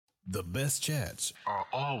The best chats are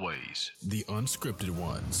always the unscripted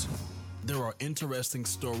ones. There are interesting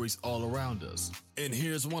stories all around us, and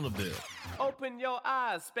here's one of them. Open your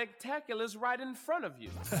eyes, spectacular's right in front of you.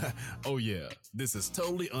 Oh yeah, this is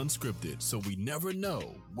totally unscripted, so we never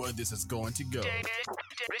know where this is going to go.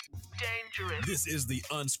 Dangerous. This is the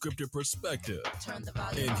Unscripted Perspective. Turn the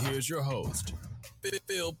volume And up. here's your host,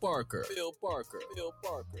 Phil Parker.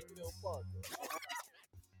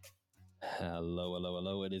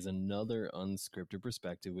 Hello. It is another Unscripted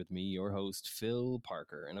Perspective with me, your host, Phil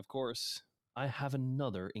Parker. And of course, I have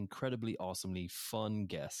another incredibly awesomely fun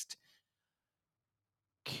guest,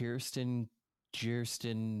 Kirsten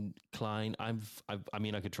Klein. I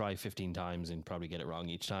could try 15 times and probably get it wrong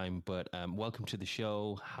each time, but welcome to the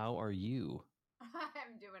show. How are you?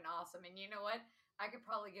 I'm doing awesome. And you know what? I could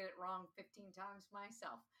probably get it wrong 15 times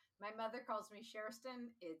myself. My mother calls me Sherston.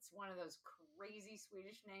 It's one of those crazy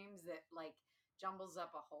Swedish names that like jumbles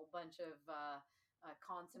up a whole bunch of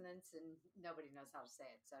consonants and nobody knows how to say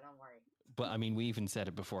it. So don't worry. But I mean, we even said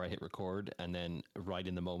it before I hit record, and then right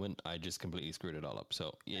in the moment, I just completely screwed it all up.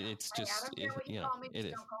 So it's Hey, just, I don't care what you call me. Just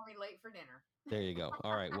don't call me late for dinner. There you go.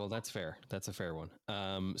 All right. Well, that's fair. That's a fair one.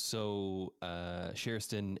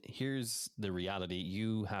 Sherston, here's the reality.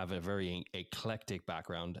 You have a very eclectic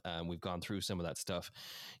background. We've gone through some of that stuff.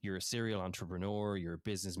 You're a serial entrepreneur. You're a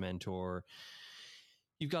business mentor.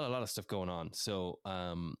 You've got a lot of stuff going on. So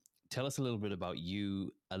tell us a little bit about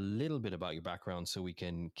you, a little bit about your background so we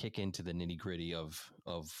can kick into the nitty gritty of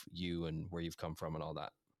you and where you've come from and all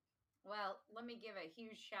that. Well, let me give a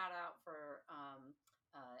huge shout out for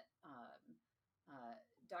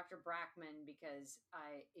Dr. Brackman, because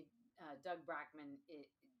Doug Brackman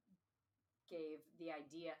gave the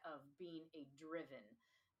idea of being a driven,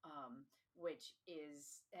 which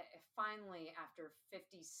is finally after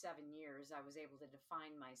 57 years, I was able to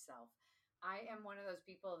define myself. I am one of those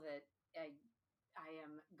people that I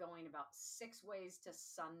am going about 6 ways to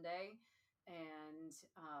Sunday, and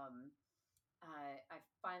I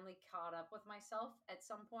finally caught up with myself at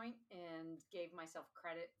some point and gave myself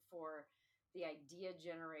credit for the idea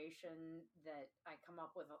generation that I come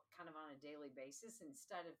up with kind of on a daily basis,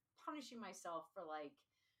 instead of punishing myself for like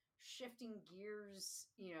shifting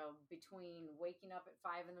gears, between waking up at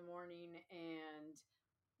 5 a.m. and,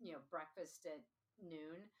 breakfast at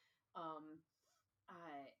noon. I'm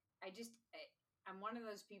one of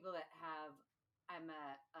those people that I'm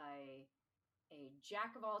a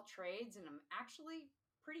jack of all trades, and I'm actually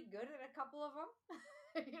pretty good at a couple of them,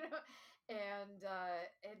 and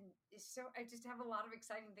so I just have a lot of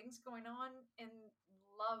exciting things going on and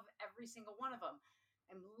love every single one of them.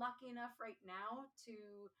 I'm lucky enough right now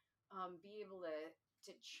to be able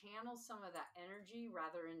to channel some of that energy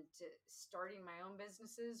rather into starting my own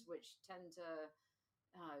businesses, which tend to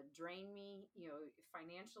drain me,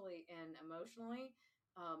 financially and emotionally,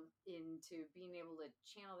 into being able to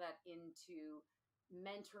channel that into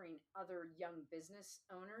mentoring other young business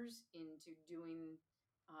owners into doing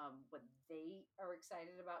what they are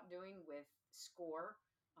excited about doing with SCORE.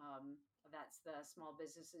 That's the Small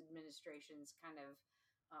Business Administration's kind of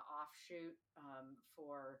offshoot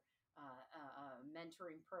for a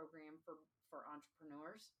mentoring program for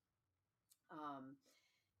entrepreneurs.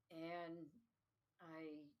 And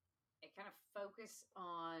I kind of focus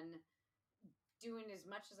on doing as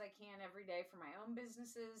much as I can every day for my own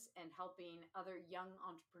businesses and helping other young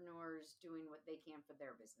entrepreneurs doing what they can for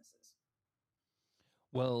their businesses.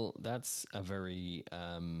 Well, that's a very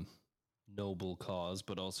noble cause,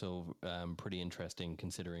 but also pretty interesting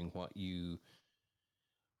considering what you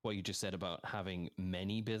just said about having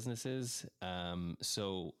many businesses.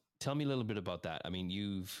 So tell me a little bit about that. I mean,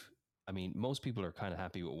 most people are kind of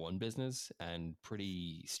happy with one business and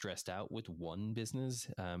pretty stressed out with one business.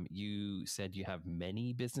 You said you have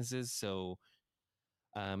many businesses. So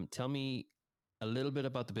tell me a little bit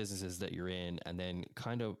about the businesses that you're in, and then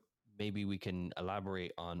kind of maybe we can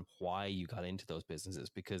elaborate on why you got into those businesses.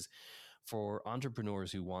 Because for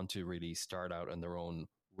entrepreneurs who want to really start out on their own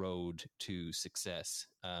road to success,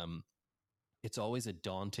 it's always a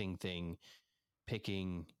daunting thing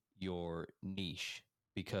picking your niche,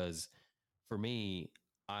 because for me,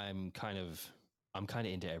 I'm kind of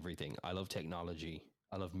into everything. I love technology.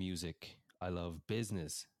 I love music. I love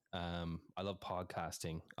business. I love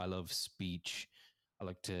podcasting. I love speech.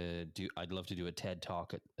 I'd love to do a TED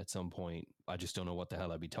talk at some point. I just don't know what the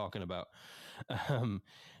hell I'd be talking about. I'm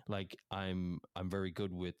very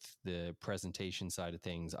good with the presentation side of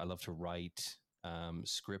things. I love to write,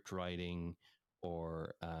 script writing,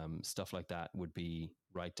 or stuff like that would be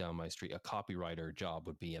right down my street. A copywriter job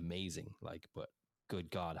would be amazing. But good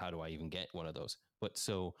God, how do I even get one of those? But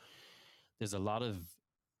so there's a lot of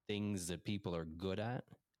things that people are good at,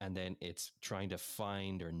 and then it's trying to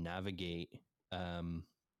find or navigate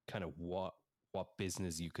kind of what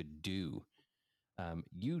business you could do.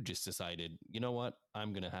 You just decided, you know what,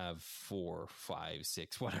 I'm going to have 4, 5,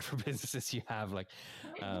 6, whatever businesses you have. Like,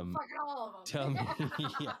 Fucking all of tell them. me,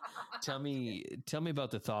 yeah, tell me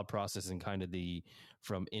about the thought process and kind of the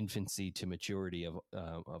from infancy to maturity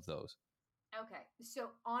of those. Okay, so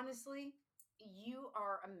honestly, you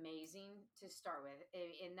are amazing to start with,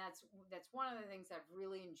 and that's one of the things I've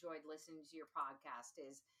really enjoyed listening to your podcast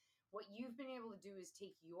is what you've been able to do is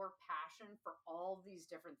take your passion for all these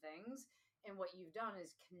different things, and what you've done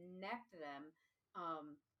is connect them.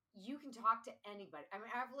 You can talk to anybody. I mean,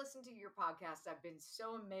 I've listened to your podcast. I've been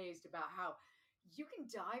so amazed about how you can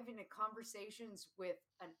dive into conversations with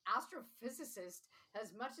an astrophysicist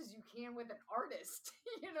as much as you can with an artist.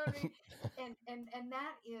 You know what I mean? And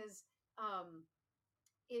that is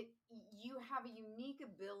it. You have a unique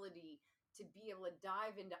ability to be able to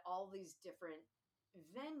dive into all these different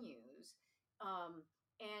venues.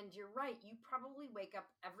 And you're right. You probably wake up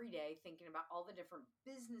every day thinking about all the different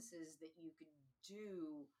businesses that you could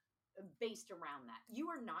do based around that. You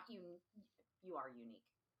are not unique. You are unique.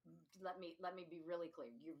 Let me be really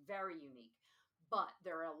clear. You're very unique, but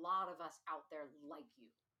there are a lot of us out there like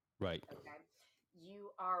you. Right. Okay.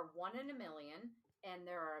 You are one in a million, and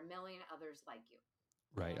there are a million others like you.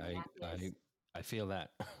 Right. I feel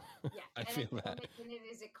that. Yeah, I feel that. And it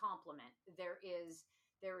is a compliment. There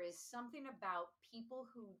is something about people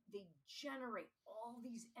who they generate all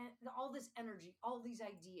this energy, all these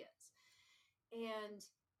ideas, and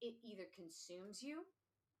it either consumes you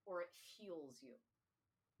or it fuels you.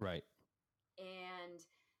 Right. And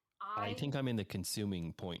I think I'm in the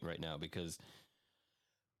consuming point right now because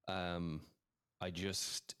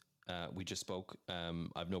we just spoke.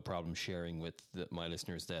 I've no problem sharing with my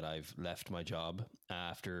listeners that I've left my job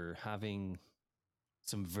after having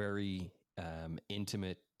some very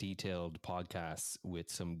intimate, detailed podcasts with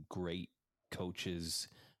some great coaches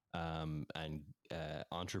and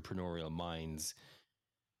entrepreneurial minds.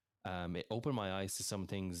 It opened my eyes to some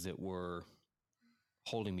things that were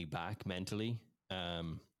holding me back mentally.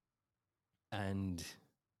 And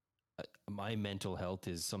my mental health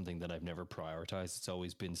is something that I've never prioritized. It's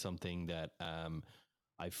always been something that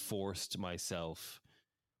I forced myself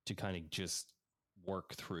to kind of just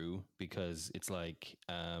work through because it's like,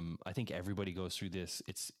 I think everybody goes through this.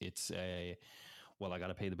 It's I got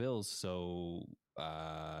to pay the bills. So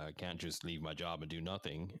I can't just leave my job and do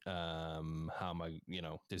nothing. How am I,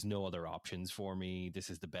 there's no other options for me. This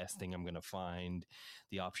is the best thing I'm going to find.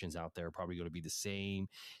 The options out there are probably going to be the same.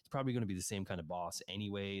 It's probably going to be the same kind of boss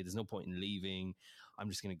anyway. There's no point in leaving. I'm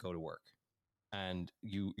just going to go to work. And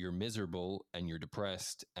you're miserable and you're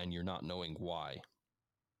depressed and you're not knowing why.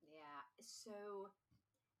 Yeah. So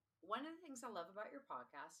one of the things I love about your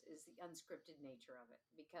podcast is the unscripted nature of it,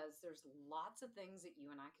 because there's lots of things that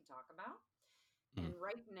you and I can talk about. And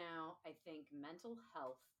right now, I think mental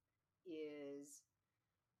health is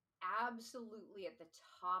absolutely at the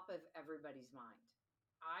top of everybody's mind.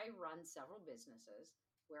 I run several businesses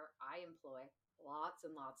where I employ lots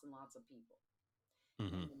and lots and lots of people.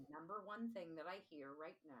 And the number one thing that I hear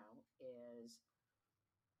right now is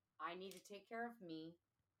I need to take care of me.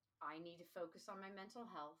 I need to focus on my mental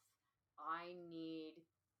health. I need,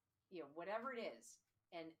 whatever it is.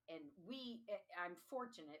 And I'm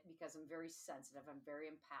fortunate because I'm very sensitive. I'm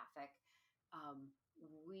very empathic.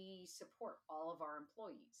 We support all of our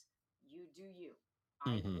employees. You do you.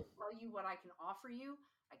 I will tell you what I can offer you.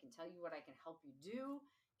 I can tell you what I can help you do.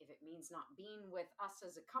 If it means not being with us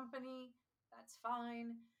as a company, that's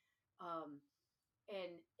fine.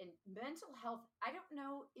 And mental health, I don't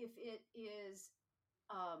know if it is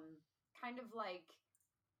kind of like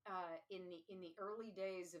in the early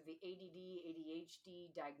days of the ADD, ADHD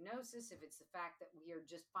diagnosis, if it's the fact that we are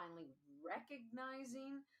just finally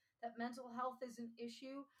recognizing that mental health is an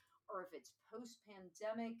issue, or if it's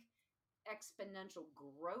post-pandemic exponential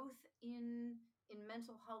growth in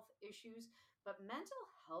mental health issues. But mental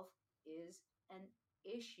health is an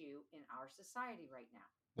issue in our society right now.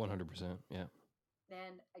 100%, yeah.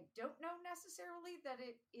 And I don't know necessarily that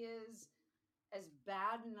it is as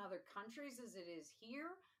bad in other countries as it is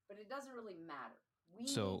here, but it doesn't really matter. We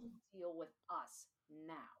need to deal with us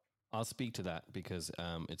now. I'll speak to that because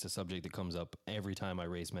it's a subject that comes up every time I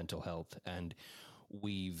raise mental health, and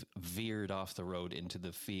we've veered off the road into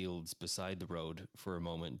the fields beside the road for a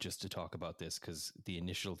moment just to talk about this, because the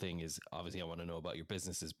initial thing is obviously I want to know about your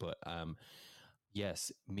businesses, but yes,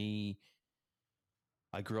 me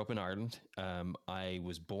I grew up in Ireland. I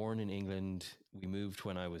was born in England. We moved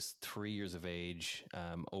when I was 3 years of age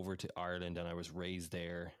over to Ireland, and I was raised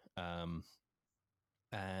there.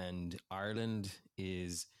 And Ireland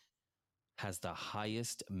has the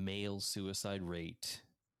highest male suicide rate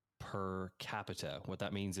per capita. What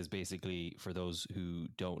that means is basically, for those who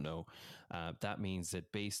don't know, that means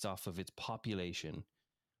that based off of its population,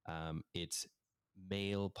 its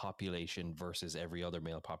male population versus every other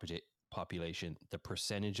male population, the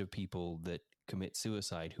percentage of people that commit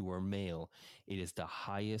suicide who are male, it is the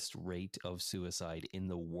highest rate of suicide in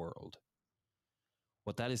the world.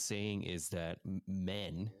 What that is saying is that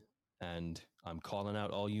men, and I'm calling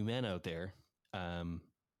out all you men out there,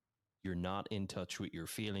 you're not in touch with your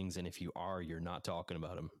feelings. And if you are, you're not talking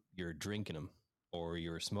about them. You're drinking them, or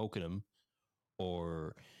you're smoking them,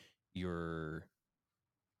 or you're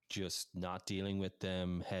just not dealing with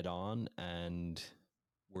them head on. And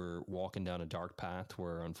we're walking down a dark path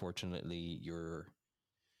where, unfortunately, you're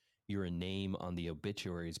a name on the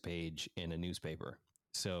obituaries page in a newspaper.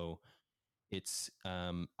 So it's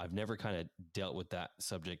I've never kind of dealt with that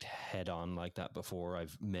subject head on like that before.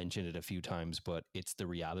 I've mentioned it a few times, but it's the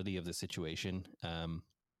reality of the situation.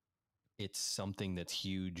 It's something that's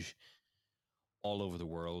huge all over the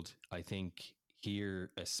world. I think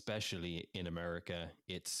here, especially in America,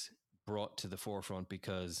 it's brought to the forefront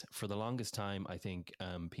because for the longest time, I think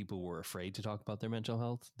people were afraid to talk about their mental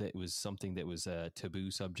health. That was something that was a taboo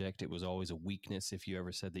subject. It was always a weakness if you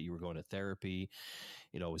ever said that you were going to therapy.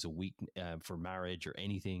 It always a weak for marriage or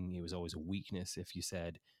anything. It was always a weakness if you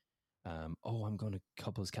said, "Oh, I'm going to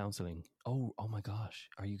couples counseling." Oh my gosh,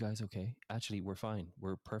 are you guys okay? Actually, we're fine.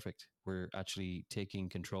 We're perfect. We're actually taking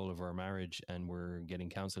control of our marriage, and we're getting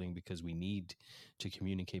counseling because we need to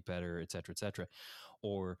communicate better, etc., etc.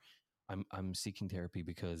 Or I'm seeking therapy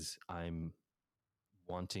because I'm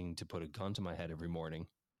wanting to put a gun to my head every morning.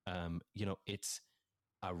 It's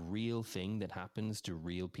a real thing that happens to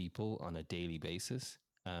real people on a daily basis.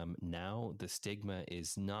 Now the stigma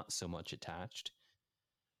is not so much attached.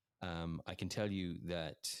 I can tell you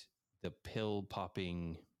that the pill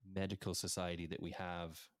popping medical society that we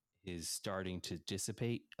have is starting to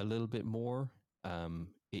dissipate a little bit more.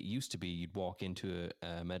 It used to be you'd walk into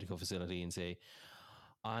a medical facility and say,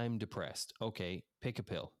 "I'm depressed." Okay, pick a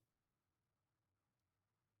pill.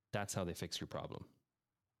 That's how they fix your problem.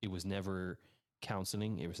 It was never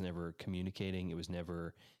counseling. It was never communicating. It was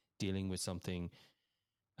never dealing with something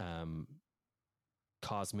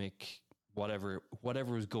cosmic, whatever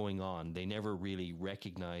was going on. They never really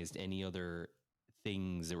recognized any other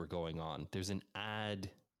things that were going on. There's an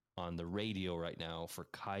ad on the radio right now for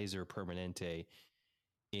Kaiser Permanente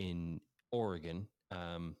in Oregon.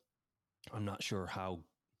 I'm not sure how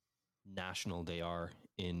national they are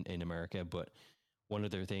in America, but one of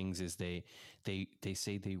their things is they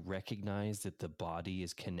say they recognize that the body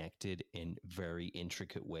is connected in very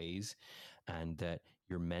intricate ways, and that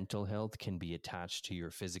your mental health can be attached to your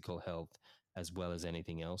physical health as well as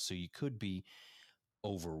anything else. So you could be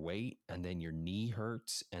overweight and then your knee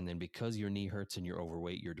hurts, and then because your knee hurts and you're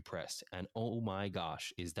overweight, you're depressed. And oh my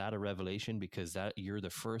gosh, is that a revelation? Because that you're the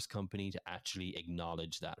first company to actually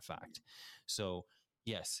acknowledge that fact. So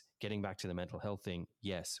yes, getting back to the mental health thing,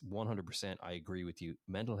 yes, 100%, I agree with you.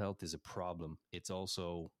 Mental health is a problem. It's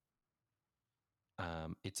also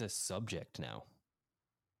it's a subject now.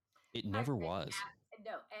 It never was.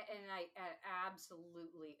 No, and I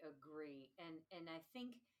absolutely agree. And I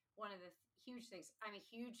think one of the huge things, I'm a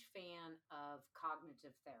huge fan of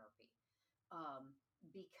cognitive therapy,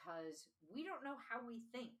 because we don't know how we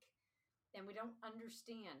think, and we don't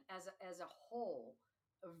understand as a whole.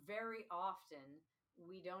 Very often,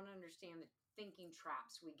 we don't understand the thinking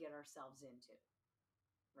traps we get ourselves into,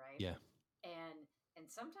 right? Yeah. And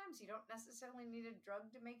sometimes you don't necessarily need a drug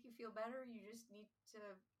to make you feel better. You just need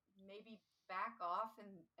to maybe back off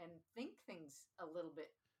and think things a little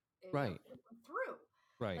bit, right, through,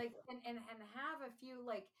 right, like, and have a few,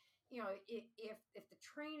 like, if the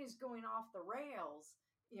train is going off the rails,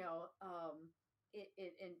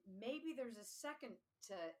 and maybe there's a second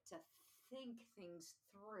to think things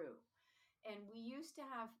through. And we used to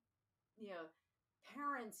have,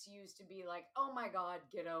 parents used to be like, "Oh my God,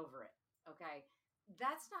 get over it." Okay.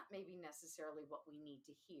 That's not maybe necessarily what we need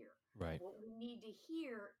to hear. right. What we need to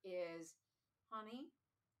hear is, "Honey,"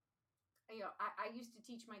 I used to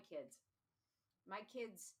teach my kids. My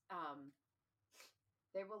kids,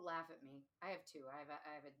 they will laugh at me. I have two. I have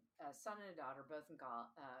a son and a daughter, both in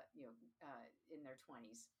in their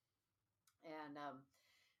 20s, and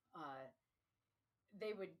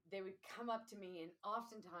they would come up to me, and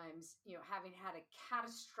oftentimes, having had a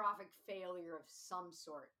catastrophic failure of some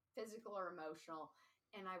sort, physical or emotional,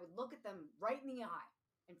 and I would look at them right in the eye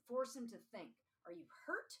and force them to think, are you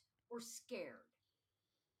hurt or scared?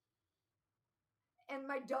 And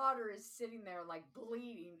my daughter is sitting there like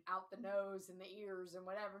bleeding out the nose and the ears and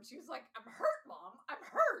whatever. And she was like, I'm hurt, Mom. I'm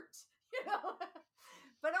hurt. You know?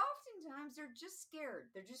 But oftentimes they're just scared.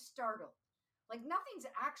 They're just startled. Like nothing's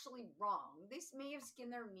actually wrong. They may have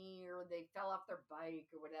skinned their knee or they fell off their bike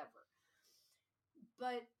or whatever.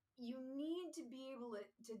 But you need to be able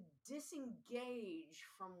to disengage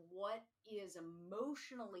from what is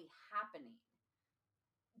emotionally happening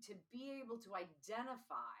to be able to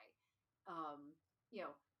identify,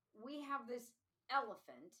 we have this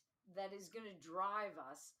elephant that is going to drive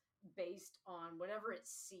us based on whatever it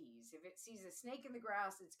sees. If it sees a snake in the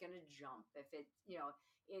grass, it's going to jump. If it's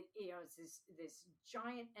this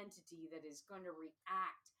giant entity that is going to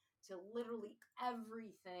react to literally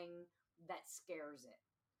everything that scares it.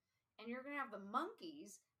 And you're going to have the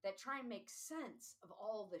monkeys that try and make sense of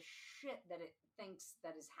all the shit that it thinks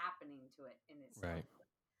that is happening to it in its life.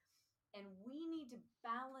 And we need to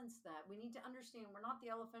balance that. We need to understand we're not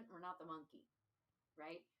the elephant, we're not the monkey,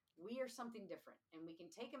 right? We are something different. And we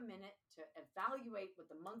can take a minute to evaluate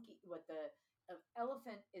what the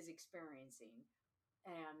elephant is experiencing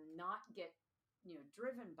and not get,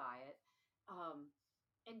 driven by it.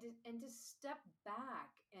 And to step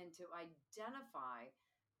back and to identify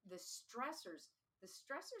the stressors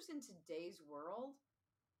in today's world,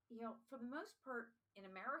 for the most part in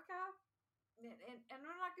America, and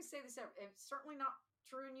I'm not going to say this ever, it's certainly not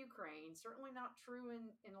true in Ukraine, certainly not true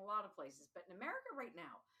in a lot of places, but in America right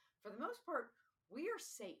now, for the most part, we are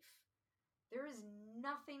safe. There is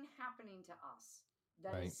nothing happening to us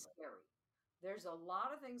that is scary. There's a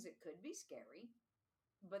lot of things that could be scary,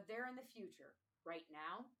 but they're in the future. Right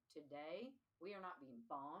now, today, we are not being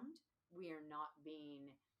bombed. We are not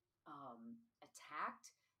being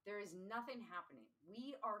attacked. There is nothing happening.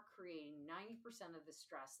 We are creating 90% of the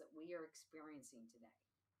stress that we are experiencing today,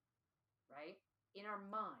 right? In our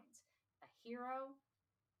minds. A hero,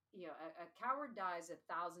 a coward dies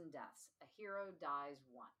 1,000 deaths. A hero dies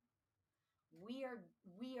 1. We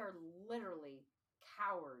are literally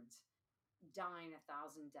cowards dying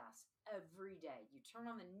 1,000 deaths every day. You turn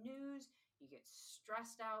on the news, you get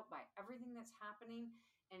stressed out by everything that's happening,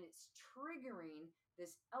 and it's triggering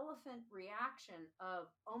this elephant reaction of,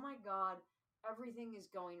 oh my God, everything is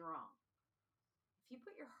going wrong. If you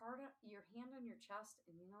put your hand on your chest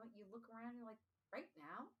and you look around, you're like, right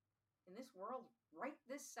now, in this world, right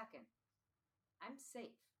this second, I'm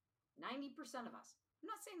safe. 90% of us. I'm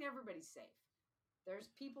not saying everybody's safe. There's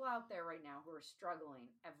people out there right now who are struggling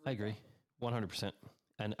every day. I agree, 100%.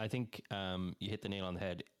 And I think you hit the nail on the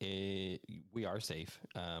head. We are safe.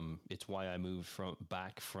 It's why I moved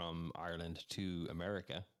back from Ireland to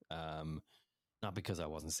America. Not because I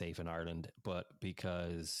wasn't safe in Ireland, but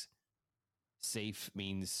because safe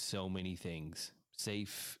means so many things.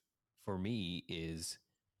 Safe for me is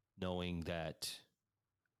knowing that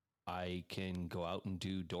I can go out and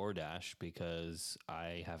do DoorDash because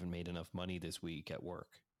I haven't made enough money this week at work,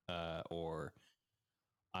 or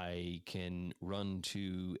I can run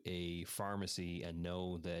to a pharmacy and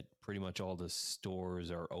know that pretty much all the stores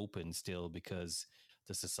are open still because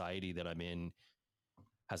the society that I'm in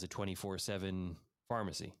has a 24/7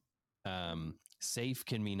 pharmacy. Safe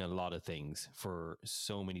can mean a lot of things for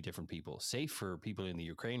so many different people. Safe for people in the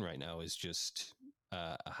Ukraine right now is just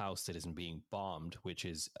a house that isn't being bombed, which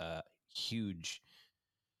is a huge,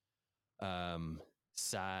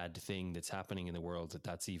 sad thing that's happening in the world,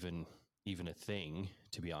 that's even a thing,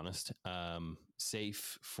 to be honest.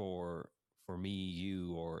 Safe for me,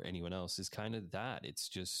 you, or anyone else is kind of that. It's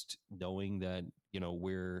just knowing that,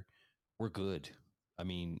 we're good. I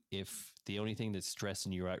mean, if the only thing that's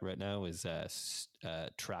stressing you right now is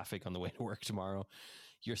traffic on the way to work tomorrow,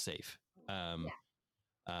 you're safe.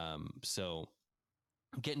 So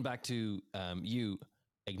getting back to you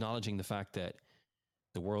acknowledging the fact that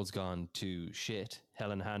the world's gone to shit,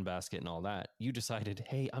 hell in a handbasket and all that, you decided,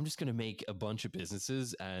 hey, I'm just going to make a bunch of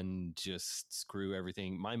businesses and just screw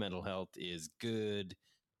everything. My mental health is good.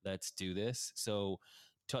 Let's do this. So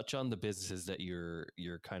touch on the businesses that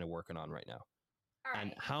you're kind of working on right now. All right.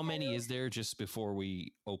 And how many is there, just before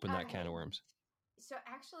we open that can of worms? So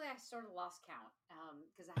actually, I sort of lost count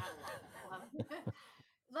because I had a lot.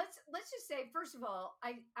 Let's just say, first of all,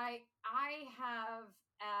 I have,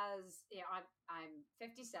 as I'm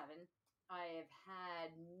 57. I have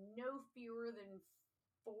had no fewer than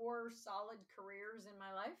 4 solid careers in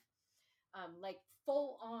my life, like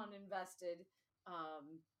full on invested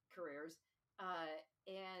careers,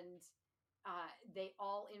 and they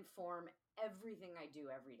all inform everything I do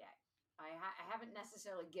every day. I haven't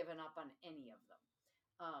necessarily given up on any of them.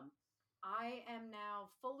 I am now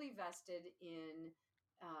fully vested in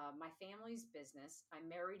my family's business. I'm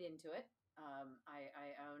married into it.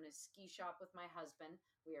 I own a ski shop with my husband.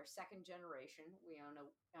 We are second generation. We own a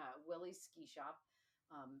Willie's ski shop,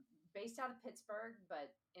 based out of Pittsburgh,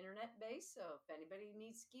 but internet based. So if anybody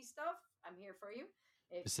needs ski stuff, I'm here for you.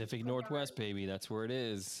 If you Pacific click on our- Northwest, baby. That's where it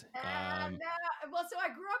is. well, so I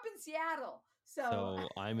grew up in Seattle. So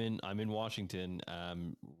I'm in Washington,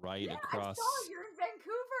 right yeah, across. I saw you're in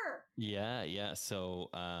Vancouver. Yeah. So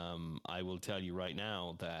I will tell you right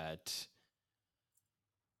now that,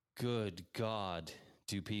 good God,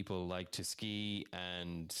 do people like to ski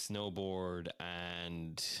and snowboard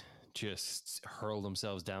and just hurl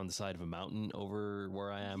themselves down the side of a mountain over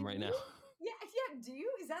where I am right now? Yeah. Do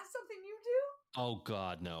you? Is that something you do? Oh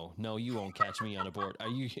God, no, you won't catch me on a board. Are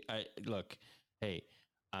you? Look, hey,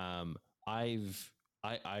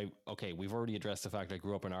 okay, we've already addressed the fact I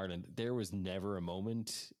grew up in Ireland. There was never a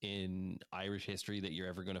moment in Irish history that you're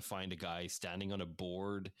ever going to find a guy standing on a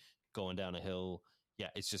board going down a hill. Yeah,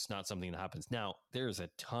 it's just not something that happens. Now, there's a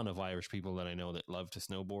ton of Irish people that I know that love to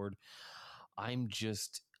snowboard. I'm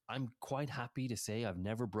quite happy to say I've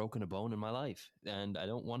never broken a bone in my life, and I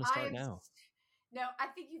don't want to start now. No, I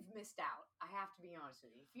think you've missed out. I have to be honest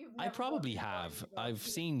with you. If you've I never probably broken a bone, have. you don't I've do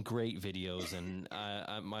it. seen great videos, and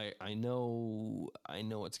I know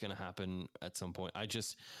it's going to happen at some point. I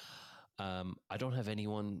just I don't have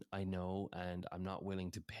anyone I know, and I'm not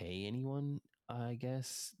willing to pay anyone, I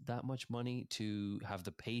guess, that much money to have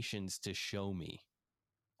the patience to show me.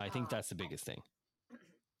 I think that's the biggest thing.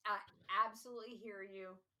 I absolutely hear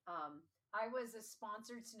you. I was a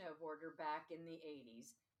sponsored snowboarder back in the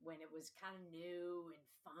 80s when it was kind of new and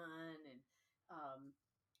fun, and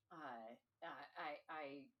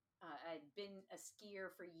I'd been a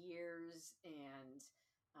skier for years, and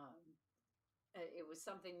it was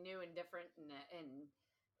something new and different, and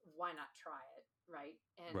why not try it, right?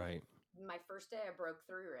 And Right. my first day I broke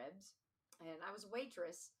 3 ribs, and I was a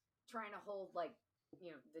waitress trying to hold, like,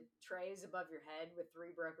 the trays above your head with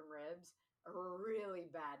 3 broken ribs. A really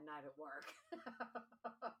bad night at work.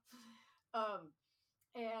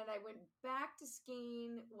 And I went back to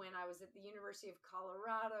skiing when I was at the University of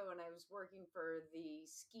Colorado, and I was working for the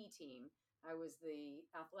ski team. I was the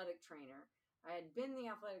athletic trainer. I had been the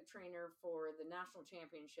athletic trainer for the national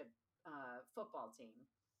championship football team.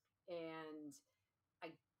 And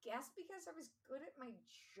I guess because I was good at my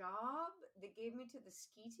job, they gave me to the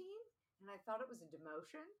ski team, and I thought it was a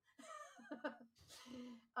demotion.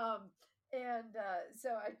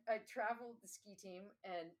 So I traveled the ski team,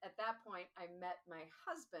 and at that point I met my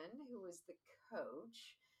husband, who was the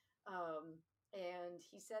coach. And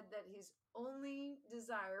he said that his only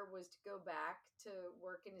desire was to go back to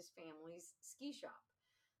work in his family's ski shop.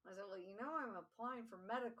 I said, well, I'm applying for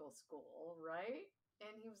medical school, right?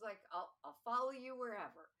 And he was like, I'll follow you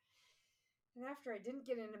wherever. And after I didn't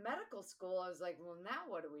get into medical school, I was like, well, now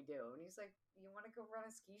what do we do? And he's like, you want to go run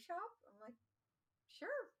a ski shop? I'm like,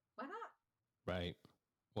 sure, why not? Right.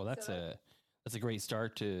 Well, that's So a great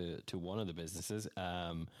start to one of the businesses.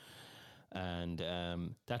 And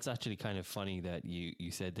that's actually kind of funny that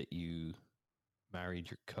you said that you married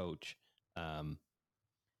your coach.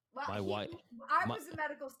 Well, My wife- I my- was the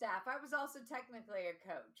medical staff. I was also technically a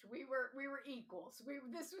coach. We were equals.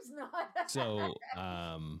 This was not.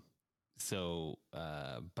 So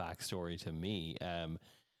backstory to me.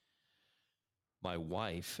 My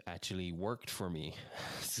wife actually worked for me.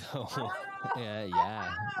 So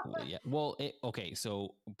yeah. Well, okay.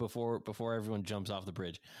 So before everyone jumps off the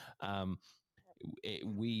bridge,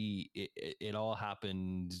 it all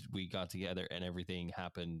happened. We got together and everything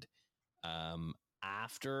happened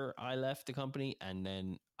after I left the company, and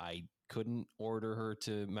then I couldn't order her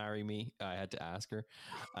to marry me. I had to ask her.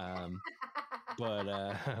 But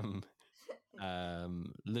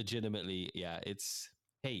legitimately, yeah, it's,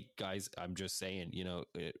 hey guys, I'm just saying,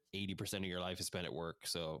 80% of your life is spent at work.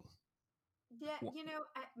 So Yeah,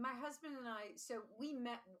 my husband and I, so we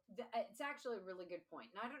met. It's actually a really good point.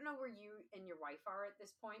 And I don't know where you and your wife are at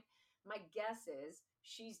this point. My guess is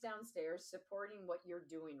she's downstairs supporting what you're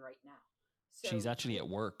doing right now. So she's actually at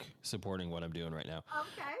work supporting what I'm doing right now.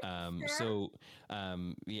 Okay. fair. So,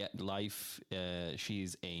 life,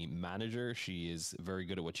 she's a manager. She is very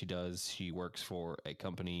good at what she does. She works for a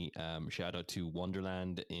company, shout out to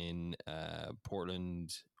Wonderland in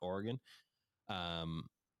Portland, Oregon.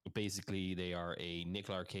 Basically, they are a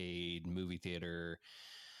nickel arcade movie theater.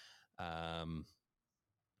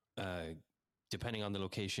 Depending on the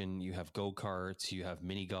location, you have go-karts, you have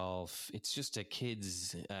mini golf. It's just a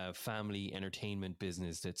kids' family entertainment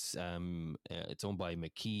business that's it's owned by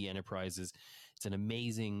McKee Enterprises. It's an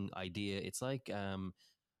amazing idea. It's like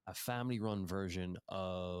a family-run version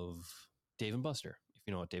of Dave and Buster. If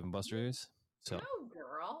you know what Dave and Buster is, so No,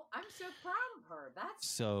 girl. I'm so proud of her. That's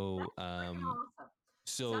so freaking awesome.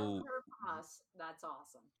 so Tell her from us. That's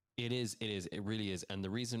awesome. it is, it really is, and the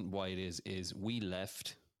reason why it is we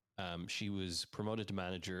left. She was promoted to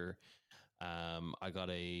manager. I got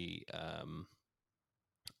a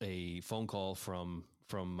phone call from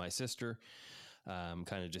my sister,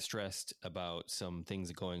 kind of distressed about some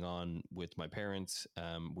things going on with my parents.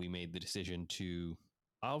 We made the decision to,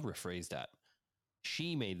 I'll rephrase that.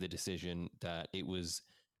 She made the decision that it was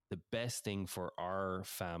the best thing for our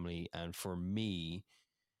family and for me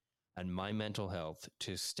and my mental health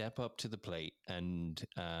to step up to the plate. And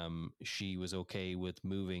she was okay with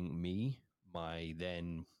moving me, my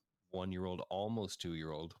then 1-year-old, almost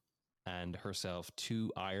 2-year-old, and herself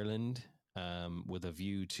to Ireland, with a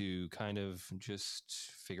view to kind of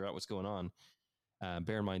just figure out what's going on.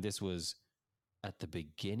 Bear in mind, this was at the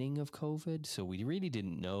beginning of COVID, so we really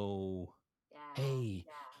didn't know, hey,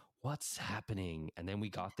 what's happening? And then we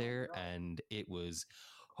got there and it was,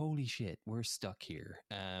 holy shit, we're stuck here.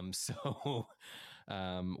 So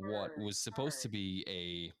what was supposed to be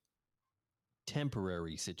a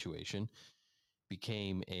temporary situation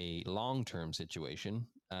became a long-term situation.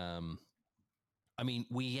 I mean,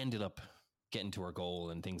 we ended up getting to our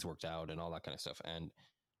goal and things worked out and all that kind of stuff. And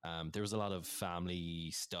there was a lot of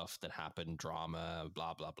family stuff that happened, drama,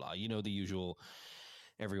 blah, blah, blah. You know, the usual,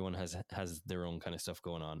 everyone has their own kind of stuff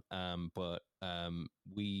going on. But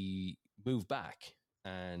we moved back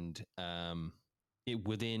and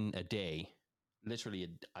within a day, literally,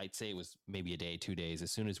 I'd say it was maybe a day, 2 days,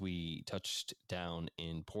 as soon as we touched down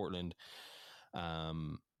in Portland,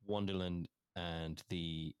 Wonderland and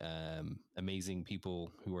the amazing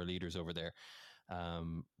people who are leaders over there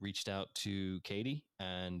reached out to Katie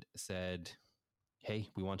and said, hey,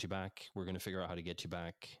 we want you back. We're going to figure out how to get you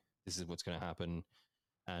back. This is what's going to happen.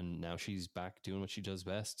 And now she's back doing what she does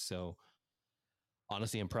best. So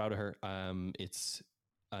honestly, I'm proud of her.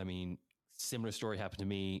 Similar story happened to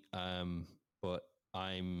me, but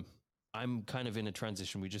I'm kind of in a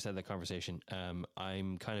transition. We just had that conversation.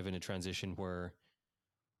 I'm kind of in a transition where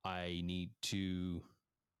I need to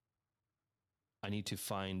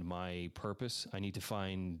find my purpose. I need to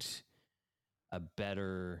find a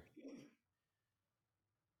better.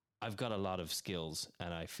 I've got a lot of skills,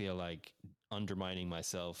 and I feel like undermining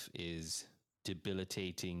myself is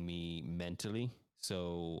debilitating me mentally.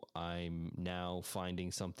 So I'm now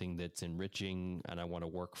finding something that's enriching, and I want to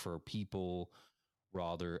work for people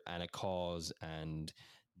rather and a cause, and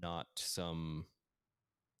not some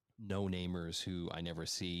no-namers who I never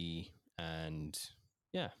see. And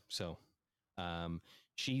yeah, so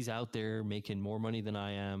she's out there making more money than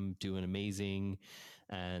I am, doing amazing,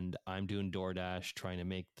 and I'm doing DoorDash, trying to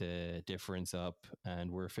make the difference up,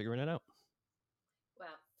 and we're figuring it out.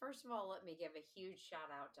 Well, first of all, let me give a huge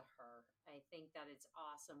shout out to her. I think that it's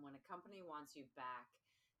awesome when a company wants you back.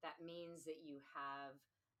 That means that you have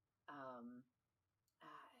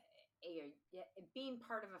being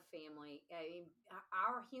part of a family. I mean,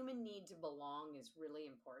 our human need to belong is really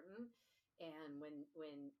important. And when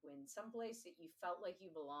someplace that you felt like you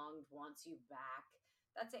belonged wants you back,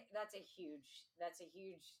 that's a huge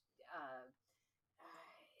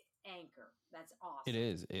anchor. That's awesome. It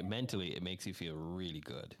is. Mentally, it makes you feel really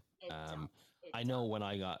good. I know when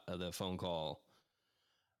I got the phone call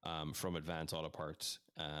from Advance Auto Parts,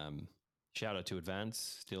 shout out to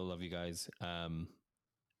Advance, still love you guys.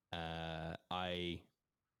 I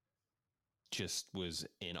just was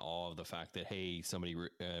in awe of the fact that, hey, somebody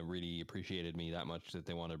really appreciated me that much that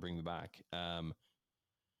they want to bring me back. I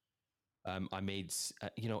made,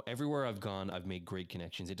 everywhere I've gone, I've made great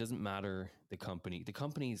connections. It doesn't matter the company. The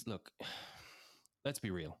companies, look, let's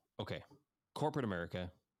be real. Okay. Corporate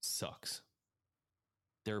America sucks.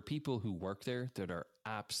 There are people who work there that are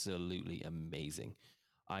absolutely amazing.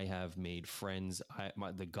 I have made friends.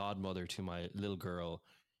 The godmother to my little girl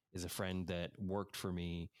is a friend that worked for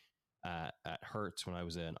me at Hertz when I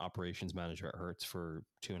was an operations manager at Hertz for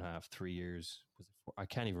 2.5, 3 years. I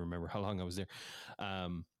can't even remember how long I was there.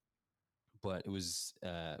 But it was,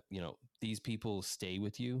 these people stay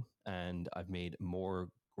with you, and I've made more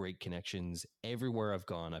great connections. Everywhere I've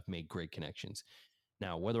gone, I've made great connections.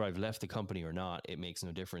 Now, whether I've left the company or not, it makes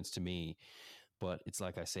no difference to me. But it's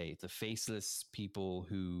like I say, the faceless people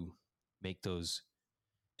who make those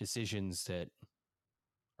decisions that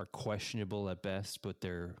are questionable at best, but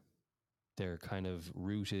they're kind of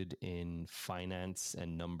rooted in finance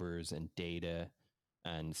and numbers and data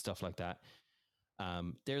and stuff like that.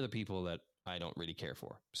 They're the people that I don't really care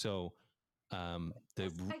for. So I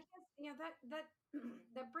guess that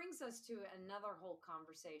that brings us to another whole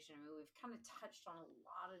conversation. I mean, we've kind of touched on a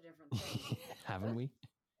lot of different things. Haven't we?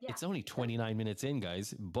 Yeah, It's only 29 minutes in,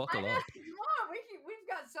 guys. I Buckle know. up. Come on, we've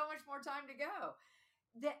got so much more time to go.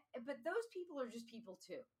 But those people are just people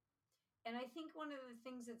too. And I think one of the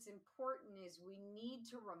things that's important is we need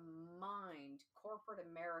to remind corporate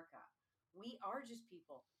America, we are just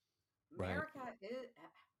people. Right. America,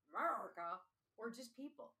 we're just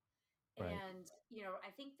people. Right. And,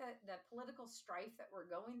 I think that the political strife that we're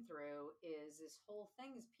going through is this whole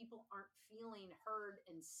thing is people aren't feeling heard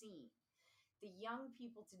and seen. The young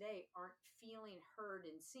people today aren't feeling heard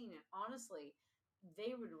and seen. And honestly,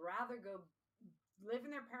 they would rather go live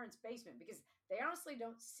in their parents' basement because they honestly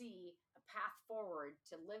don't see a path forward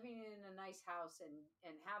to living in a nice house and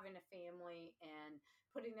having a family and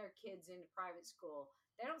putting their kids into private school.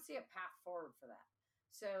 They don't see a path forward for that.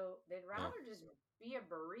 So they'd rather just be a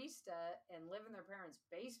barista and live in their parents'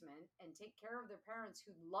 basement and take care of their parents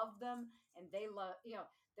who love them and they love,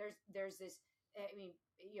 there's this, I mean,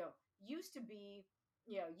 used to be,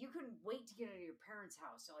 you couldn't wait to get out of your parents'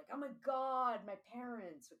 house. You're like, oh my God, my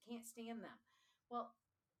parents, I can't stand them. Well,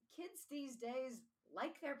 kids these days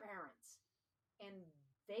like their parents and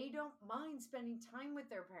they don't mind spending time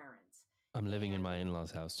with their parents. I'm living in my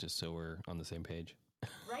in-laws' house just so we're on the same page.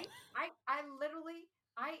 Right? I literally,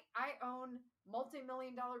 I own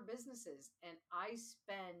multi-million-dollar businesses and I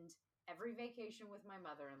spend every vacation with my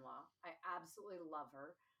mother-in-law. I absolutely love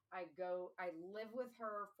her. I live with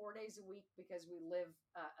her 4 days a week because we live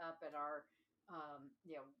up at our,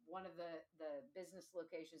 one of the business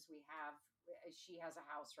locations we have. She has a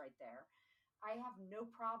house right there. I have no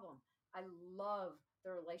problem. I love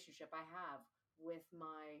the relationship I have with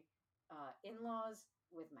my in-laws,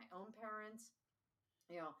 with my own parents.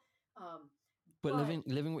 But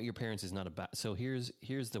living with your parents is not a bad. So here's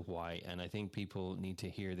the why, and I think people need to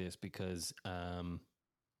hear this because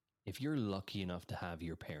if you're lucky enough to have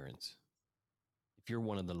your parents, if you're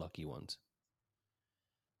one of the lucky ones,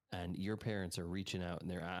 and your parents are reaching out and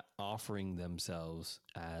they're offering themselves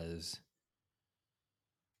as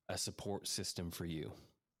a support system for you,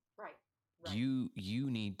 right. You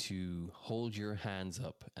need to hold your hands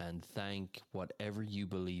up and thank whatever you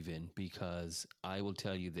believe in, because I will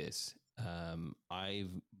tell you this.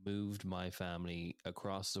 I've moved my family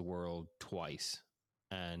across the world twice,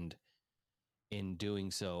 and in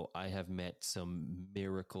doing so, I have met some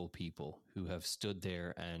miracle people who have stood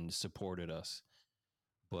there and supported us.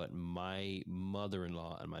 But my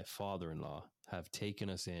mother-in-law and my father-in-law have taken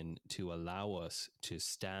us in to allow us to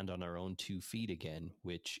stand on our own 2 feet again,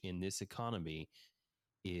 which in this economy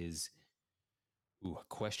is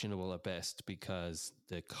questionable at best because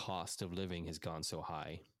the cost of living has gone so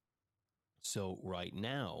high. So right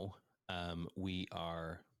now, we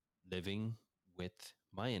are living with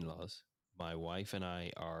my in-laws. My wife and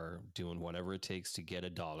I are doing whatever it takes to get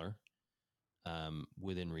 $1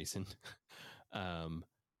 within reason.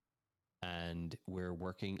 And we're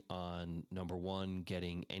working on, number one,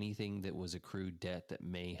 getting anything that was accrued debt that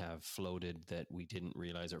may have floated that we didn't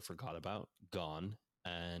realize or forgot about gone.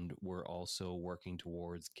 And we're also working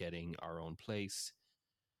towards getting our own place,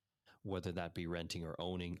 whether that be renting or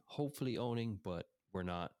owning, hopefully owning, but we're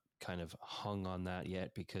not kind of hung on that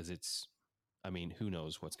yet because who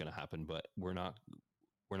knows what's going to happen, but we're not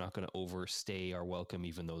going to overstay our welcome,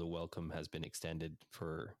 even though the welcome has been extended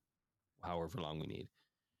for however long we need.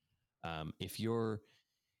 If you're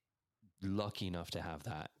lucky enough to have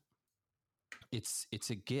that, it's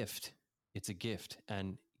a gift. It's a gift.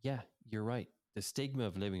 And yeah, you're right. The stigma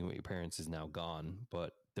of living with your parents is now gone,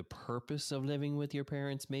 but the purpose of living with your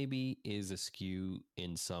parents maybe is askew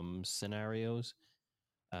in some scenarios.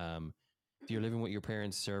 If you're living with your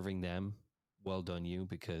parents, serving them, well done you,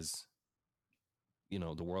 because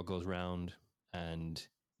the world goes round and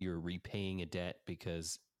you're repaying a debt.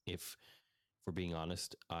 Because if we're being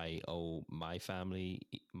honest, I owe my family,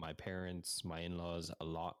 my parents, my in-laws a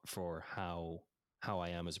lot for how I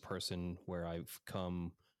am as a person, where I've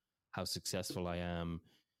come, how successful I am,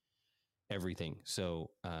 everything.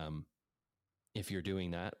 So if you're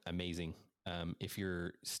doing that, amazing. If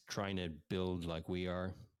you're trying to build like we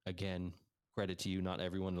are, again, credit to you. Not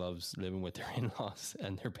everyone loves living with their in-laws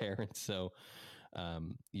and their parents. So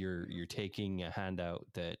you're taking a handout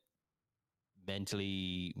that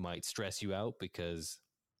mentally might stress you out because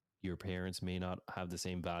your parents may not have the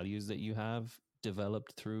same values that you have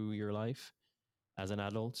developed through your life as an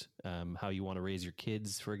adult, how you want to raise your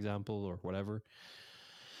kids, for example, or whatever.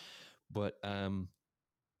 But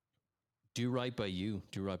do right by you,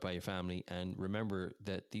 do right by your family, and remember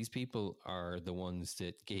that these people are the ones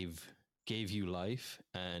that gave you life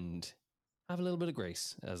and have a little bit of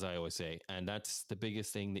grace, as I always say. And that's the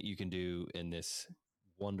biggest thing that you can do in this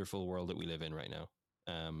wonderful world that we live in right now.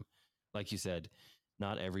 Like you said,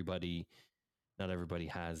 not everybody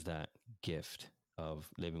has that gift of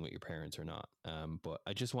living with your parents or not. But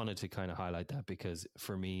I just wanted to kind of highlight that because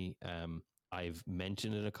for me, I've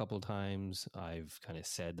mentioned it a couple of times. I've kind of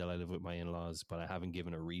said that I live with my in-laws, but I haven't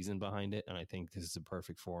given a reason behind it. And I think this is a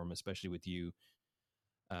perfect forum, especially with you,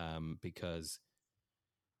 because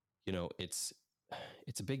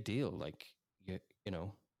it's a big deal. Like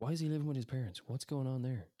why is he living with his parents? What's going on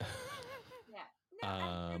there? Yeah. No,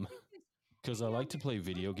 I think because I like to play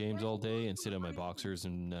video games all day and sit on my boxers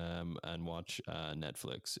and watch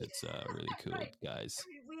Netflix. It's really cool, right. guys. I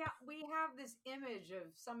mean, we have this image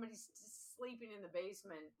of somebody sleeping in the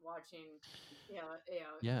basement watching,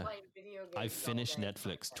 Yeah. playing video games. I finished all day.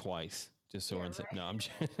 Netflix twice. Just so Yeah, no, I'm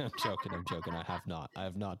joking. I'm joking. I have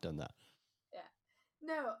not done that. Yeah.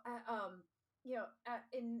 No.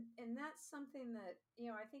 And that's something that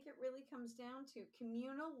I think it really comes down to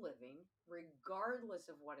communal living, regardless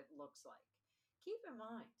of what it looks like. Keep in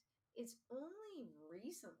mind, it's only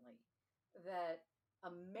recently that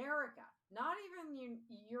America, not even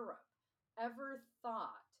Europe, ever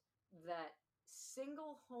thought that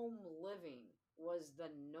single home living was the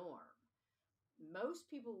norm. Most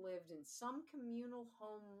people lived in some communal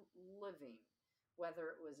home living, whether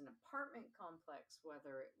it was an apartment complex,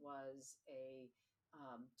 whether it was a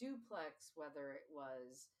duplex, whether it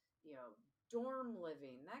was, dorm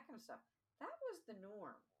living, that kind of stuff. That was the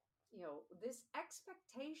norm. This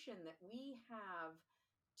expectation that we have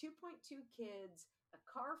 2.2 kids, a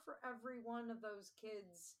car for every one of those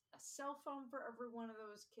kids, a cell phone for every one of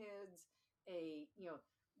those kids,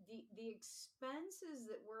 the expenses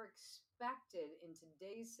that we're expected in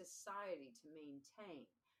today's society to maintain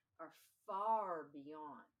are far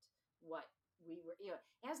beyond what we were. It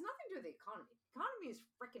has nothing to do with the economy. The economy is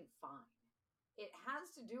freaking fine. It has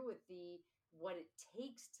to do with what it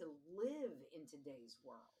takes to live in today's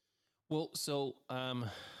world. Well, so I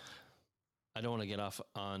don't want to get off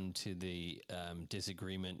onto the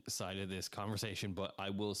disagreement side of this conversation, but I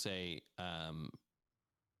will say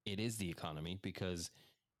it is the economy because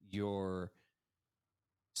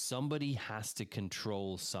somebody has to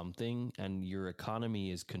control something, and your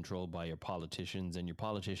economy is controlled by your politicians, and your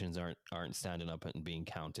politicians aren't standing up and being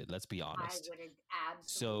counted. Let's be honest. I would absolutely.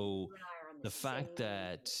 So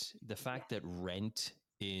the fact that rent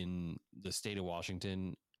in the state of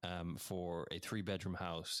Washington for a 3-bedroom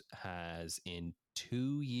house has in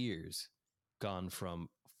 2 years gone from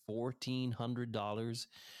 $1,400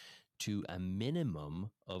 to a minimum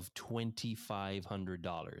of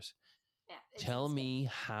 $2,500. Yeah, Tell me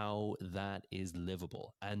how that is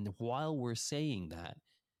livable. And while we're saying that,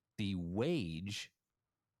 the wage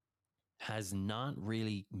has not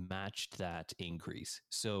really matched that increase.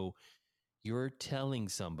 So you're telling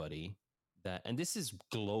somebody that, and this is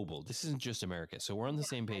global. This isn't just America. So we're on the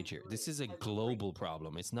same page here. This is a global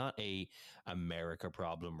problem. It's not a America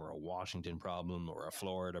problem or a Washington problem or a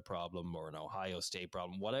Florida problem or an Ohio State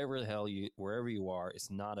problem. Whatever the hell wherever you are, it's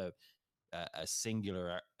not a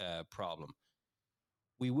singular problem.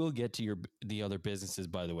 We will get to the other businesses,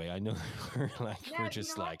 by the way. I know we're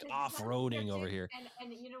just off-roading over here.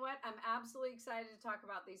 And you know what? I'm absolutely excited to talk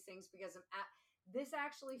about these things because this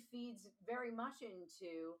actually feeds very much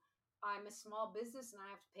into I'm a small business and I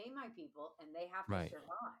have to pay my people and they have to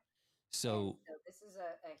survive. So this is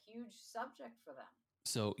a huge subject for them.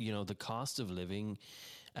 So, the cost of living,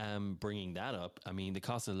 bringing that up, I mean, the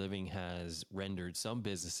cost of living has rendered some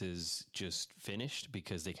businesses just finished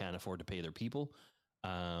because they can't afford to pay their people.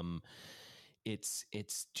 It's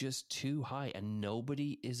just too high and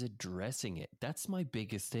nobody is addressing it. That's my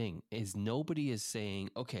biggest thing is nobody is saying,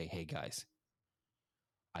 okay, hey guys,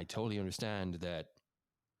 I totally understand that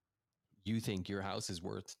you think your house is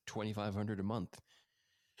worth $2,500 a month,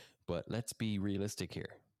 but let's be realistic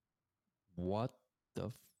here. What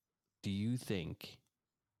do you think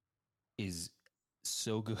is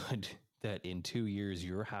so good that in 2 years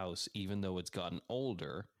your house, even though it's gotten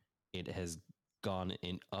older, it has gone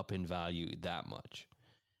up in value that much?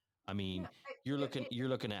 I mean, you're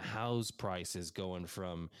looking at house prices going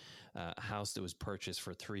from a house that was purchased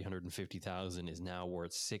for $350,000 is now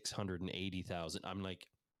worth $680,000. I'm like,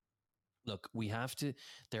 look, we have to.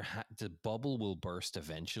 The bubble will burst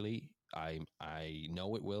eventually. I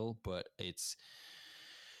know it will, but it's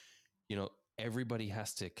everybody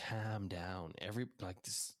has to calm down.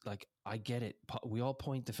 I get it. We all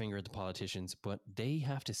point the finger at the politicians, but they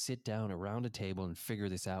have to sit down around a table and figure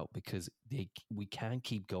this out because we can't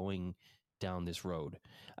keep going down this road.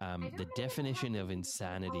 The definition of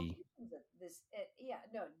insanity. At this this,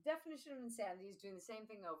 definition of insanity is doing the same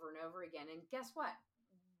thing over and over again. And guess what?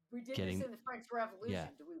 We did Getting- this in the French Revolution.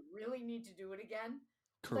 yeah. Do we really need to do it again?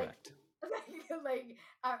 Correct.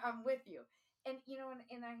 I'm with you. And,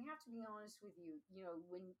 and I have to be honest with you,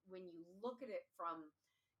 when you look at it from,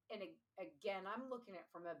 and again, I'm looking at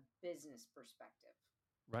it from a business perspective.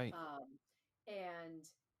 Right. And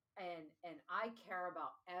I care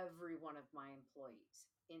about every one of my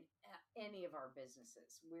employees in any of our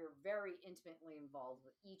businesses. We're very intimately involved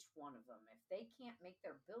with each one of them. If they can't make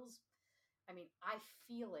their bills, I mean, I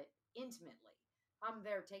feel it intimately. I'm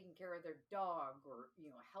there taking care of their dog or,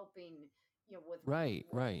 helping, with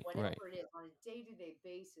whatever it is on a day-to-day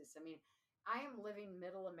basis. I mean, I am living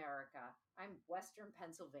middle America. I'm Western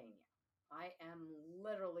Pennsylvania. I am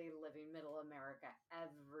literally living middle America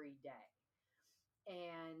every day.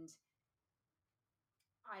 And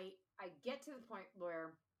I get to the point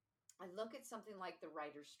where I look at something like the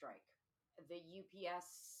writer's strike, the UPS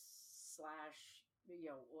 /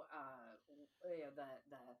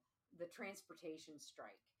 the transportation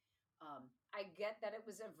strike. I get that it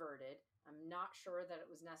was averted. I'm not sure that it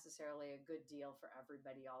was necessarily a good deal for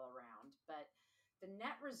everybody all around, but the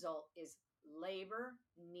net result is labor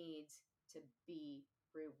needs to be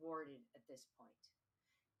rewarded at this point.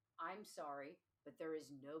 I'm sorry, but there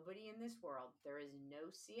is nobody in this world, there is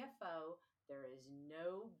no CFO, there is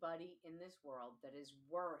nobody in this world that is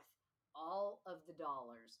worth all of the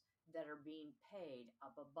dollars that are being paid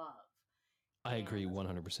up above. I agree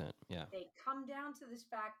 100%. Yeah. They come down to this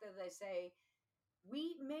fact that they say,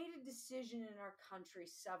 we made a decision in our country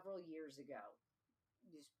several years ago.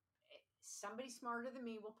 Somebody smarter than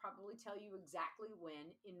me will probably tell you exactly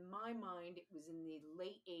when. In my mind, it was in the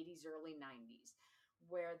late 80s, early 90s,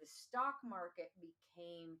 where the stock market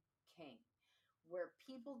became king, where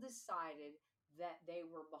people decided that they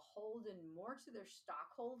were beholden more to their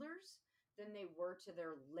stockholders than they were to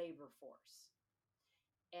their labor force.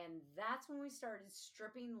 And that's when we started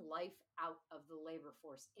stripping life out of the labor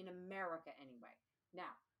force in America anyway.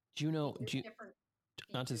 Now, do you know,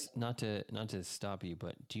 not features. to stop you,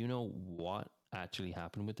 but do you know what actually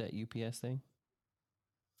happened with that UPS thing?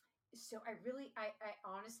 So I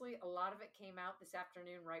honestly, a lot of it came out this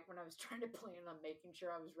afternoon, right when I was trying to plan on making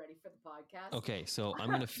sure I was ready for the podcast. Okay, so I'm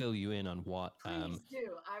going to fill you in on what. Please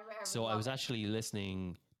do. I was actually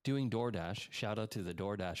listening, doing DoorDash. Shout out to the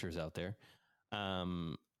DoorDashers out there.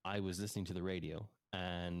 I was listening to the radio,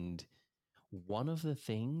 and one of the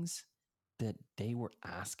things that they were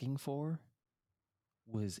asking for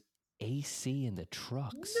was AC in the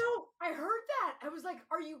trucks. No, I heard that. I was like,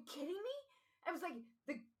 "Are you kidding me?" I was like,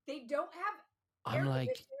 "They don't have air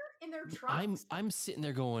conditioner in their trucks." I'm sitting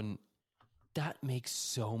there going, that makes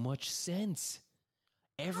so much sense.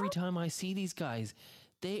 Every time I see these guys,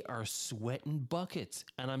 they are sweating buckets,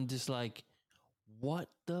 and I'm just like, what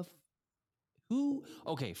the? Who?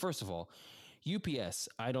 Okay, first of all, UPS.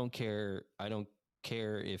 I don't care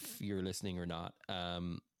if you're listening or not.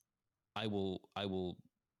 I will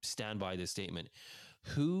stand by this statement.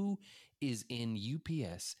 Who is in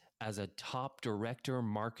UPS as a top director,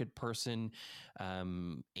 market person,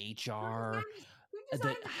 HR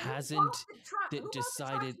that hasn't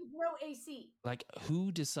decided no AC? Like,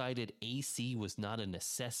 who decided AC was not a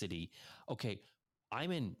necessity? Okay,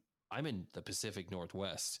 I'm in the Pacific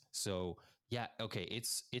Northwest, so yeah, okay,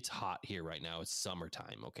 it's hot here right now. It's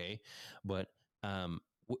summertime, okay, but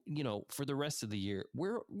for the rest of the year,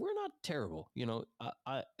 we're not terrible.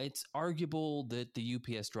 It's arguable that the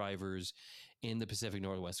UPS drivers in the Pacific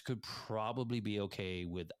Northwest could probably be okay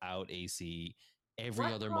without AC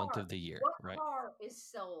every other month of the year. What car is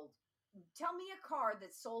sold? Tell me a car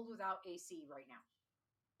that's sold without AC right now.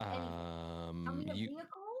 Tell me a vehicle.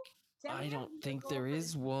 I don't think there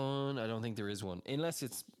is one. Unless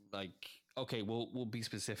it's like, okay, we'll be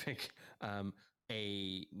specific.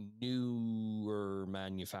 A newer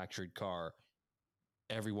manufactured car,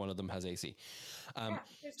 every one of them has AC.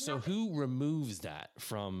 So nothing. Who removes that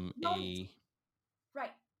from right?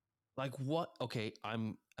 Like what? Okay,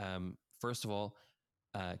 I'm first of all,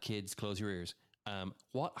 kids, close your ears.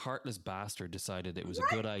 What heartless bastard decided it was a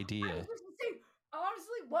good idea? I was just gonna say,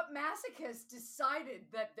 honestly, what masochist decided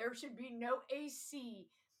that there should be no AC?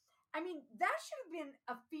 I mean, that should have been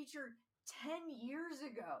a feature 10 years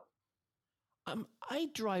ago. I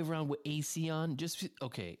drive around with AC on.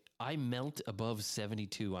 Okay, I melt above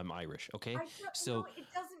 72. I'm Irish. Okay, so no, it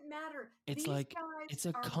doesn't matter. It's it's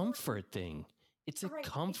a comfort thing. It's a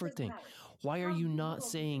comfort thing. Why are you not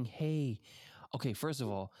saying, hey? Okay, first of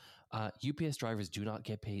all, UPS drivers do not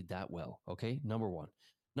get paid that well. Okay, number one.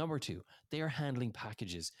 Number two, they are handling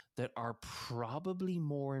packages that are probably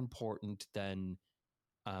more important than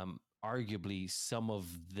arguably some of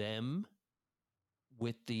them,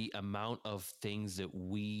 with the amount of things that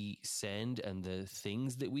we send and the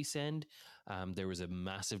things that we send. There was a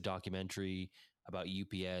massive documentary about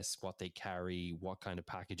UPS, what they carry, what kind of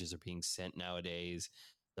packages are being sent nowadays,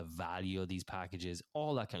 the value of these packages,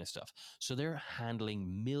 all that kind of stuff. So they're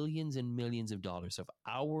handling millions and millions of dollars of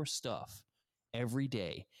our stuff every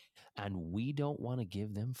day. And we don't want to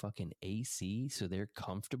give them fucking AC so they're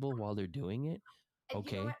comfortable while they're doing it. And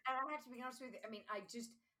you know Okay. what? And I have to be honest with you. I mean,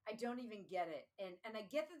 I don't even get it. And I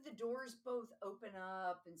get that the doors both open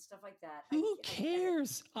up and stuff like that. Who I get it.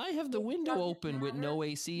 cares? I have the It window doesn't open with matter. no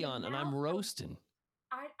AC The on and I'm amount of- roasting.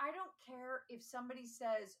 I don't care if somebody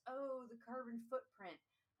says, "Oh, the carbon footprint."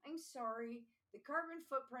 I'm sorry, the carbon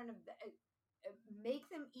footprint of the, make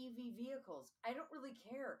them EV vehicles. I don't really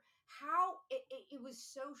care. How it was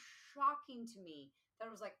so shocking to me that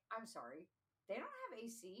I was like, I'm sorry, they don't have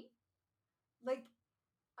AC. Like,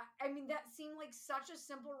 I mean, that seemed like such a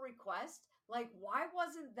simple request. Like, why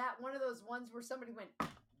wasn't that one of those ones where somebody went,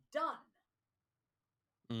 done?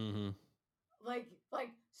 Mm-hmm. Like,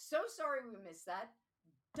 so sorry we missed that.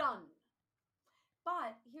 Done.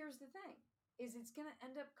 But here's the thing, is it's going to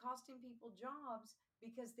end up costing people jobs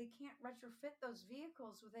because they can't retrofit those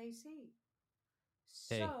vehicles with AC.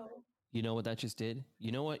 Hey. So, You know what that just did?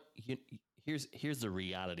 You know what? Here's the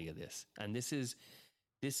reality of this. And this is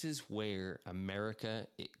where America,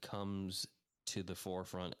 it comes to the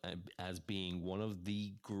forefront as being one of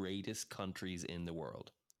the greatest countries in the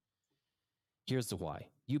world. Here's the why.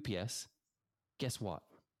 UPS, guess what?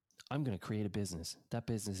 I'm going to create a business. That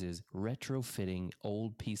business is retrofitting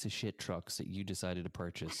old piece of shit trucks that you decided to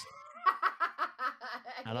purchase.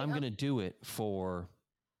 And I'm going to do it for,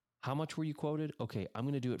 how much were you quoted? Okay, I'm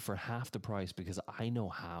going to do it for half the price because I know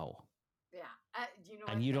how. Yeah. You know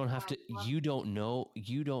And what? you don't have I to, love- you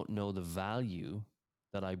don't know the value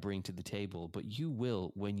that I bring to the table, but you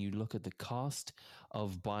will when you look at the cost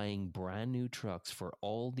of buying brand new trucks for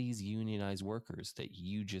all these unionized workers that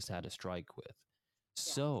you just had a strike with.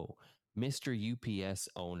 So, Mr. UPS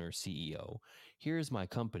owner, CEO, here's my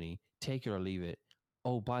company, take it or leave it.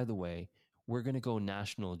 Oh, by the way, we're going to go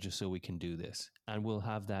national just so we can do this. And we'll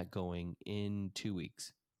have that going in 2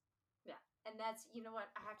 weeks. Yeah. And that's, you know what?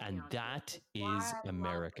 I have to And be honest with that you, it's why is I love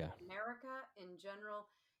America. America in general.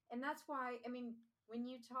 And that's why, I mean, when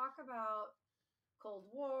you talk about Cold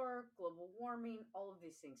War, global warming, all of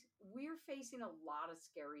these things, we're facing a lot of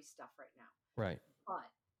scary stuff right now. Right. But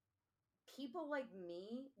people like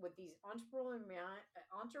me with these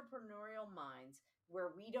entrepreneurial minds where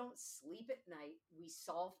we don't sleep at night, we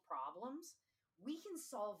solve problems, we can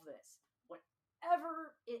solve this.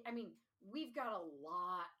 Whatever it, I mean, we've got a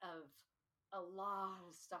lot of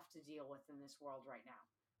stuff to deal with in this world right now.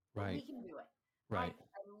 But we Right. can do it. Right.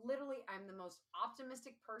 I'm the most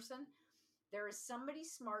optimistic person. There is somebody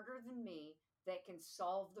smarter than me that can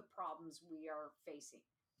solve the problems we are facing.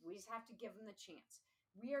 We just have to give them the chance.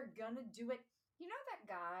 We are going to do it. You know that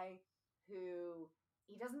guy who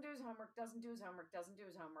he doesn't do his homework,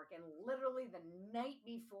 and literally the night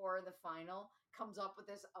before the final comes up with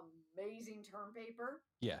this amazing term paper?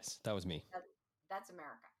 Yes, that was me. That's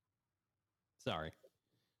America. Sorry.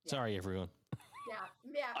 Yeah. Sorry, everyone.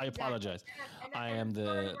 Yeah. I apologize. And I am the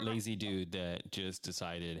we're- lazy dude that just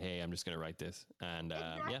decided, hey, I'm just going to write this. And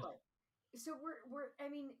Exactly. yeah. So I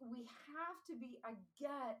mean, we have to be, I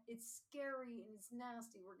get it's scary and it's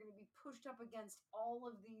nasty. We're going to be pushed up against all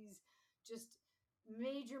of these just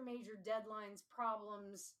major deadlines,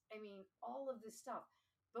 problems. I mean, all of this stuff.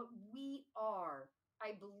 But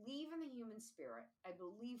I believe in the human spirit. I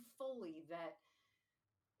believe fully that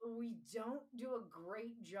we don't do a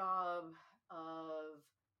great job of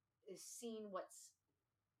seeing what's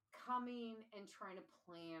coming and trying to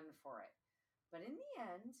plan for it. But in the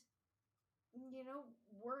end, you know,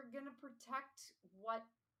 we're going to protect what,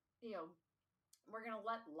 you know, we're going to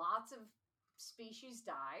let lots of species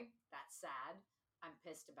die. That's sad. I'm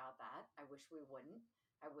pissed about that. I wish we wouldn't.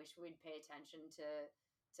 I wish we'd pay attention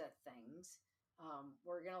to things.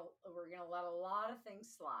 We're going to let a lot of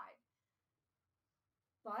things slide.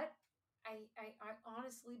 But I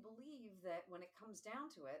honestly believe that when it comes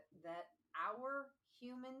down to it, that our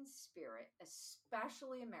human spirit,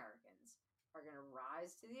 especially Americans, are going to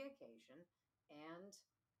rise to the occasion and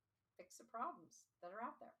fix the problems that are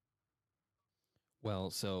out there.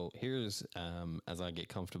 Well, so here's, as I get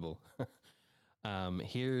comfortable,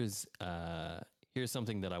 here's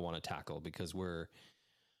something that I want to tackle because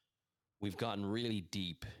we've gotten really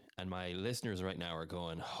deep, and my listeners right now are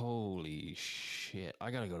going, holy shit,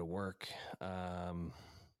 I got to go to work.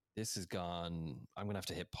 this has gone. I'm gonna have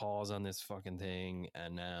to hit pause on this fucking thing,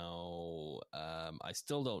 and now I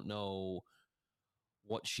still don't know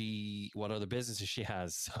what other businesses she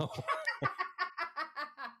has. So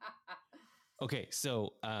okay,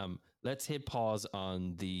 so let's hit pause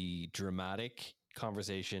on the dramatic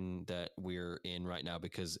conversation that we're in right now,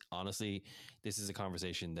 because honestly, this is a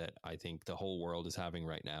conversation that I think the whole world is having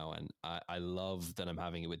right now, and I love that I'm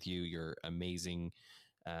having it with you. You're amazing.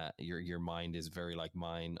 Your mind is very like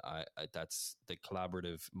mine. That's the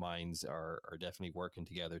collaborative minds are definitely working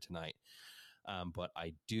together tonight. But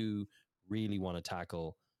I do really want to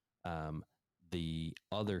tackle the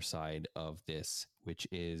other side of this, which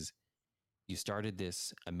is you started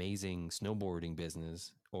this amazing snowboarding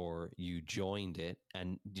business, or you joined it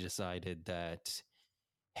and you decided that,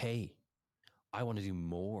 hey, I want to do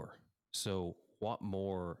more. So what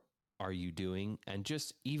more are you doing? And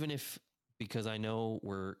just even if, because I know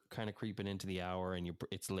we're kind of creeping into the hour and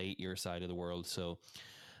it's late your side of the world. So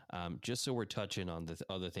just so we're touching on the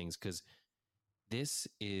other things, because this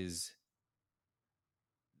is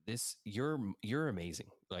you're amazing.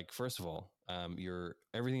 Like, first of all, you're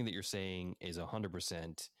everything that you're saying is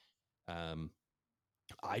 100%.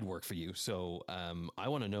 I'd work for you. So I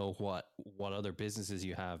want to know what other businesses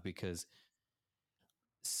you have, because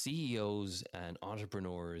CEOs and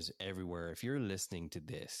entrepreneurs everywhere, if you're listening to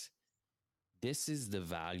this is the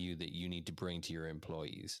value that you need to bring to your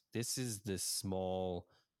employees. This is the small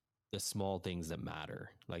things that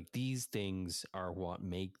matter. Like, these things are what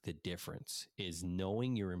make the difference, is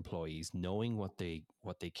knowing your employees, knowing what they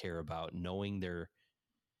care about, knowing they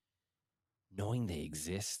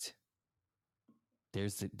exist.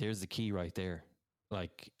 There's the key right there.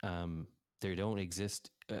 Like, they don't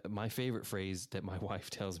exist. My favorite phrase that my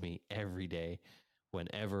wife tells me every day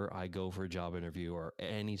whenever I go for a job interview, or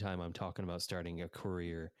anytime I'm talking about starting a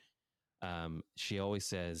career, she always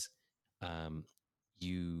says,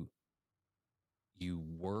 you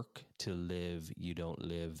work to live, you don't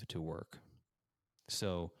live to work.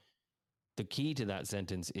 So the key to that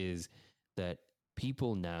sentence is that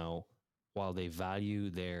people now, while they value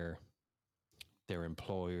their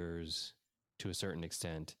employers to a certain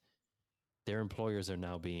extent, their employers are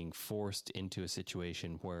now being forced into a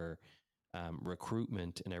situation where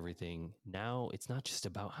recruitment and everything, now it's not just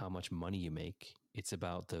about how much money you make, it's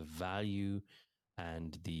about the value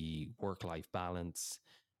and the work-life balance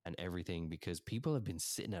and everything, because people have been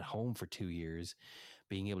sitting at home for 2 years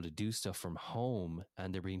being able to do stuff from home,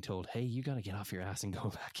 and they're being told, hey, you got to get off your ass and go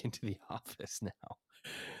back into the office now.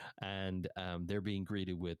 And they're being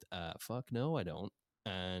greeted with fuck no, I don't.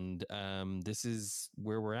 And this is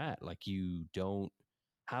where we're at. Like, you don't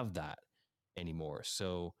have that anymore.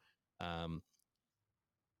 So I'm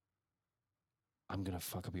gonna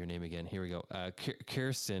fuck up your name again. Here we go.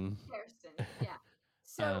 Kirsten. Kirsten, yeah.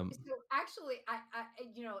 So actually,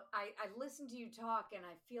 I listened to you talk, and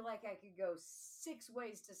I feel like I could go 6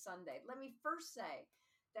 ways to Sunday. Let me first say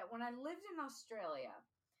that when I lived in Australia,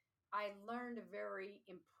 I learned a very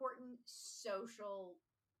important social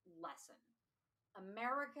lesson.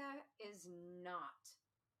 America is not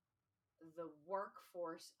the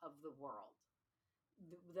workforce of the world.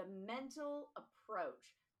 The mental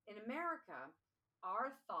approach in America,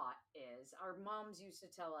 our thought is, our moms used to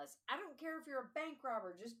tell us, I don't care if you're a bank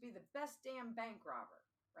robber, just be the best damn bank robber,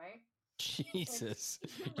 right? Jesus.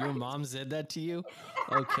 And, Your right? mom said that to you?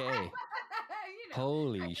 Okay.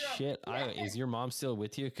 Holy I shit. yeah. Is your mom still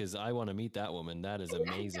with you? Because I want to meet that woman. That is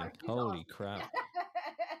amazing. She's Holy awesome. crap.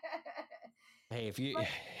 Hey, if you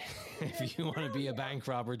But if you want to be a bank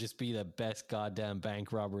robber, just be the best goddamn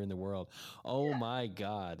bank robber in the world. Oh my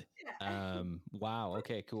God. yeah. Wow.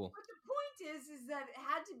 Okay, cool. But the point is that it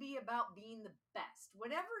had to be about being the best.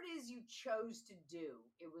 Whatever it is you chose to do,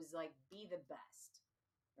 it was like, be the best,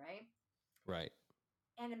 right? Right.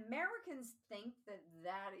 And Americans think that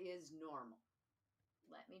that is normal.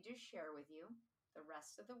 Let me just share with you, the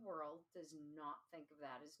rest of the world does not think of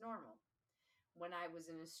that as normal. When I was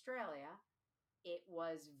in Australia, it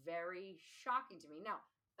was very shocking to me. Now,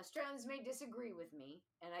 Australians may disagree with me,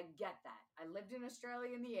 and I get that. I lived in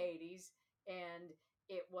Australia in the 80s, and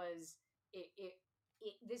it was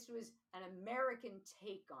this was an American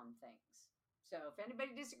take on things. So if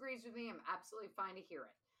anybody disagrees with me, I'm absolutely fine to hear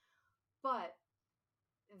it. But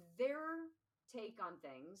their take on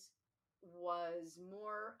things was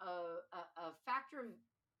more a factor of,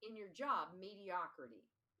 in your job, mediocrity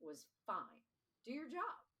was fine. Do your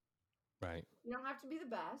job. Right. You don't have to be the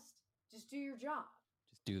best. Just do your job.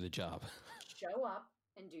 Just do the job. Show up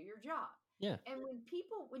and do your job. Yeah. And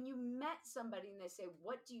when you met somebody and they say,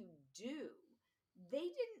 what do you do? They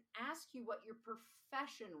didn't ask you what your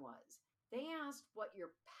profession was. They asked what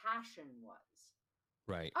your passion was.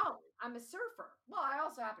 Right. Oh, I'm a surfer. Well, I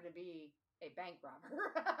also happen to be a bank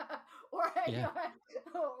robber, or a, Yeah.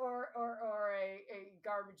 or a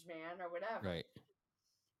garbage man, or whatever. Right.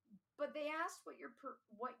 But they asked what your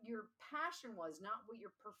passion was, not what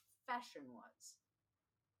your profession was.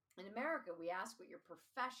 In America, we ask what your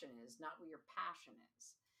profession is, not what your passion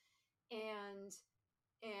is. And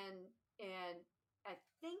I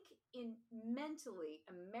think in mentally,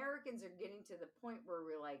 Americans are getting to the point where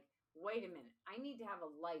we're like, wait a minute, I need to have a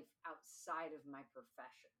life outside of my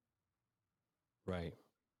profession. Right.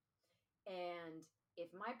 And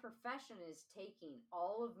if my profession is taking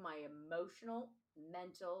all of my emotional,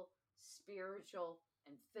 mental, spiritual,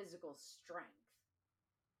 and physical strength,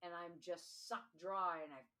 and I'm just sucked dry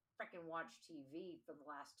and I freaking watch TV for the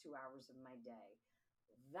last 2 hours of my day,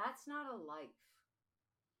 that's not a life.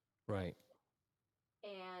 Right.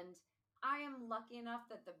 And I am lucky enough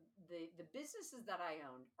that the businesses that I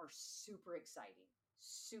own are super exciting,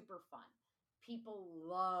 super fun. People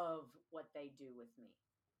love what they do with me,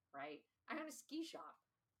 right? I own a ski shop.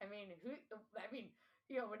 I mean,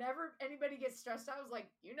 whenever anybody gets stressed out, I was like,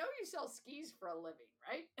 you sell skis for a living,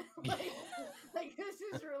 right? like this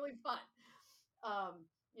is really fun.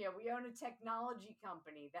 We own a technology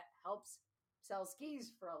company that helps sell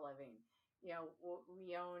skis for a living. We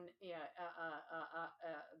own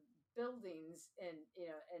buildings and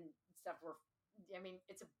stuff.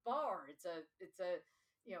 It's a bar. It's a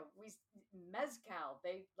we mezcal.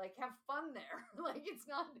 They like have fun there. Like it's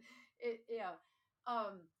not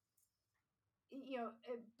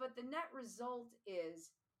but the net result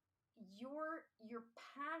is your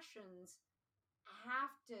passions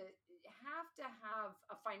have to have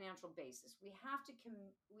a financial basis. We have to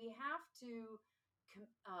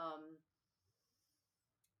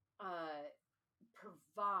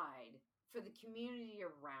provide for the community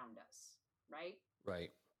around us, right?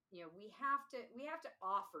 Right. We have to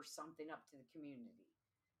offer something up to the community,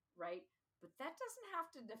 right? But that doesn't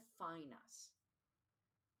have to define us.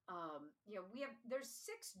 There's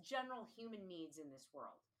 6 general human needs in this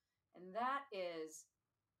world, and that is,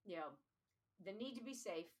 the need to be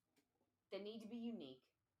safe, the need to be unique,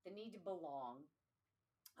 the need to belong,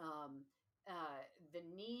 the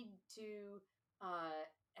need to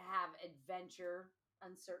have adventure,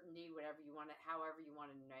 uncertainty, however you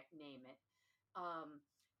want to name it,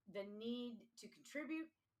 the need to contribute,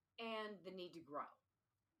 and the need to grow.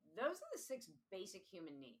 Those are the 6 basic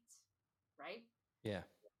human needs, right? Yeah.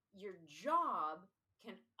 Your job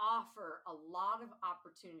can offer a lot of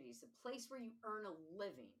opportunities. A place where you earn a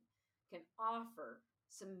living can offer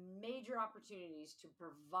some major opportunities to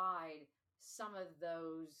provide some of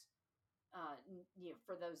those,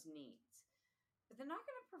 for those needs. But they're not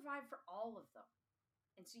going to provide for all of them.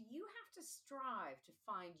 And so you have to strive to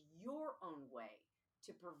find your own way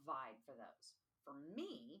to provide for those. For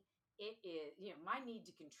me, it is, my need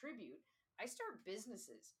to contribute. I start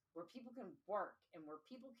businesses where people can work and where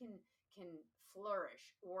people can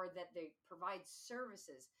flourish, or that they provide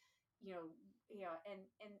services, and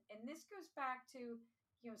this goes back to,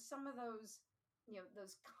 some of those,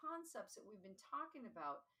 those concepts that we've been talking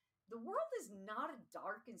about. The world is not a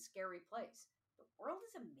dark and scary place. The world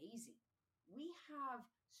is amazing. We have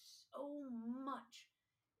so much.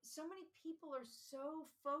 So many people are so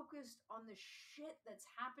focused on the shit that's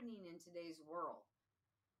happening in today's world.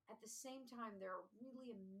 At the same time, there are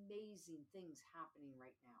really amazing things happening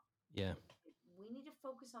right now. Yeah. We need to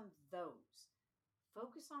focus on those.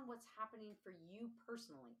 Focus on what's happening for you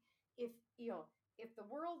personally. If the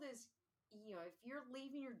world is, if you're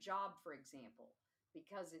leaving your job, for example,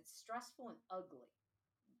 because it's stressful and ugly,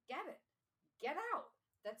 get it. Get out.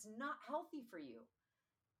 That's not healthy for you.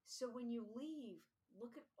 So when you leave,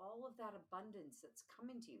 look at all of that abundance that's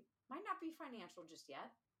coming to you. Might not be financial just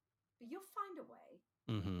yet, but you'll find a way.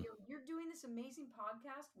 Mm-hmm. You're doing this amazing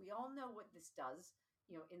podcast. We all know what this does,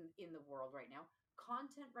 in the world right now.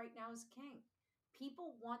 Content right now is king.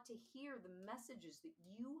 People want to hear the messages that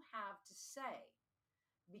you have to say,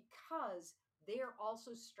 because they are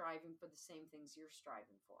also striving for the same things you're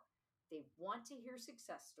striving for. They want to hear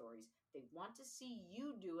success stories. They want to see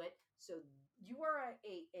you do it. So you are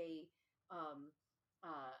a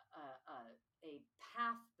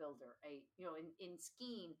path builder. In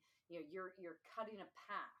skiing, you're cutting a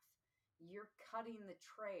path. You're cutting the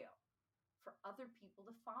trail for other people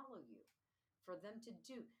to follow you, for them to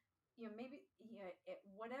do. Maybe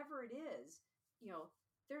whatever it is.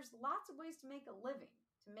 There's lots of ways to make a living,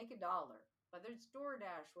 to make $1. Whether it's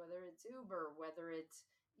DoorDash, whether it's Uber, whether it's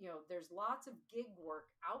there's lots of gig work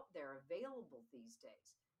out there available these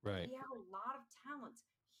days. Right. We have a lot of talents,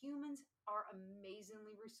 humans are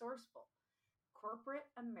amazingly resourceful. Corporate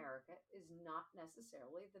America is not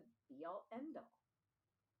necessarily the be all end all.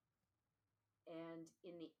 And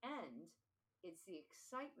in the end, it's the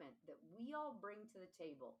excitement that we all bring to the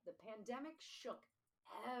table. The pandemic shook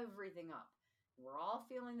everything up. We're all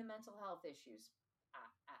feeling the mental health issues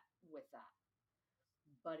with that.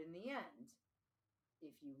 But in the end,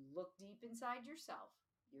 if you look deep inside yourself,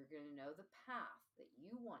 you're going to know the path that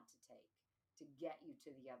you want to take to get you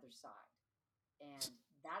to the other side. And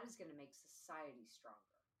that is going to make society stronger.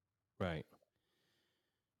 Right.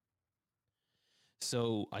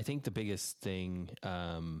 So I think the biggest thing,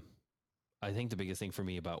 for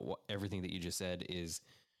me about everything that you just said is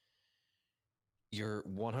you're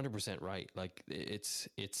 100% right. Like it's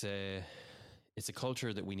a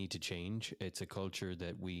culture that we need to change. It's a culture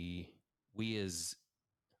that we as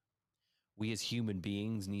human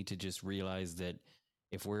beings need to just realize that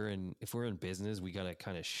if we're in business, we got to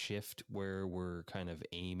kind of shift where we're kind of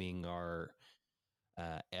aiming our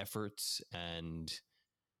efforts and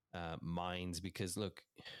minds, because look,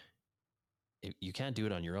 you can't do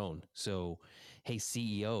it on your own. So, hey,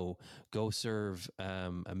 CEO, go serve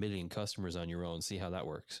 1 million customers on your own. See how that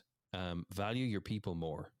works. Value your people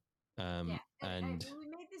more. And and we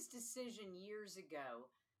made this decision years ago,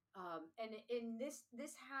 and this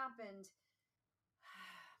happened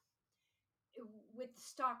with the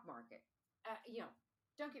stock market.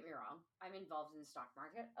 Don't get me wrong. I'm involved in the stock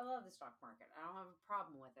market. I love the stock market. I don't have a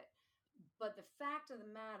problem with it. But the fact of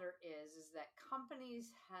the matter is that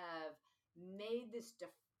companies have made this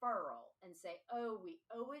deferral and say, oh, we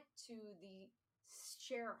owe it to the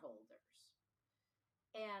shareholders.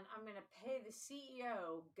 And I'm going to pay the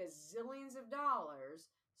CEO gazillions of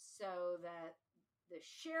dollars so that the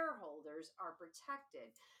shareholders are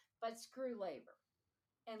protected. But screw labor.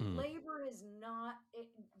 And labor is not,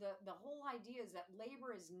 the whole idea is that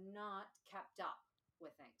labor is not kept up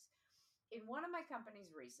with things. In one of my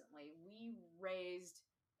companies recently, we raised,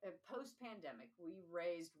 post-pandemic, we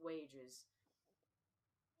raised wages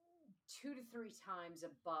 2 to 3 times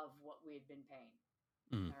above what we had been paying.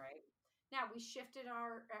 All right. Now, we shifted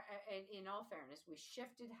in all fairness, we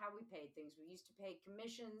shifted how we paid things. We used to pay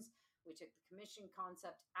commissions. We took the commission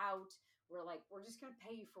concept out. We're like, we're just going to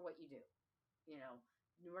pay you for what you do.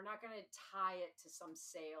 We're not going to tie it to some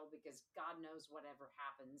sale because God knows whatever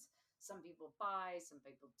happens. Some people buy, some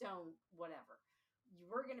people don't, whatever.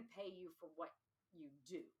 We're going to pay you for what you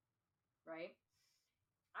do, right?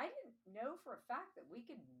 I didn't know for a fact that we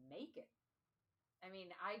could make it. I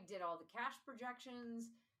mean, I did all the cash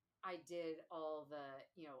projections. I did all the,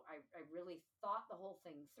 I really thought the whole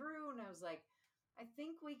thing through, and I was like, I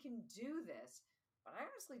think we can do this. But I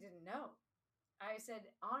honestly didn't know. I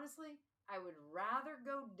said, honestly, I would rather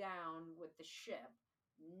go down with the ship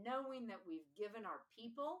knowing that we've given our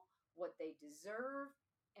people what they deserve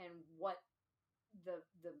and what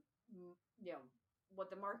what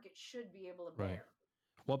the market should be able to bear. Right.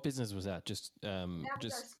 What business was that?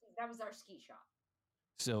 That was our ski shop.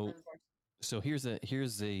 So here's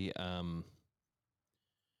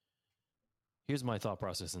my thought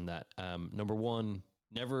process in that. Number one,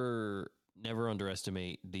 never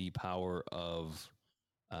underestimate the power of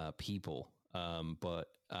people. But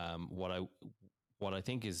what I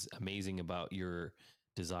think is amazing about your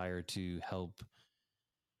desire to help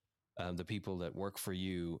the people that work for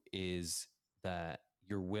you is that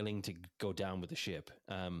you're willing to go down with the ship.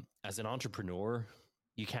 As an entrepreneur,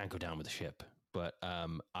 you can't go down with the ship, but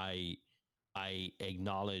I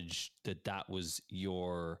acknowledge that was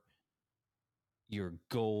your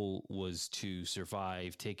goal was to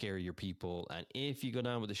survive, take care of your people. And if you go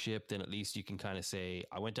down with the ship, then at least you can kind of say,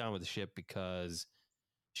 I went down with the ship because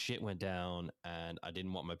shit went down and I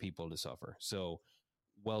didn't want my people to suffer. So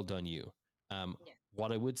well done you.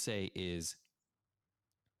 What I would say is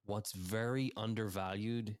what's very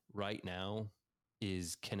undervalued right now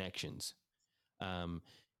is connections.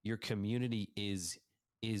 Your community is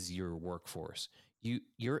your workforce.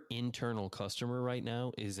 Your internal customer right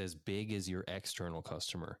now is as big as your external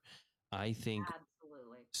customer. I think.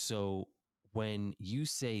 Absolutely. So when you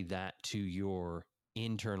say that to your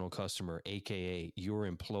internal customer, AKA your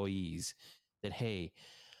employees, that, hey,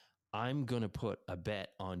 I'm going to put a bet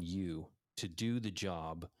on you to do the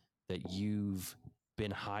job that you've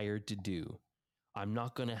been hired to do. I'm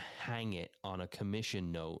not going to hang it on a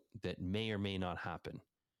commission note that may or may not happen.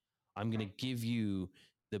 I'm going to give you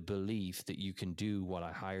the belief that you can do what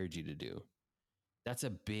I hired you to do. That's a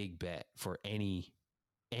big bet for any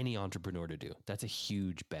entrepreneur to do. That's a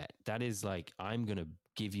huge bet. That is like, I'm going to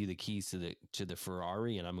give you the keys to the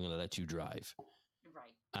Ferrari and I'm going to let you drive.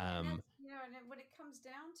 Right. And and when it comes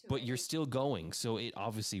down to But it, you're still going, so it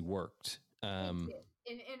obviously worked. it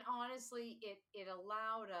did. And honestly, it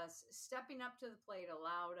allowed us, stepping up to the plate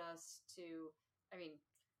allowed us to, I mean,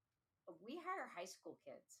 we hire high school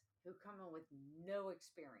kids who come in with no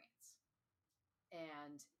experience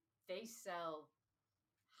and they sell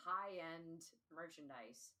high-end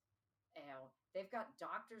merchandise. They've got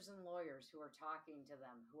doctors and lawyers who are talking to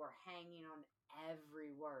them, who are hanging on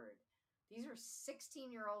every word. These are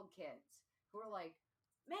 16-year-old kids who are like,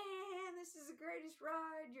 man, this is the greatest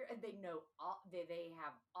ride. And they know all, they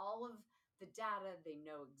have all of the data. They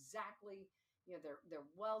know exactly,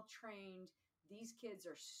 they're well trained. These kids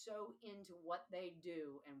are so into what they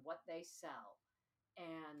do and what they sell.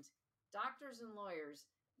 And doctors and lawyers,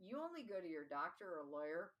 you only go to your doctor or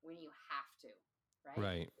lawyer when you have to,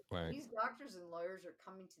 right? Right. These doctors and lawyers are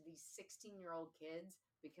coming to these 16-year-old kids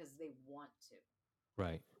because they want to.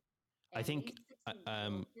 Right. And I think, these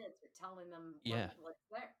 16-year-old kids are telling them what's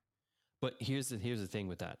there. But here's the thing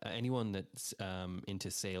with that. Anyone that's into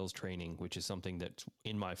sales training, which is something that's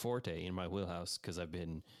in my forte, in my wheelhouse, because I've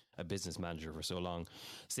been a business manager for so long,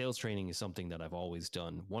 sales training is something that I've always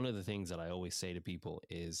done. One of the things that I always say to people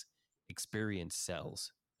is experience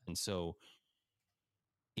sells. And so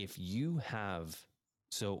if you have,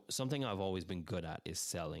 so something I've always been good at is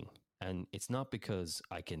selling. And it's not because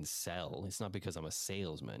I can sell. It's not because I'm a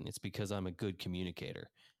salesman. It's because I'm a good communicator.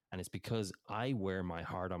 And it's because I wear my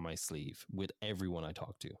heart on my sleeve with everyone I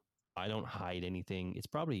talk to. I don't hide anything. It's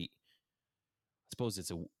probably, I suppose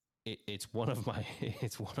it's one of my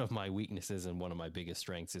it's one of my weaknesses, and one of my biggest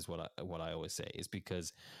strengths is what I always say is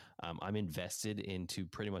because I'm invested into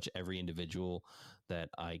pretty much every individual that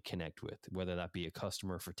I connect with, whether that be a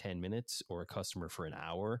customer for 10 minutes or a customer for an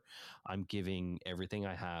hour. I'm giving everything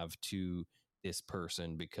I have to this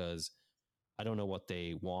person because I don't know what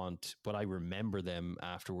they want, but I remember them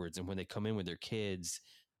afterwards. And when they come in with their kids,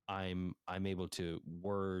 I'm able to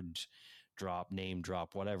word drop, name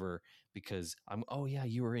drop, whatever, because oh yeah,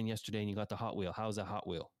 you were in yesterday and you got the Hot Wheel. How's that Hot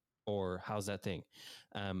Wheel? Or how's that thing?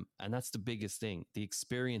 And that's the biggest thing. The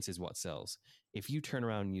experience is what sells. If you turn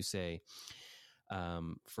around and you say,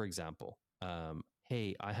 for example,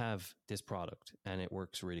 hey, I have this product and it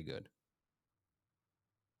works really good.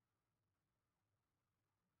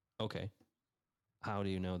 Okay. How do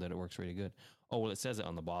you know that it works really good? Oh, well, it says it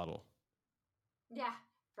on the bottle. Yeah,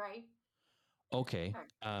 right. Okay.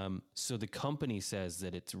 So the company says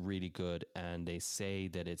that it's really good and they say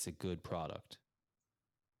that it's a good product.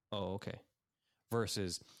 Oh, okay.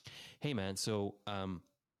 Versus, hey man, so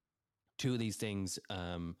two of these things,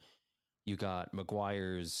 you got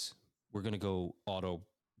Meguiar's, we're going to go auto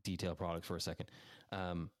detail product for a second.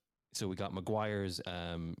 So we got Meguiar's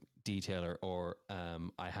detailer, or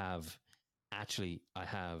I have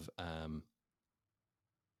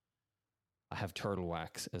Turtle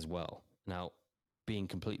Wax as well. Now, being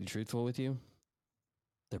completely truthful with you,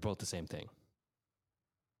 they're both the same thing.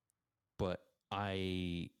 But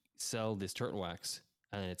I sell this Turtle Wax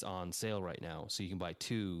and it's on sale right now. So you can buy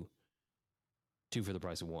two for the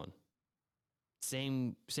price of one.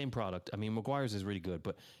 Same product. I mean, Meguiar's is really good,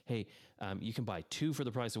 but hey, you can buy two for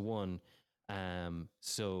the price of one.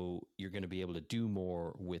 So you're going to be able to do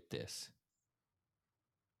more with this.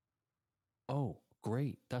 Oh,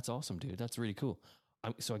 great. That's awesome, dude. That's really cool.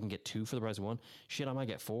 So I can get two for the price of one. Shit, I might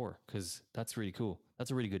get four because that's really cool. That's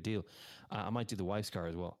a really good deal. I might do the wife's car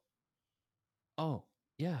as well. Oh,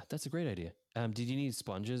 yeah, that's a great idea. Did you need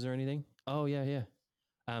sponges or anything? Oh, yeah.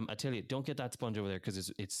 I tell you, don't get that sponge over there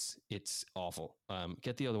because it's awful.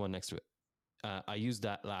 Get the other one next to it. I used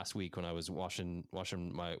that last week when I was washing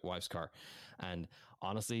my wife's car, and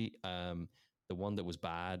honestly, the one that was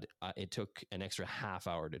bad, it took an extra half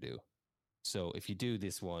hour to do. So if you do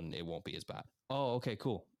this one, it won't be as bad. Oh, okay,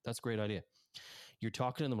 cool. That's a great idea. You're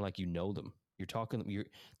talking to them like you know them.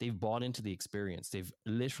 They've bought into the experience. They've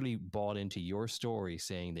literally bought into your story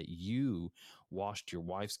saying that you washed your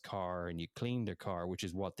wife's car and you cleaned their car, which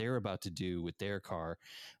is what they're about to do with their car.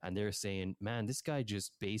 And they're saying, man, this guy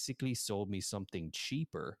just basically sold me something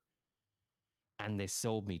cheaper. And they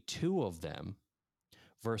sold me two of them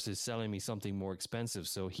versus selling me something more expensive.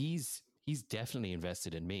 So he's definitely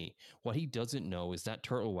invested in me. What he doesn't know is that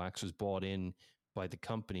Turtle Wax was bought in by the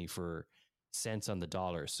company for cents on the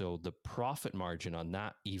dollar. So the profit margin on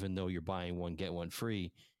that, even though you're buying one, get one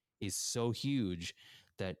free, is so huge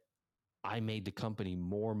that I made the company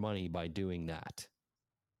more money by doing that.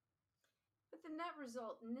 But the net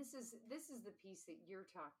result, and this is the piece that you're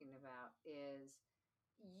talking about, is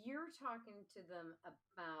you're talking to them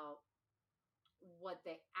about what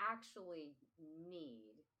they actually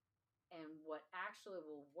need and what actually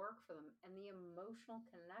will work for them, and the emotional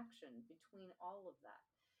connection between all of that.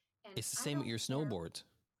 And It's the I same with don't your care. snowboards.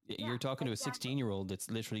 Yeah, You're talking to a exactly. 16-year-old that's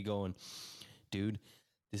literally going, dude,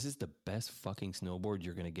 this is the best fucking snowboard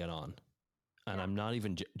you're going to get on. And Yeah. I'm not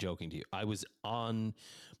even joking to you. I was on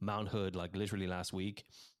Mount Hood like literally last week,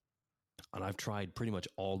 and I've tried pretty much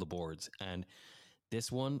all the boards. And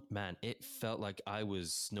this one, man, it felt like I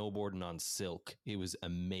was snowboarding on silk. It was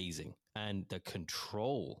amazing. And the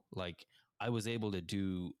control, like I was able to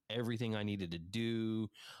do everything I needed to do.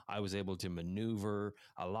 I was able to maneuver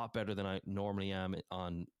a lot better than I normally am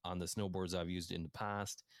on the snowboards I've used in the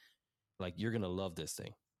past. Like, you're going to love this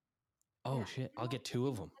thing. Oh Yeah. shit, And I'll get two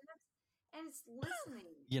of them. And it's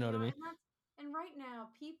listening. You know what I mean? And right now,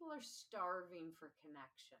 people are starving for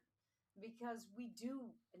connection because we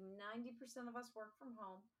do. 90% of us work from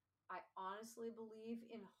home. I honestly believe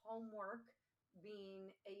in homework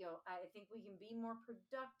being, I think we can be more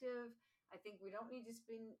productive. I think we don't need to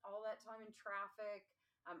spend all that time in traffic.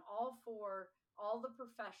 I'm all for all the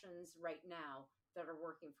professions right now that are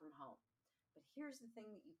working from home. But here's the thing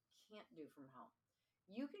that you can't do from home.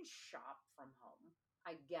 You can shop from home.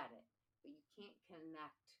 I get it, but you can't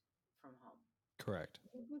connect from home. Correct.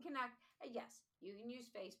 You can connect. Yes, you can use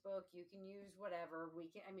Facebook. You can use whatever. We're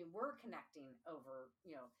connecting over,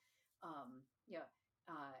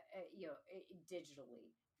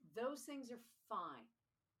 digitally. Those things are fine,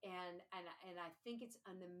 and I think it's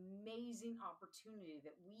an amazing opportunity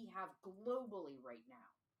that we have globally right now,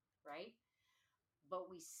 right? But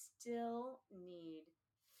we still need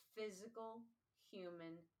physical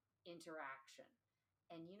human interaction.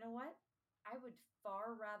 And you know what? I would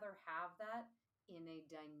far rather have that in a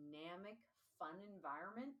dynamic, fun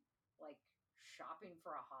environment like shopping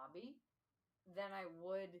for a hobby than I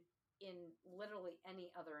would in literally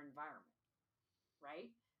any other environment, right?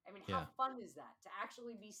 I mean, how Yeah. fun is that to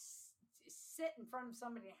actually sit in front of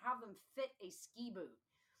somebody and have them fit a ski boot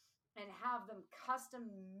and have them custom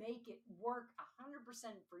make it work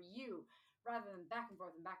 100% for you rather than back and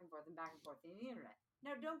forth and back and forth and back and forth on the internet.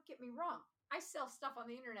 Now, don't get me wrong. I sell stuff on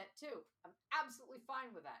the internet too. I'm absolutely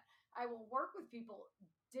fine with that. I will work with people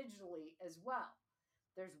digitally as well.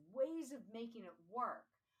 There's ways of making it work,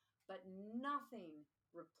 but nothing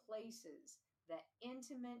replaces that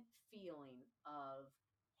intimate feeling of,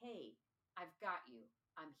 hey, I've got you.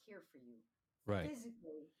 I'm here for you. Right.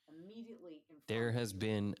 Physically, immediately in front There of has you.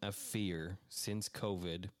 been a fear since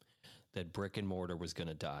COVID that brick and mortar was going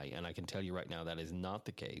to die. And I can tell you right now that is not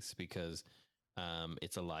the case because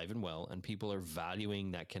it's alive and well. And people are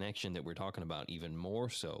valuing that connection that we're talking about even more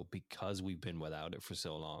so because we've been without it for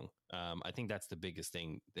so long. I think that's the biggest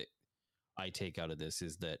thing that I take out of this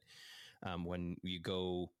is that when you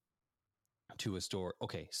go to a store,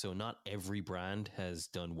 okay, so not every brand has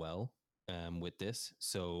done well with this.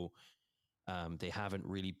 So they haven't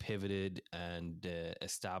really pivoted and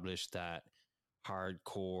established that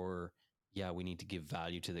hardcore, yeah, we need to give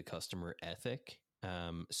value to the customer ethic.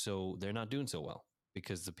 So they're not doing so well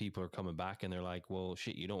because the people are coming back and they're like, well,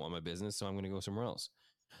 shit, you don't want my business, so I'm going to go somewhere else.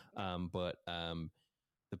 But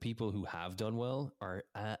the people who have done well are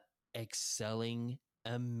excelling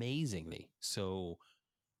amazingly. So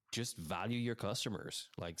just value your customers,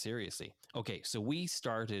 like seriously. Okay, so we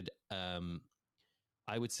started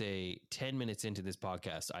I would say 10 minutes into this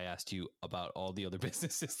podcast, I asked you about all the other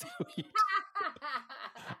businesses that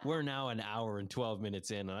we're now an hour and 12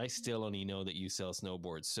 minutes in, and I still only know that you sell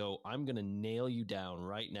snowboards. So I'm going to nail you down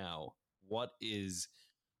right now.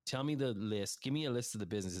 Tell me the list. Give me a list of the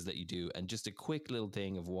businesses that you do and just a quick little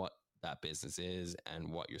thing of what that business is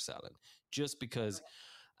and what you're selling. Just because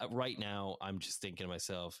right now I'm just thinking to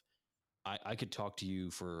myself, I could talk to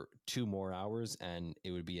you for 2 more hours and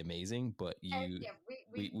it would be amazing, but we do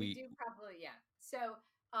probably, yeah. So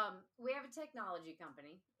we have a technology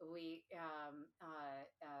company. We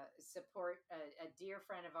support a dear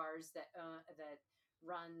friend of ours that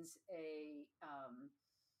runs a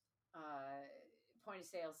point of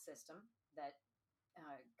sale system that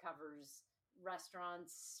covers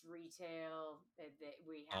restaurants, retail.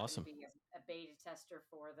 We happen Awesome. to be a beta tester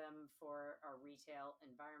for them for our retail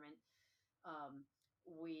environment.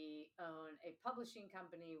 We own a publishing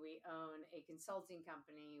company. We own a consulting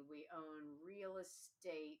company. We own real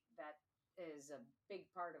estate. That is a big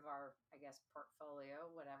part of our, I guess, portfolio,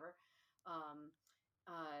 whatever.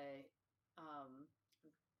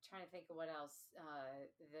 Trying to think of what else.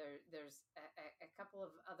 There's a couple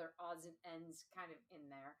of other odds and ends kind of in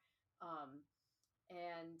there.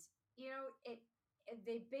 And,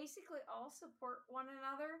 they basically all support one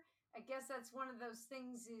another. I guess that's one of those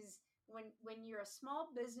things is when you're a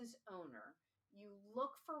small business owner, you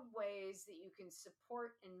look for ways that you can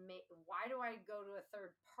support and make. Why do I go to a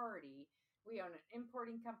third party? We own an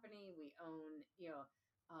importing company. We own, we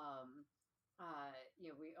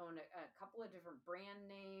own a couple of different brand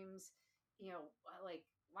names. Like,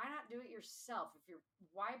 why not do it yourself?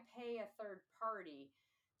 Why pay a third party?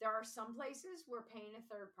 There are some places where paying a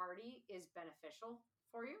third party is beneficial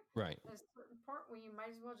for you. Right. There's a certain part where you might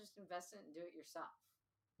as well just invest in it and do it yourself.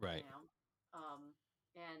 Right.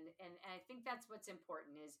 And I think that's what's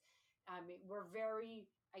important is, I mean, we're very,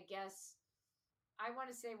 I guess, I want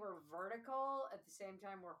to say we're vertical at the same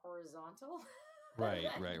time we're horizontal. Right.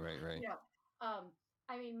 I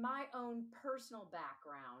mean, my own personal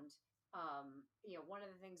background, one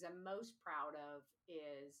of the things I'm most proud of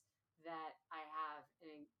is that I have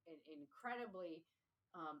an incredibly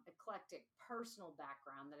eclectic personal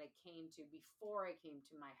background that I came to before I came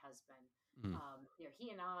to my husband.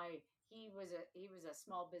 He was a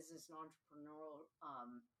small business and entrepreneurial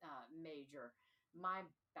major. My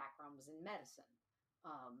background was in medicine.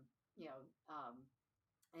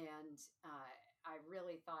 I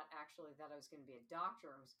really thought actually that I was going to be a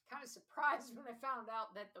doctor. I was kind of surprised when I found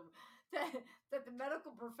out that the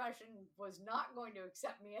medical profession was not going to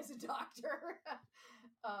accept me as a doctor.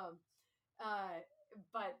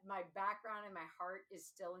 But my background and my heart is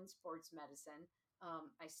still in sports medicine.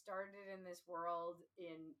 I started in this world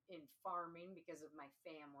in farming because of my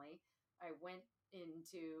family. I went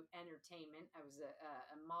into entertainment. I was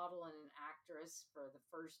a model and an actress for the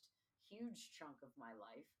first huge chunk of my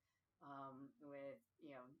life, with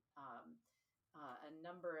a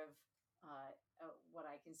number of what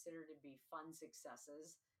I consider to be fun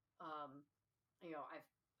successes.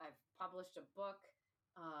 I've published a book.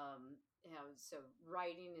 So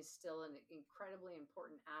writing is still an incredibly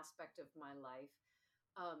important aspect of my life.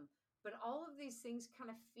 But all of these things kind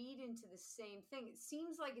of feed into the same thing. It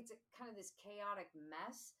seems like it's kind of this chaotic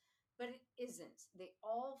mess, but it isn't. They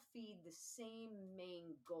all feed the same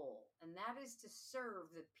main goal, and that is to serve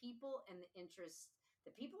the people and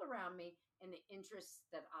the people around me and the interests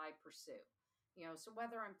that I pursue. So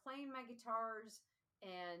whether I'm playing my guitars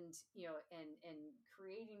and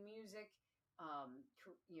creating music,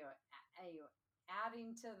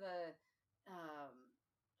 adding to the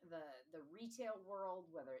retail world,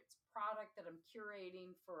 whether it's product that I'm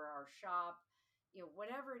curating for our shop,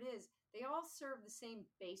 whatever it is, they all serve the same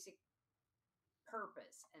basic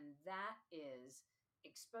purpose. And that is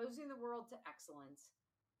exposing the world to excellence,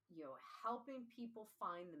 helping people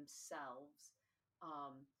find themselves.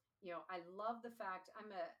 I love the fact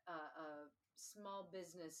I'm a small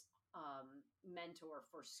business mentor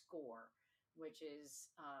for SCORE, which is,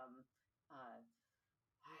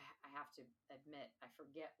 I have to admit, I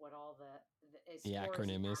forget what all the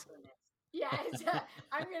acronym is. Yeah,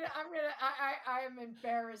 I am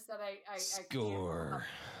embarrassed that I SCORE.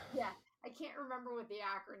 I can't remember what the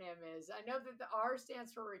acronym is. I know that the R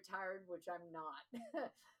stands for retired, which I'm not.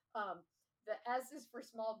 The S is for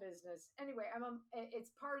small business. Anyway,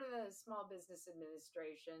 it's part of the Small Business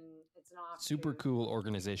Administration. It's an offshoot. Super cool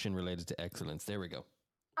organization related to excellence. There we go.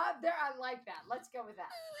 I like that. Let's go with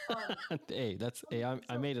that.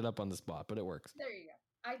 I made it up on the spot, but it works. There you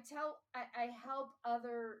go. I help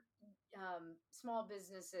other small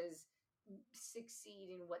businesses succeed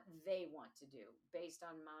in what they want to do based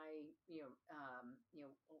on my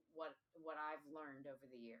what I've learned over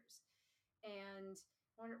the years. And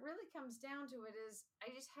when it really comes down to it is I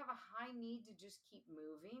just have a high need to just keep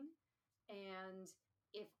moving. And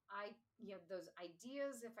if I, those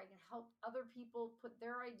ideas, if I can help other people put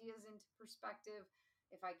their ideas into perspective,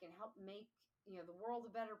 if I can help make, the world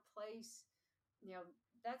a better place,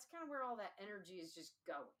 that's kind of where all that energy is just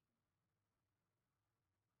going.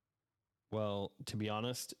 Well, to be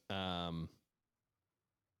honest,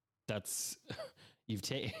 that's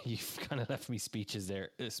you've kind of left me speechless,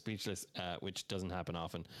 which doesn't happen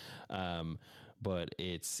often. But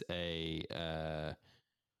it's I'm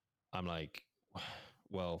like,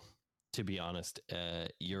 well, to be honest,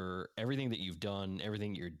 everything that you've done,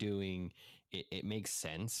 everything you're doing, it makes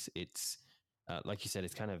sense. It's like you said,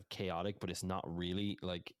 it's kind of chaotic, but it's not really.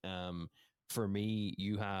 Like, for me,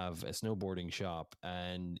 you have a snowboarding shop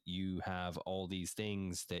and you have all these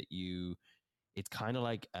things that it's kind of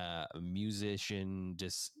like a musician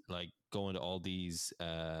just like going to all these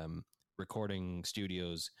recording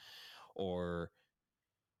studios or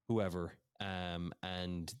whoever,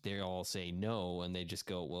 and they all say no, and they just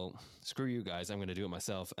go, well, screw you guys, I'm going to do it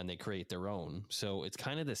myself, and they create their own. So it's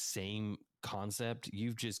kind of the same concept.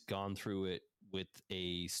 You've just gone through it with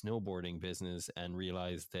a snowboarding business and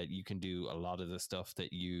realized that you can do a lot of the stuff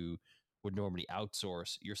that you would normally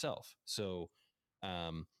outsource yourself. So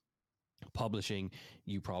Publishing,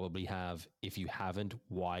 you probably have. If you haven't,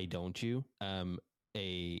 why don't you?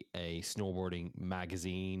 A snowboarding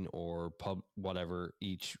magazine or whatever.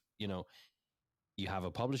 Each, you have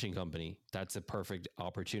a publishing company. That's a perfect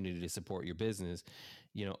opportunity to support your business.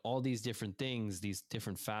 All these different things, these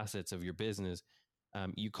different facets of your business.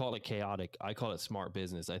 You call it chaotic. I call it smart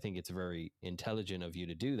business. I think it's very intelligent of you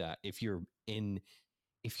to do that. If you're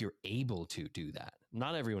able to do that.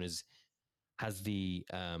 Not everyone has the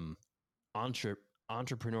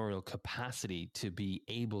entrepreneurial capacity to be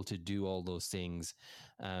able to do all those things,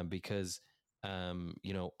 because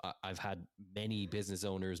I've had many business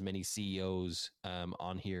owners, many CEOs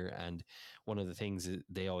on here, and one of the things that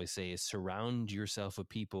they always say is surround yourself with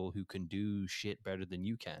people who can do shit better than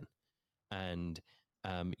you can, and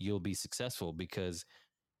you'll be successful. Because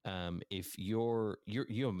if you're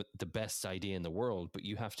the best idea in the world, but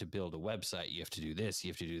you have to build a website, you have to do this, you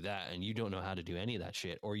have to do that, and you don't know how to do any of that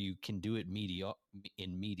shit, or you can do it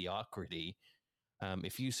in mediocrity.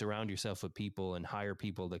 If you surround yourself with people and hire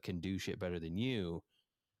people that can do shit better than you,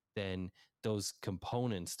 then those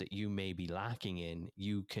components that you may be lacking in,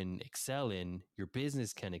 you can excel in, your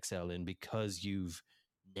business can excel in, because you've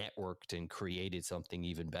networked and created something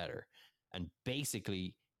even better. And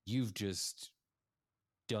basically, you've just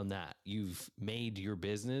done that. You've made your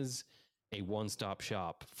business a one-stop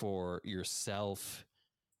shop for yourself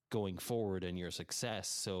going forward and your success.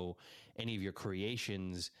 So any of your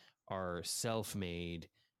creations are self-made,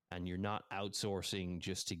 and you're not outsourcing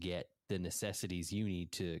just to get the necessities you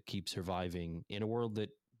need to keep surviving in a world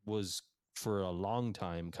that was for a long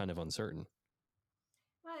time kind of uncertain.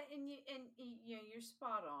 Well, and you're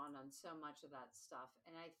spot on so much of that stuff.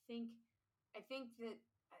 And I think that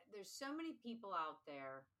there's so many people out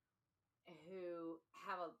there who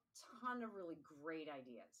have a ton of really great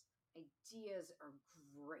ideas. Ideas are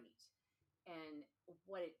great. And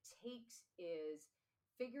what it takes is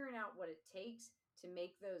figuring out what it takes to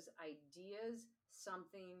make those ideas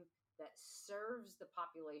something that serves the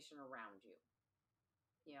population around you.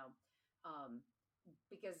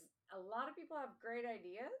 Because a lot of people have great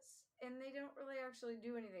ideas and they don't really actually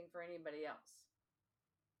do anything for anybody else.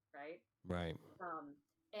 Right? Right.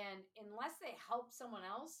 And unless they help someone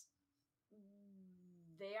else,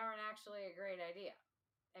 they aren't actually a great idea.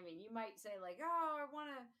 I mean, you might say like, "Oh, I want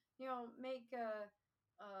to, make a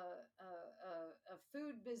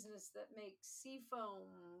food business that makes seafoam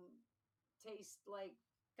taste like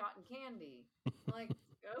cotton candy." Like,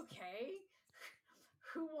 okay,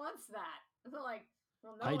 who wants that? And they're like,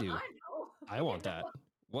 "Well, no I one do. I know. I want that.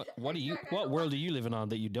 What do you? Exactly. What world are you living on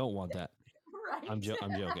that you don't want that? Right. I'm joking.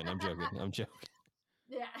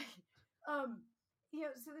 Yeah.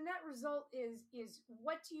 So the net result is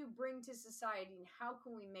what do you bring to society, and how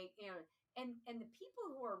can we make, and the people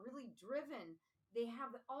who are really driven, they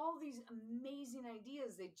have all these amazing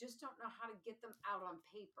ideas. They just don't know how to get them out on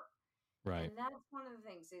paper. Right. And that's one of the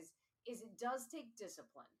things is it does take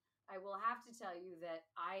discipline. I will have to tell you that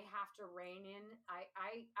I have to rein in.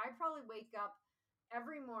 I probably wake up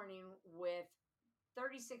every morning with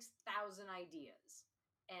 36,000 ideas.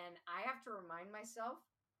 And I have to remind myself,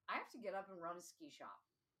 I have to get up and run a ski shop.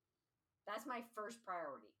 That's my first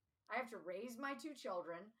priority. I have to raise my 2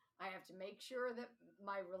 children. I have to make sure that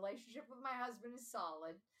my relationship with my husband is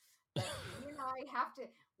solid. That he and I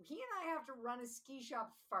have to run a ski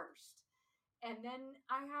shop first. And then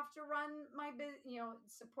I have to run my business,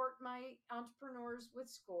 support my entrepreneurs with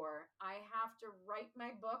SCORE. I have to write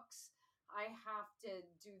my books. I have to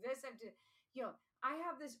do this. I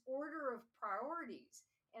have this order of priorities.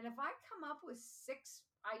 And if I come up with 6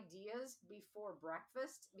 ideas before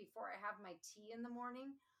breakfast, before I have my tea in the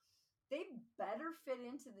morning, they better fit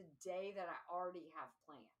into the day that I already have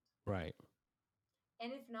planned. Right.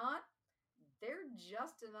 And if not, they're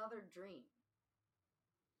just another dream.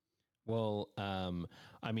 Well,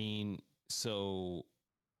 I mean, so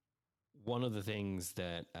one of the things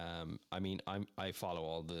that, I follow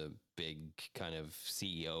all the big kind of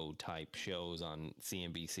CEO type shows on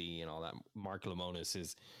CNBC and all that. Mark Lemonis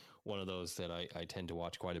is one of those that I tend to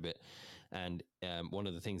watch quite a bit. And one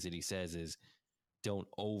of the things that he says is don't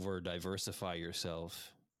over diversify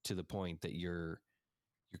yourself to the point that you're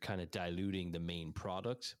kind of diluting the main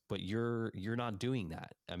product, but you're not doing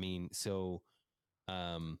that. I mean, so...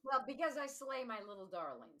 well, because I slay my little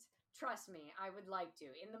darlings. Trust me, I would like to.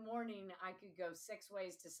 In the morning, I could go 6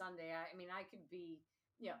 ways to Sunday. I mean, I could be,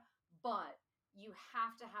 but you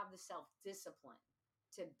have to have the self-discipline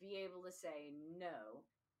to be able to say, no,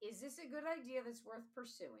 is this a good idea that's worth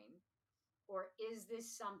pursuing? Or is this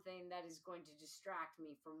something that is going to distract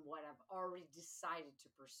me from what I've already decided to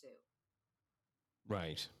pursue?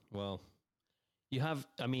 Right. Well, You have,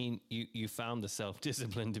 I mean, you found the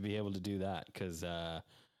self-discipline to be able to do that, because a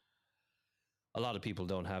lot of people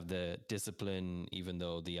don't have the discipline, even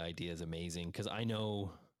though the idea is amazing. Because I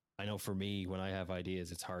know for me, when I have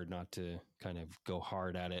ideas, it's hard not to kind of go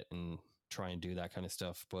hard at it and try and do that kind of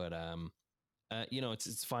stuff. But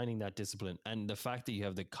it's finding that discipline, and the fact that you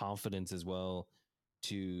have the confidence as well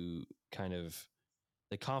to kind of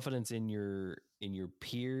the confidence in your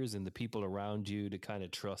peers and the people around you to kind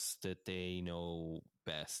of trust that they know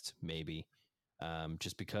best, maybe,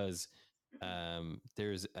 just because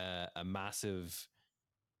there's a massive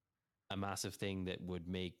thing that would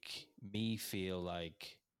make me feel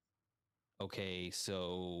like, okay,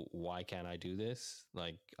 so why can't I do this?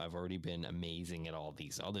 Like, I've already been amazing at all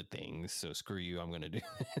these other things, so screw you, I'm going to do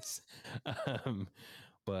this.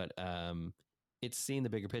 But it's seeing the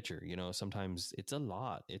bigger picture. Sometimes it's a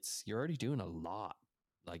lot. You're already doing a lot.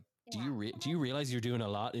 Like, do you realize you're doing a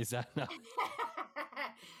lot? Is that not?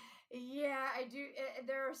 Yeah, I do.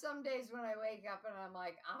 There are some days when I wake up and I'm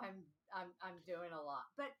like, I'm doing a lot,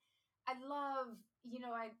 but I love,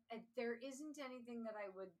 there isn't anything that I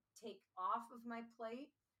would take off of my plate.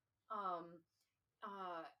 And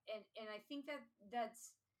I think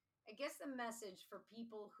that's, I guess, the message for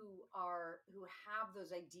people who have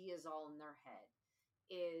those ideas all in their head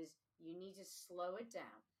is you need to slow it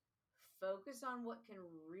down, focus on what can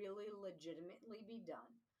really legitimately be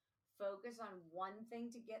done, focus on one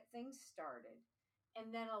thing to get things started,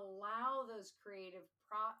 and then allow those creative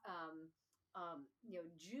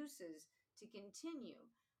juices to continue.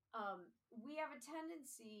 We have a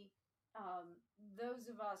tendency,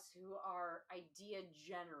 those of us who are idea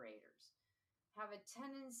generators, have a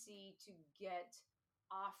tendency to get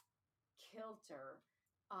off kilter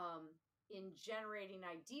in generating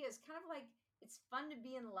ideas. Kind of like it's fun to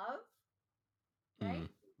be in love, right?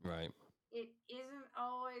 Right. It isn't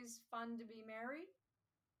always fun to be married,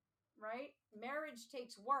 right? Marriage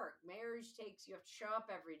takes work. Marriage takes, you have to show up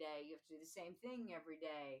every day. You have to do the same thing every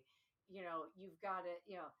day. You've got to,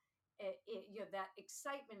 that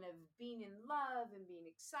excitement of being in love and being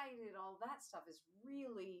excited, all that stuff is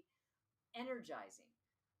really energizing.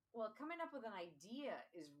 Well, coming up with an idea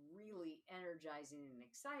is really energizing and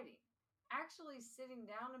exciting. Actually sitting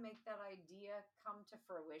down to make that idea come to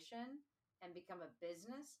fruition and become a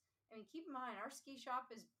business. I mean, keep in mind, our ski shop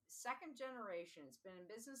is second generation. It's been in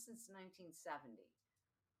business since 1970.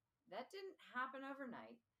 That didn't happen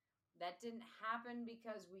overnight. That didn't happen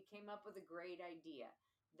because we came up with a great idea.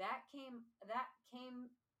 That came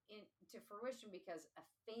into fruition because a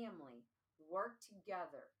family worked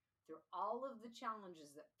together through all of the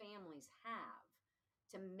challenges that families have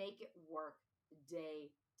to make it work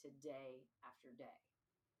day to day after day.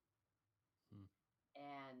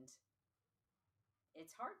 And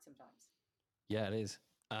it's hard sometimes. Yeah, it is.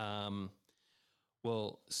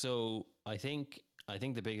 Well, so I think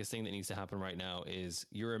the biggest thing that needs to happen right now is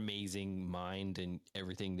your amazing mind and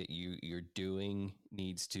everything that you're doing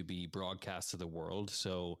needs to be broadcast to the world.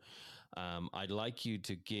 So I'd like you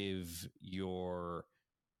to give your,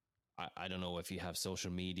 I don't know if you have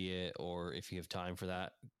social media or if you have time for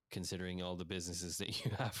that, considering all the businesses that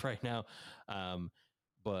you have right now.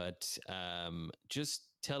 But just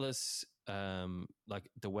tell us like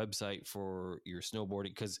the website for your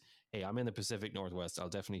snowboarding, because hey, I'm in the Pacific Northwest. I'll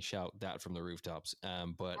definitely shout that from the rooftops.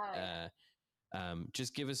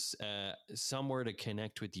 Just give us somewhere to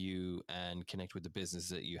connect with you and connect with the business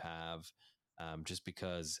that you have. Just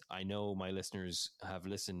because I know my listeners have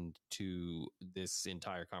listened to this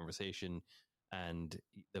entire conversation and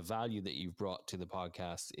the value that you've brought to the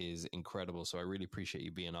podcast is incredible. So I really appreciate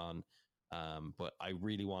you being on. But I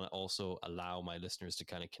really want to also allow my listeners to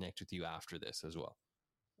kind of connect with you after this as well.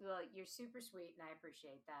 Well, you're super sweet and I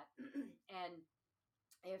appreciate that. And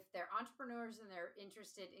if they're entrepreneurs and they're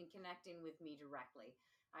interested in connecting with me directly,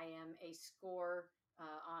 I am a SCORE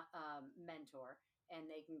mentor, and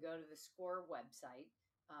they can go to the SCORE website.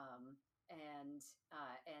 And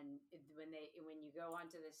when you go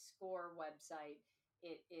onto the SCORE website,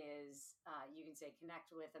 it is you can say connect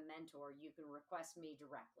with a mentor. You can request me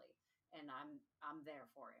directly, and I'm there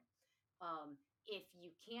for you. If you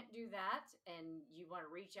can't do that and you want to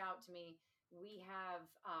reach out to me, we have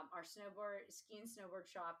our ski and snowboard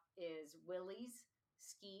shop is Willie's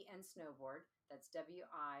Ski and Snowboard. That's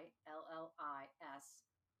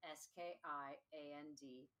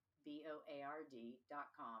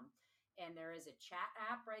WILLISKIANDBOARD.com. And there is a chat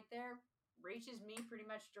app right there. Reaches me pretty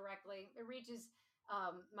much directly. It reaches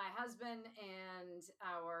my husband and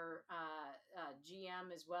our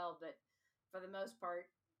GM as well. But for the most part,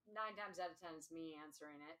 9 times out of 10, it's me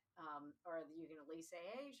answering it. Or you can at least say,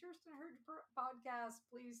 hey, Kirsten, I heard your podcast.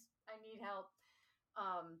 Please, I need help.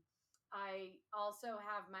 I also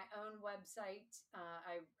have my own website.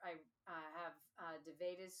 I have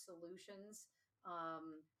Deveda's Solutions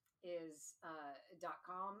is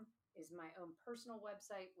 .com is my own personal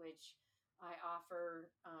website, which I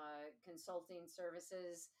offer consulting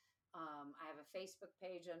services. I have a Facebook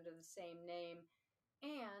page under the same name.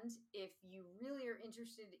 And if you really are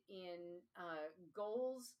interested in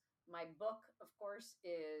goals, my book, of course,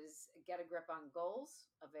 is Get a Grip on Goals,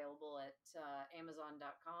 available at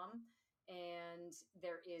Amazon.com. And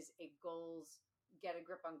there is a Get a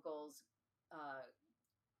Grip on Goals uh,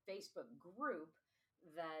 Facebook group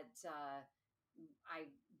that I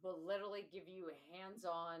will literally give you hands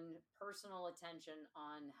on personal attention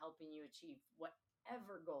on helping you achieve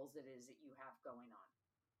whatever goals it is that you have going on.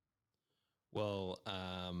 Well,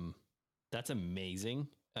 that's amazing.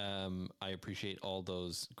 I appreciate all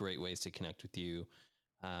those great ways to connect with you.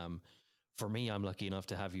 For me, I'm lucky enough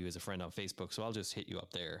to have you as a friend on Facebook, so I'll just hit you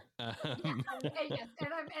up there. Yes, and I'm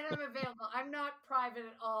available. I'm not private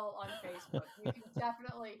at all on Facebook. You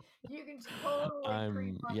can totally creep on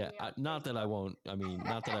me on not Facebook. that I won't. I mean,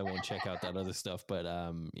 not that I won't check out that other stuff, but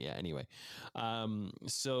yeah. Anyway,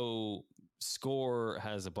 so score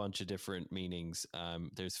has a bunch of different meanings.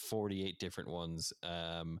 There's 48 different ones.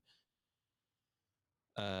 Yeah,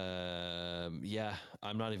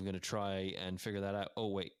 I'm not even going to try and figure that out. Oh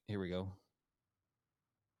wait, here we go.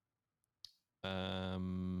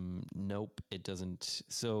 Nope, it doesn't.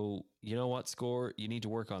 So you know what, score? You need to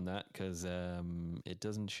work on that because it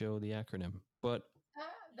doesn't show the acronym. But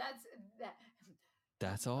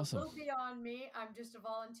that's awesome. A little beyond me. I'm just a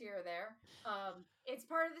volunteer there. It's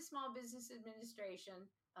part of the Small Business Administration.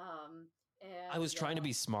 I was trying to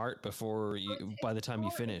be smart before you. By the time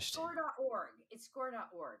you finished, score.org. It's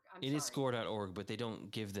score.org. It is score.org, but they don't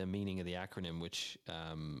give the meaning of the acronym. Which,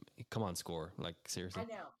 come on, score! Like seriously. I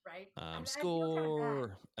know, right?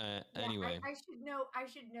 Score. Anyway, I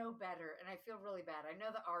should know better, and I feel really bad. I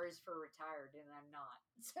know the R is for retired, and I'm not.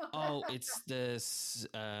 So. Oh, it's this.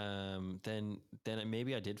 Then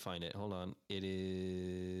maybe I did find it. Hold on. It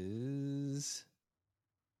is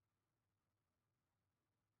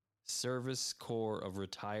Service Corps of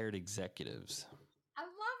Retired Executives. I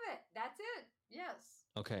love it. That's it. Yes.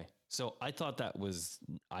 Okay. So I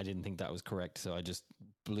didn't think that was correct. So I just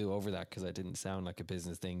blew over that because I didn't sound like a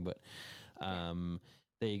business thing. But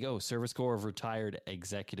there you go. Service Corps of Retired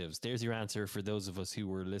Executives. There's your answer for those of us who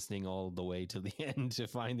were listening all the way to the end to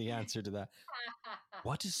find the answer to that.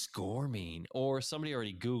 What does score mean? Or somebody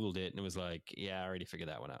already Googled it and it was like, yeah, I already figured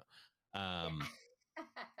that one out.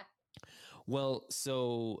 Well,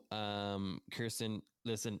 so Kirsten,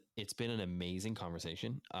 listen, it's been an amazing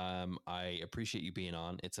conversation. I appreciate you being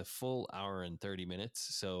on. It's a full hour and 30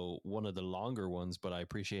 minutes, so one of the longer ones, but I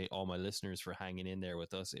appreciate all my listeners for hanging in there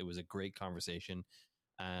with us. It was a great conversation.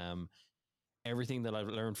 Everything that I've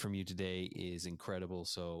learned from you today is incredible,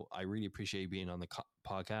 so I really appreciate you being on the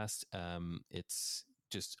podcast. It's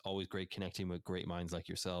just always great connecting with great minds like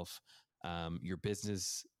yourself. Your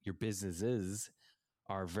businesses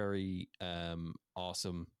are very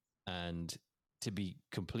awesome, and to be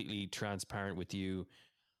completely transparent with you,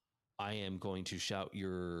 I am going to shout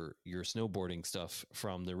your snowboarding stuff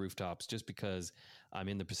from the rooftops just because I'm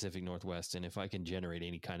in the Pacific Northwest, and if I can generate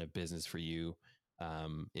any kind of business for you,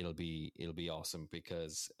 it'll be awesome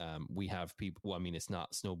because we have people. Well, I mean, it's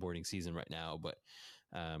not snowboarding season right now, but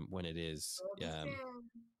when it is,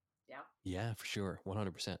 yeah, for sure,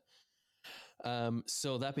 100%.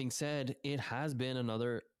 So that being said, it has been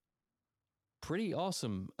another pretty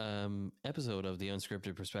awesome episode of the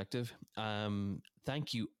Unscripted Perspective.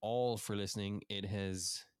 Thank you all for listening.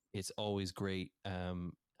 It's always great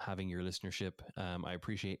having your listenership. I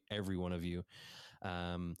appreciate every one of you.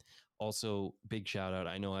 Also, big shout out.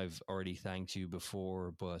 I know I've already thanked you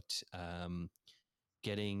before, but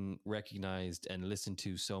getting recognized and listened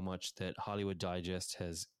to so much that Hollywood Digest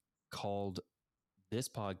has called this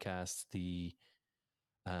podcast the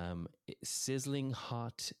sizzling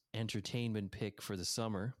hot entertainment pick for the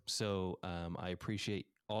summer. So I appreciate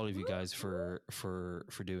all of you guys for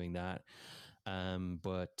doing that.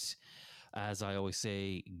 But as I always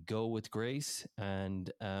say, go with grace, and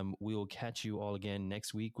we will catch you all again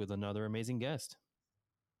next week with another amazing guest.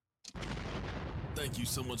 Thank you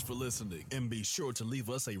so much for listening, and be sure to leave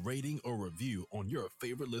us a rating or review on your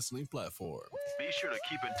favorite listening platform. Be sure to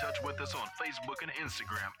keep in touch with us on Facebook and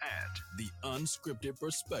Instagram at The Unscripted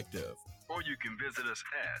Perspective. Or you can visit us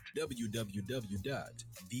at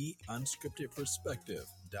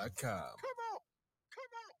www.theunscriptedperspective.com.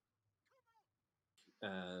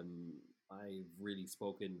 I've really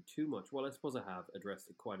spoken too much. Well, I suppose I have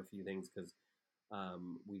addressed quite a few things because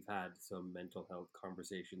We've had some mental health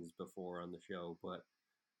conversations before on the show, but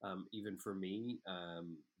even for me, I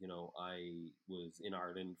was in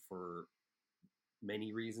Ireland for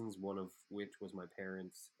many reasons, one of which was my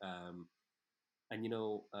parents. And,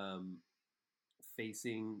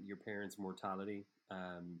 facing your parents' mortality,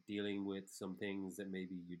 dealing with some things that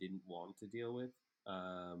maybe you didn't want to deal with,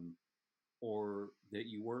 um, or that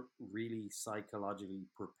you weren't really psychologically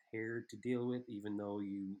prepared to deal with, even though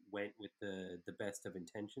you went with the best of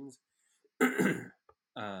intentions.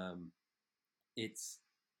 um, it's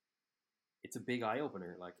it's a big eye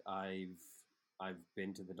opener. Like I've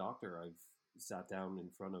been to the doctor. I've sat down in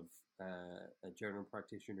front of a general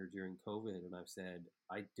practitioner during COVID, and I've said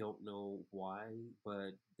I don't know why,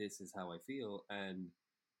 but this is how I feel, and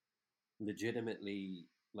legitimately,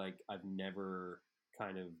 like I've never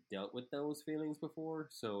kind of dealt with those feelings before.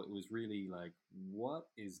 So it was really like, what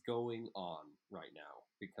is going on right now?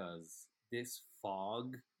 Because this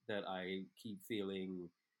fog that I keep feeling,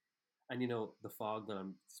 and the fog that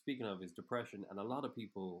I'm speaking of is depression, and a lot of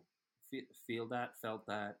people feel that, felt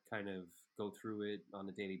that, kind of go through it on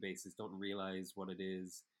a daily basis, don't realize what it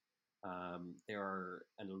is. There are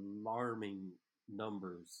an alarming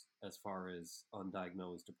numbers as far as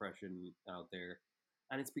undiagnosed depression out there,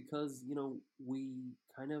 and it's because we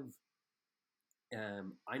kind of.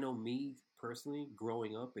 I know me personally,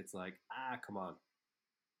 growing up, it's like, come on,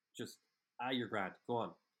 just you're grand, go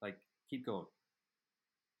on, like keep going.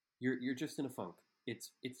 You're just in a funk.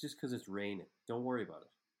 It's just because it's raining. Don't worry about it.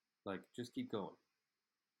 Like just keep going.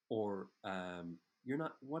 Or you're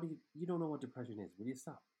not. What do you don't know what depression is? Will you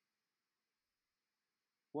stop?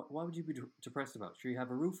 Why would you be depressed about? Sure, you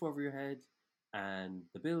have a roof over your head, and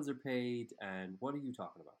the bills are paid, and what are you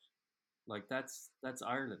talking about? Like that's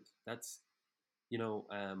Ireland. That's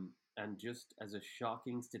and just as a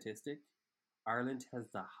shocking statistic, Ireland has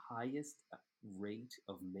the highest rate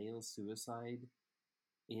of male suicide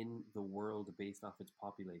in the world based off its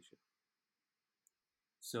population.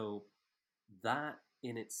 So that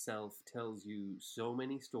in itself tells you so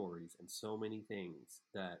many stories and so many things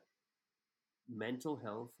that mental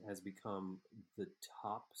health has become the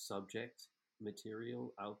top subject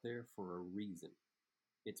material out there for a reason.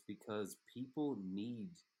 It's because people need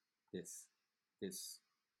this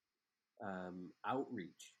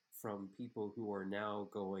outreach from people who are now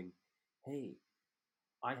going, hey,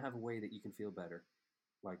 I have a way that you can feel better.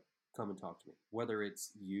 Like, come and talk to me. Whether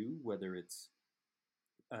it's you, whether it's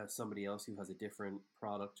somebody else who has a different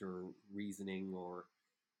product or reasoning or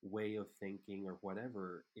way of thinking or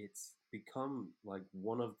whatever, it's become like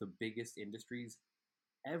one of the biggest industries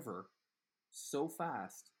ever, so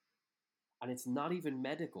fast. And it's not even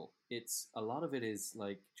medical. It's a lot of it is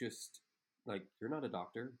like just like you're not a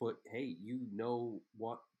doctor, but hey, you know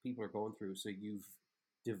what people are going through, so you've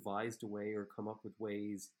devised a way or come up with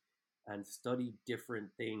ways and studied different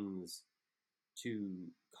things to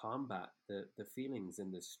combat the feelings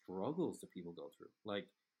and the struggles that people go through. Like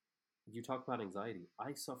you talk about anxiety.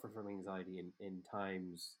 I suffer from anxiety in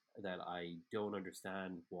times that I don't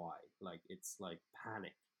understand why. Like it's like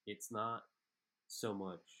panic. It's not so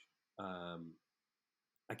much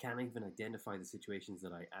I can't even identify the situations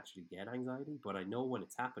that I actually get anxiety, but I know when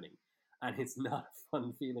it's happening, and it's not a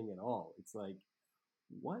fun feeling at all. It's like,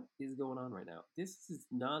 what is going on right now? This is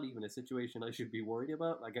not even a situation I should be worried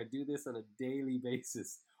about. Like, I do this on a daily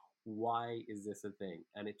basis. Why is this a thing?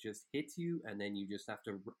 And it just hits you, and then you just have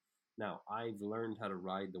to. Now, I've learned how to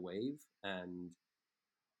ride the wave, and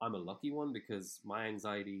I'm a lucky one because my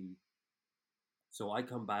anxiety. So I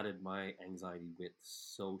combated my anxiety with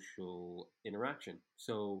social interaction.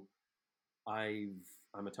 So I'm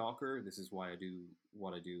a talker. This is why I do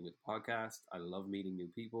what I do with podcast. I love meeting new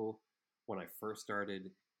people. When I first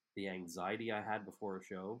started, the anxiety I had before a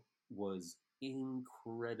show was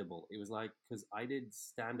incredible. It was like because I did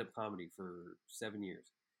stand-up comedy for 7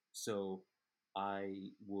 years, so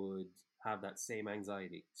I would have that same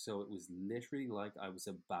anxiety. So it was literally like I was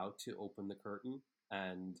about to open the curtain,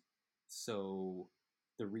 and so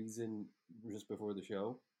the reason just before the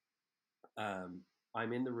show, um,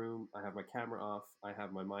 I'm in the room. I have my camera off. I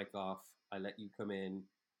have my mic off. I let you come in.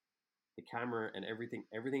 The camera and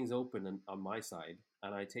everything's open on my side.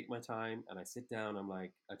 And I take my time and I sit down. I'm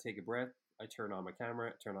like, I take a breath. I turn on my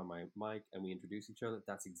camera, turn on my mic, and we introduce each other.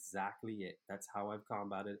 That's exactly it. That's how I've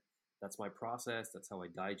combated. That's my process. That's how I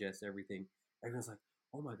digest everything. Everyone's like,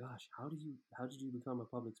 oh my gosh, how did you become a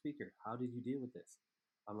public speaker? How did you deal with this?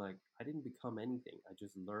 I'm like, I didn't become anything. I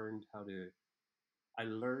just learned how to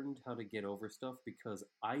get over stuff because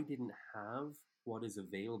I didn't have what is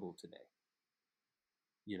available today.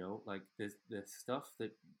 Like the stuff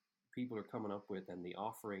that people are coming up with, and the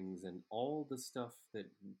offerings and all the stuff that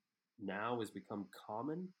now has become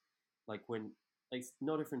common, like when, like, it's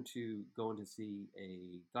no different to going to see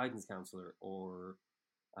a guidance counselor or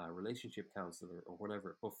a relationship counselor or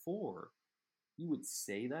whatever. Before, you would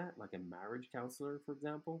say that, like a marriage counselor, for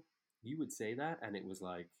example, you would say that, and it was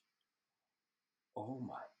like, oh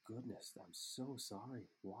my goodness, I'm so sorry.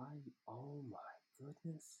 Why? Oh my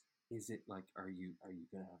goodness. Is it like, are you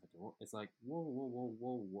gonna have a divorce? It's like, whoa, whoa, whoa,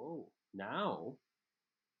 whoa, whoa.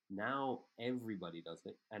 Now everybody does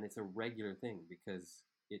it, and it's a regular thing because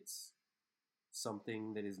it's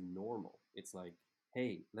something that is normal. It's like,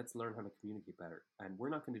 hey, let's learn how to communicate better. And we're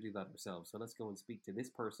not going to do that ourselves. So let's go and speak to this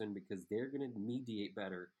person because they're going to mediate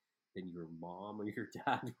better than your mom or your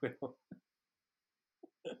dad will.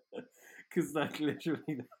 Because like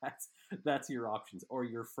literally that's your options. Or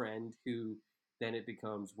your friend who then it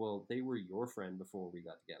becomes, well, they were your friend before we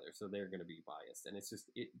got together, so they're going to be biased. And it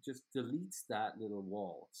just deletes that little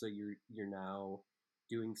wall. So you're now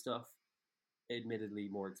doing stuff admittedly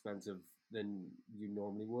more expensive than you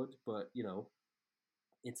normally would, but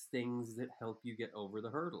it's things that help you get over the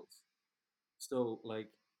hurdles. So like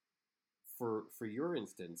for your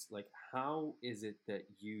instance, like how is it that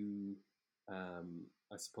you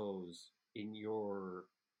I suppose in your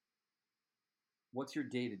what's your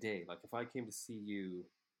day to day? Like if I came to see you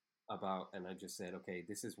about and I just said, okay,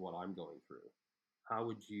 this is what I'm going through, how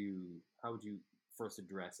would you first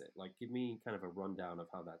address it? Like give me kind of a rundown of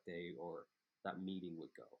how that day or that meeting would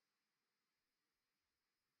go.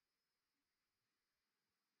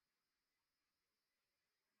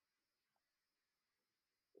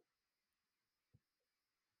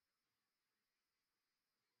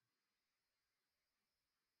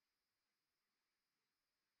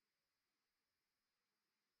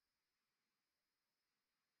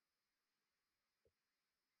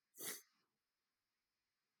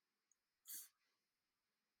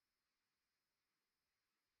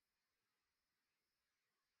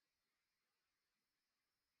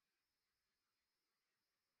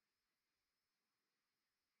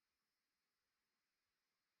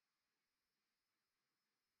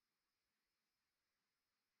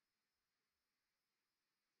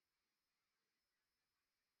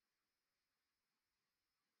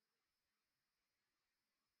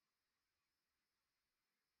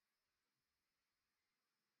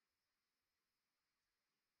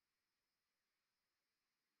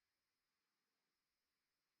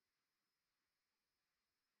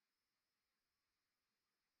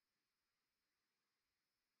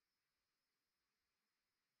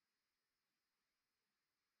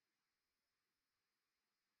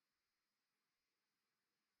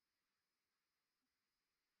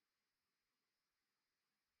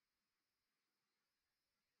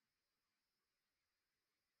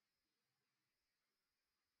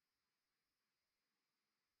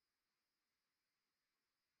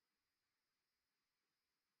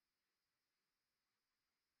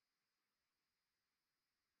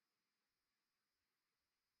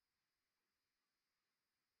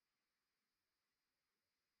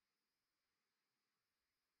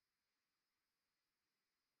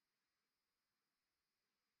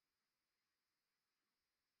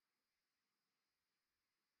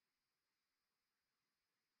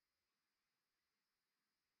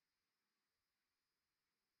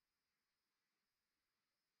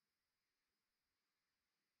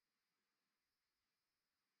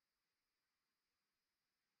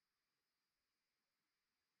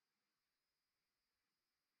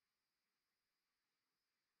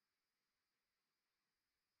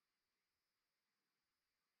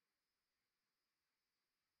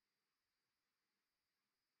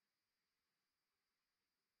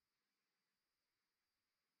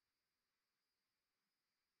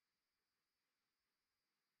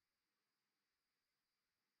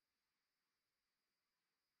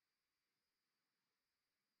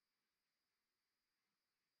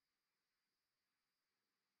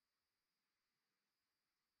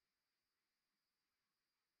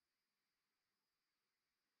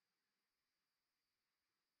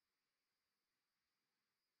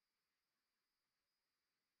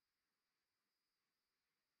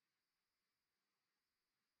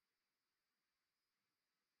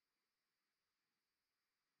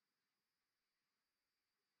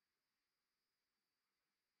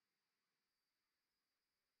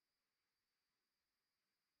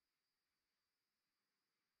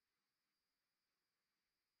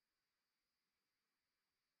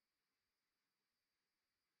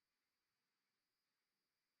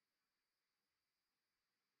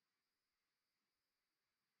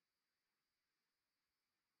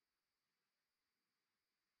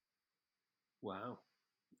 Wow.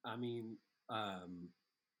 I mean, um,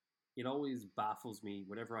 it always baffles me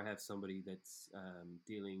whenever I have somebody that's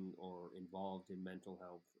dealing or involved in mental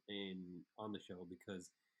health in on the show because,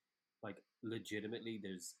 like, legitimately,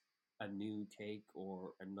 there's a new take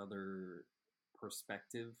or another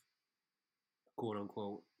perspective, quote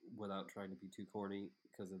unquote, without trying to be too corny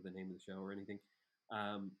because of the name of the show or anything.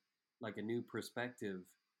 Um, like a new perspective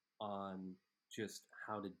on just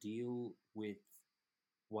how to deal with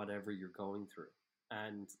whatever you're going through.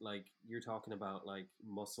 And like you're talking about like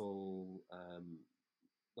muscle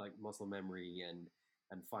memory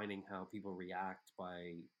and finding how people react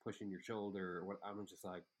by pushing your shoulder or what. I'm just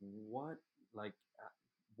like, what? Like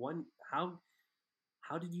one how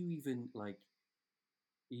did you even like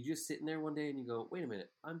you just sitting there one day and you go, wait a minute,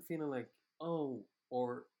 I'm feeling like, oh,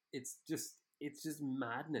 or it's just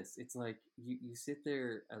madness. It's like you sit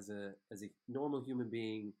there as a normal human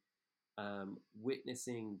being,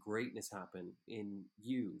 witnessing greatness happen in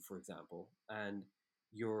you, for example, and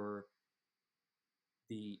your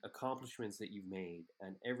the accomplishments that you've made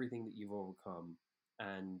and everything that you've overcome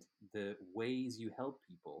and the ways you help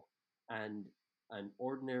people, and an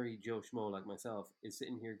ordinary Joe Schmo like myself is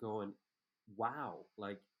sitting here going, wow,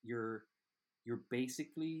 like you're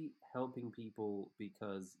basically helping people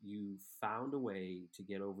because you found a way to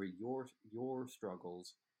get over your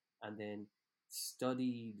struggles and then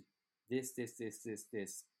studied this,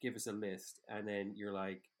 give us a list, and then you're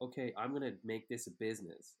like, okay, I'm going to make this a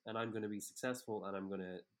business and I'm going to be successful and I'm going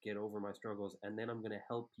to get over my struggles and then I'm going to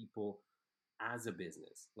help people as a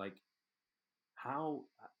business. Like how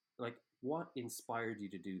like what inspired you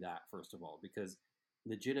to do that, first of all? Because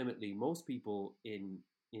legitimately most people in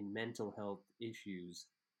mental health issues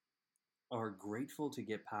are grateful to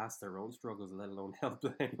get past their own struggles, let alone help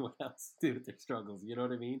anyone else do with their struggles. You know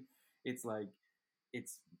what I mean? It's like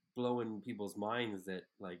it's blowing people's minds that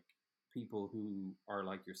like people who are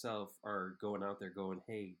like yourself are going out there going,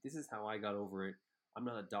 "Hey, this is how I got over it. I'm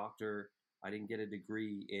not a doctor. I didn't get a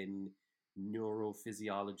degree in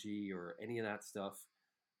neurophysiology or any of that stuff,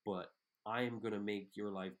 but I am going to make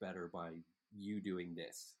your life better by you doing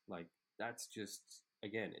this." Like that's just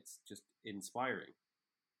again, it's just inspiring.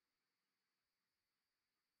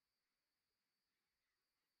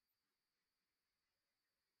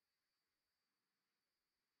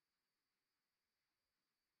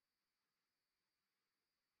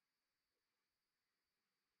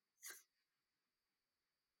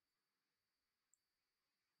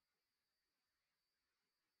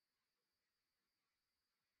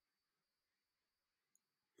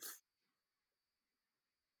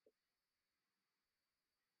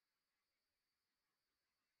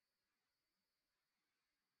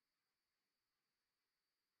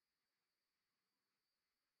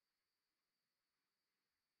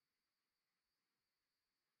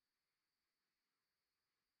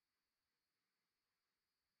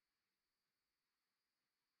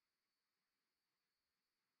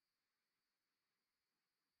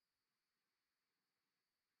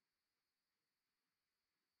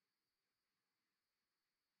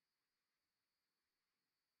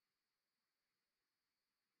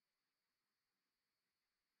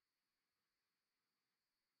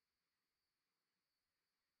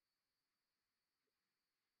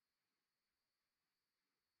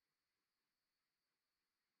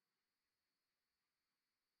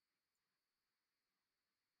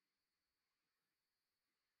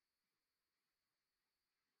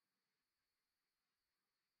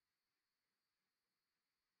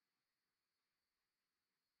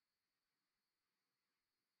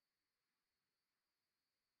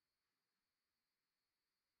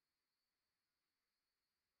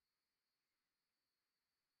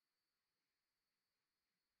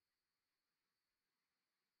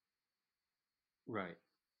 Right.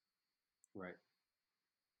 Right.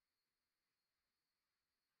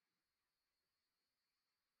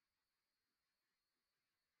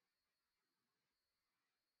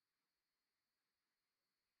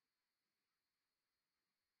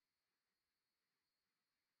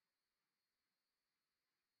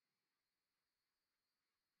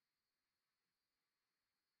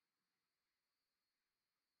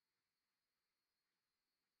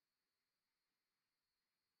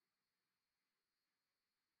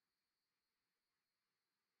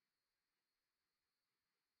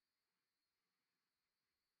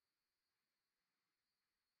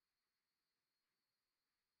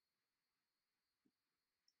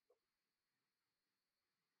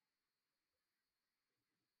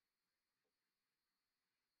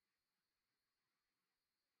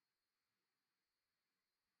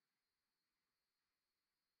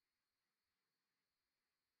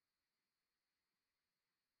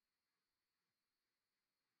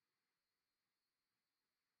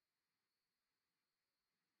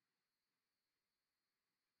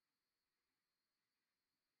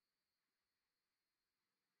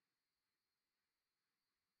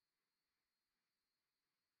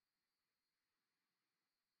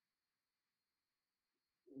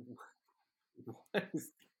 What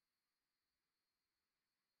is-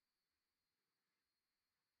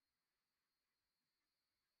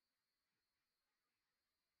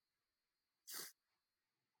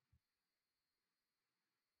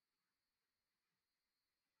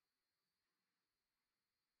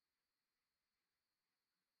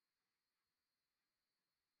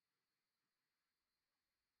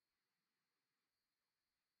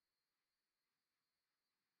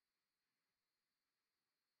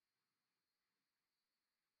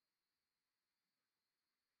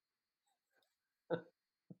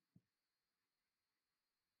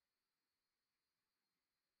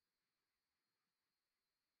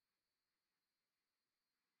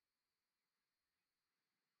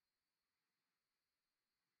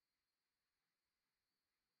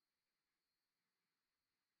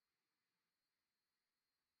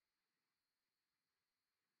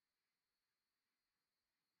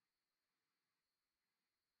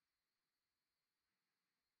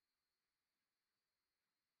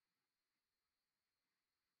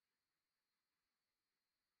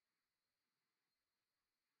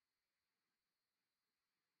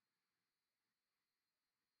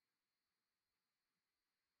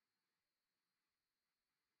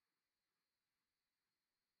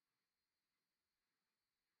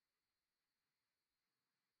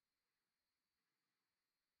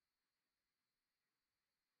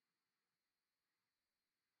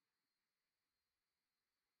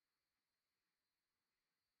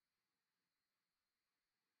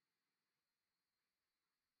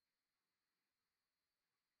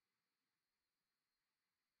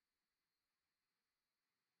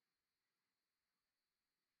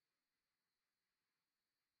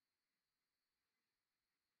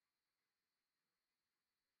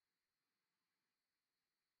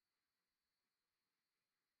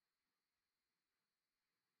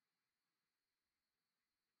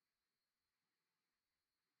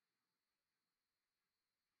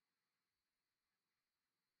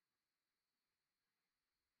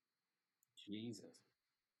 Jesus.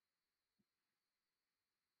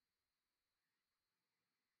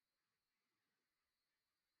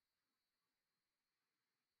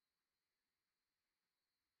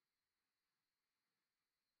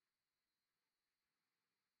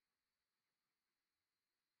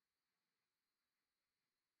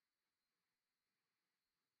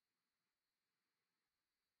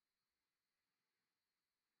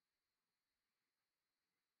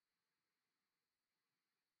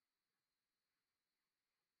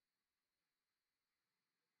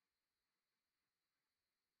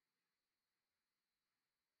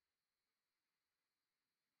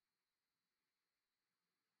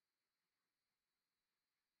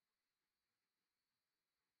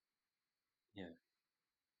 Yeah.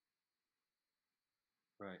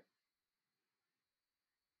 Right.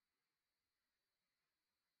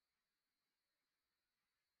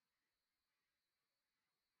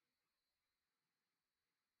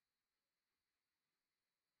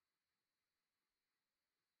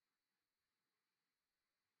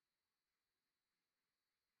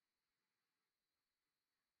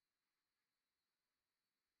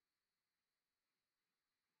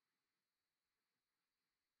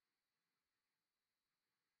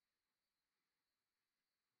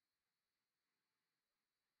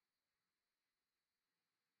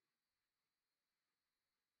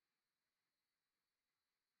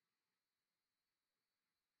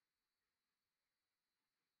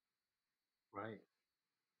 Right.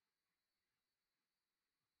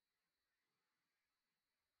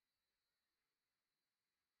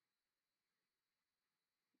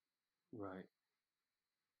 Right.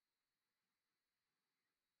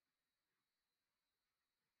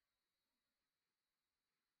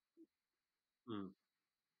 Mm.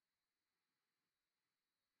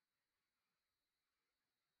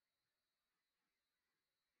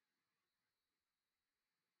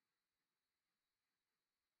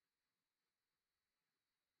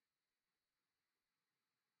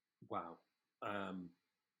 Wow. Um,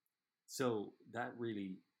 so that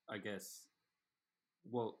really, I guess,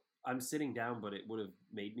 well, I'm sitting down, but it would have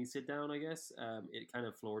made me sit down, I guess. It kind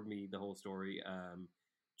of floored me, the whole story.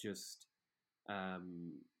 Just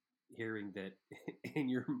um, hearing that in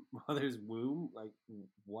your mother's womb, like,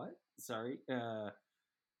 what? Sorry.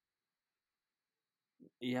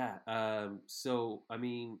 Yeah. So, I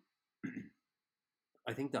mean,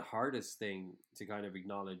 I think the hardest thing to kind of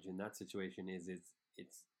acknowledge in that situation is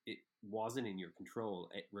it wasn't in your control.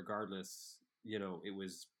 Regardless, it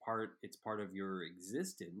was it's part of your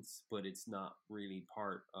existence, but it's not really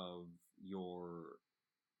part of your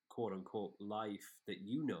quote unquote life that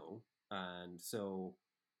you know. And so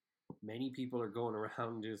many people are going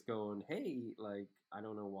around just going, hey, like, I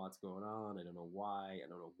don't know what's going on. I don't know why. I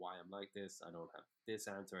don't know why I'm like this. I don't have this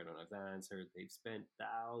answer. I don't have that answer. They've spent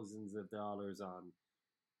thousands of dollars on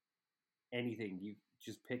anything. You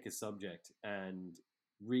just pick a subject. And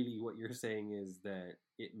really, what you're saying is that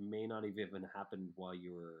it may not have even happened while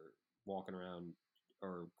you were walking around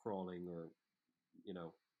or crawling or, you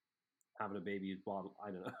know, having a baby's bottle.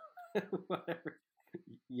 I don't know. Whatever.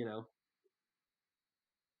 You know?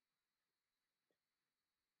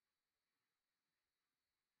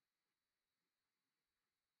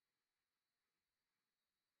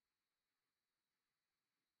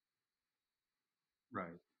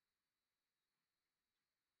 Right.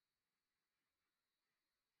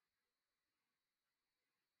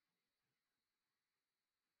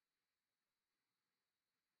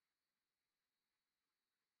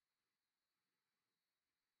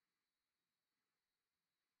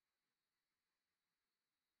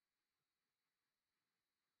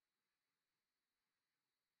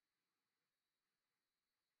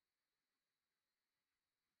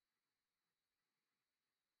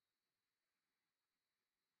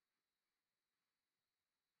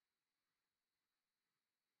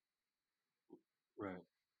 Right.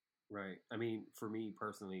 Right. I mean, for me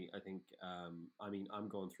personally, I think, I mean, I'm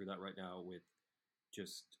going through that right now with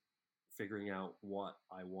just figuring out what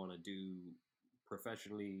I want to do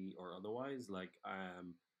professionally or otherwise. Like,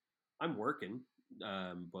 I'm working,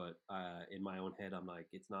 but in my own head, I'm like,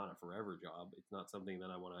 it's not a forever job. It's not something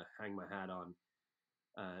that I want to hang my hat on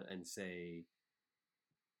and say,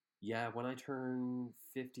 yeah, when I turn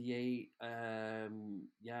 58,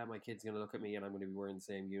 yeah, my kid's gonna look at me and I'm gonna be wearing the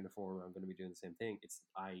same uniform. I'm gonna be doing the same thing.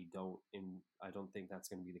 I don't think that's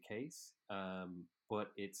gonna be the case.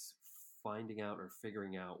 But it's finding out or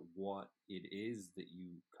figuring out what it is that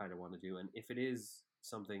you kind of want to do, and if it is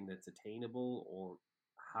something that's attainable or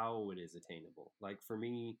how it is attainable. Like for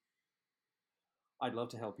me, I'd love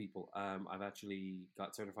to help people. I've actually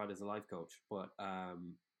got certified as a life coach, but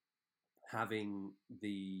having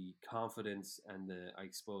the confidence and I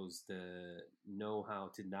suppose the know how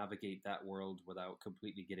to navigate that world without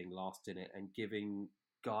completely getting lost in it and giving,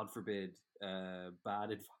 God forbid,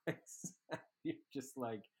 bad advice. You're just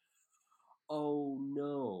like, oh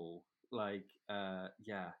no, like,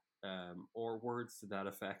 yeah, or words to that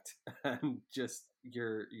effect, and just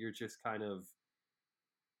you're just kind of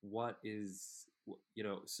what is,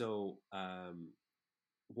 so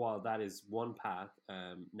while that is one path,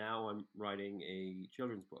 now I'm writing a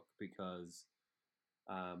children's book because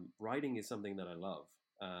writing is something that I love.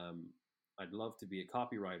 Um, I'd love to be a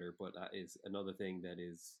copywriter, but that is another thing that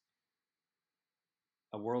is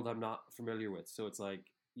a world I'm not familiar with. So it's like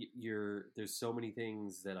there's so many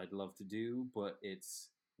things that I'd love to do, but it's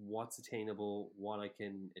what's attainable, what I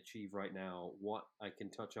can achieve right now, what I can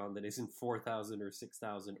touch on that isn't 4,000 or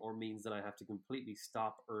 6,000, or means that I have to completely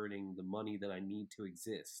stop earning the money that I need to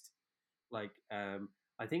exist. Like,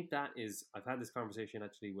 I think that is, I've had this conversation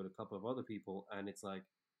actually with a couple of other people, and it's like,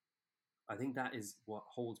 I think that is what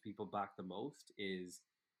holds people back the most is,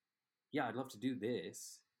 yeah, I'd love to do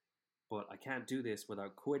this, but I can't do this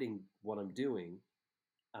without quitting what I'm doing,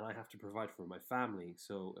 and I have to provide for my family.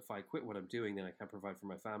 So if I quit what I'm doing, then I can't provide for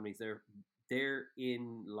my families.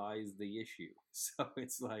 Therein lies the issue. So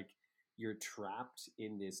it's like you're trapped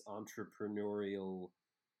in this entrepreneurial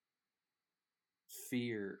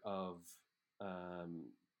fear of, um,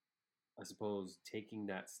 I suppose, taking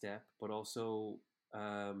that step, but also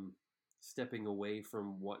stepping away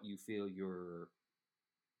from what you feel your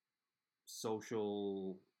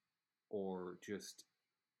social or just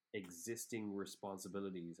existing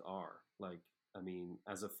responsibilities are. Like, I mean,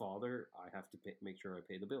 as a father, I have to make sure I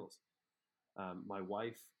pay the bills. My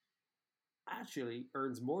wife actually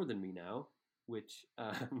earns more than me now, which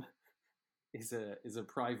is a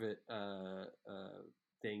private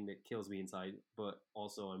thing that kills me inside, but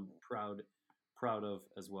also I'm proud of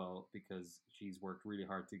as well because she's worked really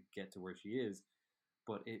hard to get to where she is.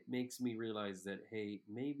 But it makes me realize that, hey,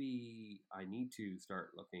 maybe I need to start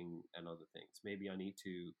looking at other things. Maybe I need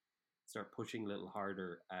to start pushing a little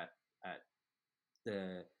harder at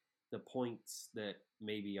the points that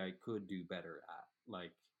maybe I could do better at.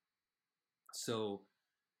 Like, so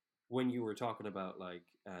when you were talking about like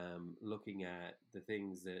looking at the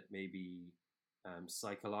things that maybe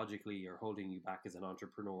psychologically are holding you back as an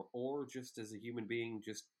entrepreneur or just as a human being,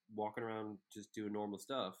 just walking around, just doing normal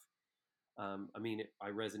stuff. I mean, I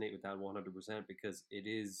resonate with that 100% because it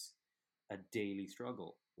is a daily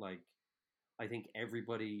struggle. Like, I think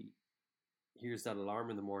everybody hears that alarm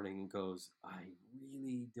in the morning and goes, I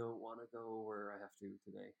really don't want to go where I have to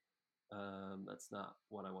today. That's not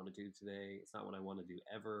what I want to do today. It's not what I want to do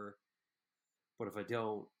ever. But if I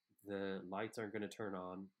don't, the lights aren't going to turn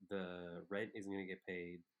on. The rent isn't going to get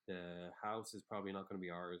paid. The house is probably not going to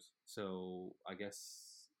be ours. So I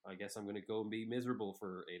guess I'm going to go and be miserable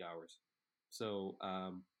for 8 hours. So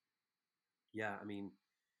yeah, I mean,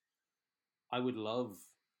 I would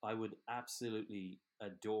absolutely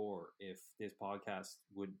adore if this podcast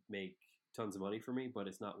would make tons of money for me, but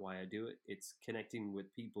it's not why I do it. It's connecting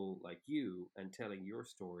with people like you and telling your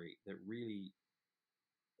story that really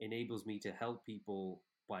enables me to help people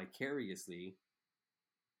vicariously,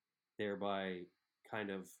 thereby kind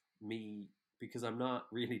of me, because I'm not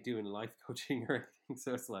really doing life coaching or anything.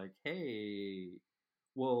 So it's like, hey,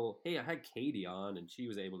 I had Katie on and she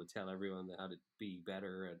was able to tell everyone how to be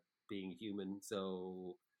better at being human.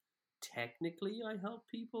 So technically I help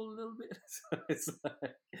people a little bit. So it's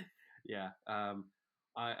like, yeah.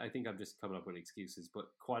 I think I'm just coming up with excuses, but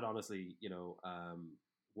quite honestly,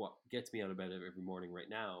 what gets me out of bed every morning right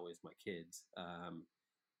now is my kids.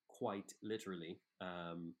 Quite literally.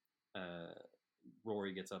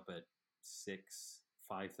 Rory gets up at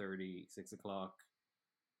 5:30, 6 o'clock.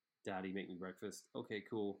 Daddy, make me breakfast. Okay,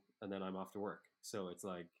 cool. And then I'm off to work. So it's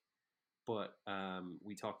like, but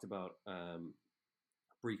we talked about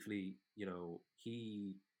briefly,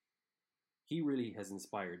 he really has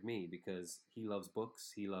inspired me because he loves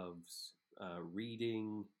books. He loves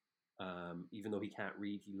reading. Even though he can't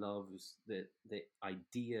read, he loves the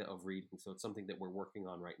idea of reading. So it's something that we're working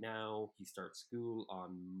on right now. He starts school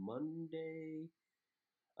on Monday,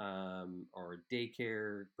 or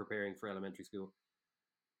daycare, preparing for elementary school.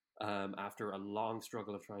 After a long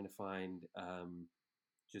struggle of trying to find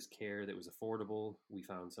just care that was affordable, we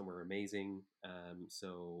found somewhere amazing.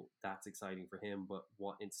 So that's exciting for him. But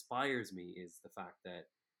what inspires me is the fact that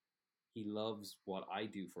he loves what I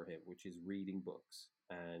do for him, which is reading books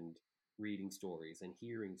and reading stories and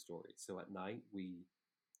hearing stories. So at night we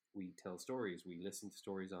tell stories. We listen to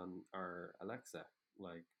stories on our Alexa.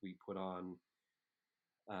 Like we put on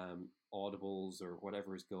Audibles or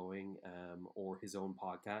whatever is going, or his own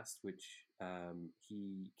podcast, which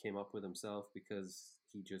he came up with himself because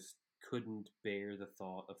he just couldn't bear the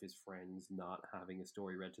thought of his friends not having a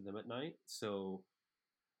story read to them at night. So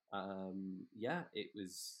yeah,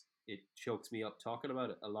 it chokes me up talking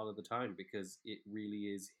about it a lot of the time because it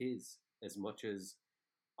really is his. As much as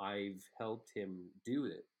I've helped him do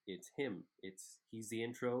it, it's him. He's the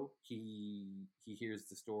intro. He hears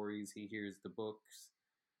the stories. He hears the books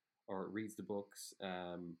or reads the books.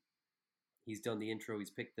 He's done the intro.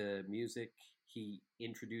 He's picked the music. He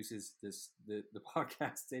introduces the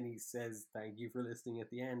podcast and he says thank you for listening at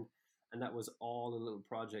the end. And that was all a little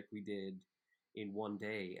project we did in one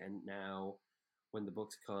day. And now when the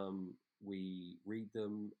books come, we read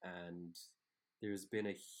them, and there's been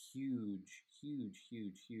a huge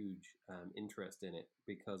interest in it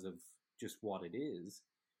because of just what it is.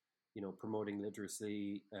 Promoting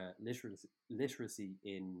literacy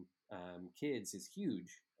in kids is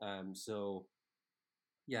huge. So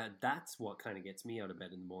yeah, that's what kind of gets me out of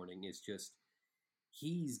bed in the morning, is just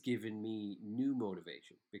he's given me new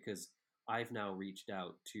motivation because I've now reached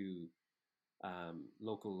out to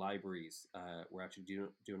local libraries. We're actually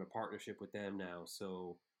doing a partnership with them now.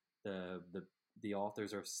 So the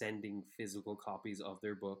authors are sending physical copies of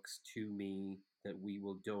their books to me that we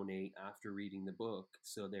will donate after reading the book.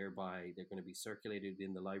 So thereby they're going to be circulated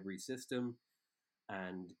in the library system,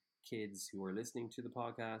 and kids who are listening to the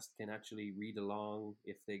podcast can actually read along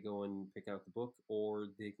if they go and pick out the book, or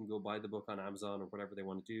they can go buy the book on Amazon or whatever they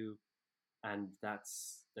want to do. And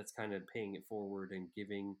that's kind of paying it forward and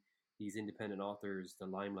giving these independent authors the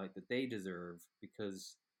limelight that they deserve,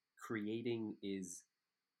 because creating is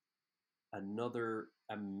another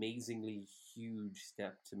amazingly huge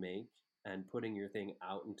step to make, and putting your thing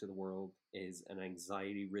out into the world is an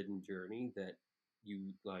anxiety ridden journey that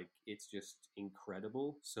you like. It's just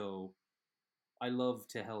incredible. So I love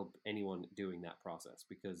to help anyone doing that process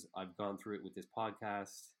because I've gone through it with this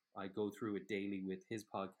podcast. I go through it daily with his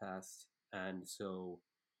podcast. And so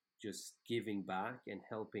just giving back and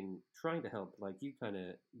trying to help, like you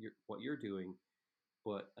what you're doing,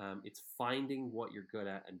 but it's finding what you're good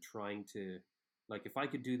at and trying to, like, if I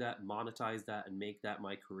could do that, monetize that, and make that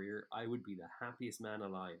my career, I would be the happiest man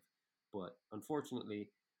alive. But unfortunately,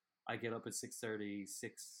 I get up at 6:30,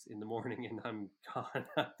 6 in the morning, and I'm gone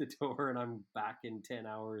out the door, and I'm back in 10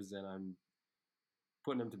 hours, and I'm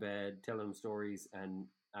putting them to bed, telling them stories, and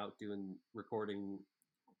out doing recording,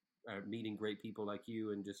 meeting great people like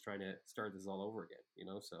you, and just trying to start this all over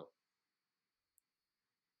again, so.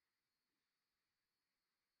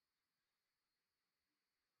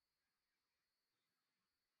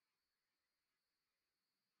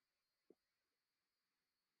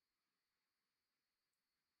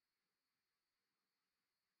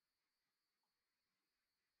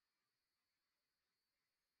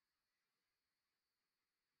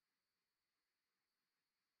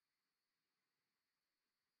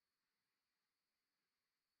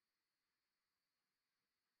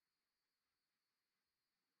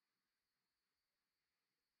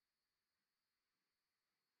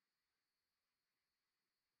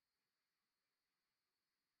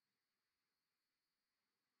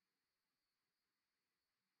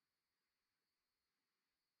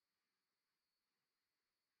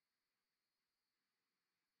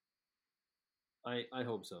 I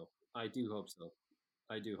hope so. I do hope so.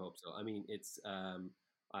 I do hope so. I mean, it's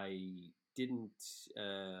I didn't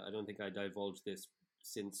I don't think I divulged this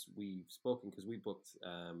since we've spoken because we booked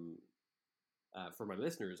for my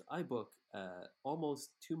listeners, I book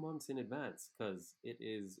almost 2 months in advance because it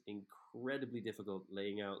is incredibly difficult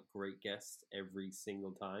laying out great guests every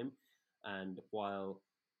single time. And while,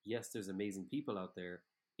 yes, there's amazing people out there,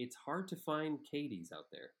 it's hard to find Katie's out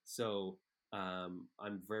there. So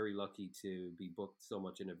I'm very lucky to be booked so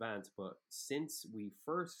much in advance. But since we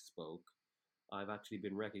first spoke, I've actually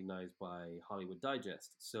been recognized by Hollywood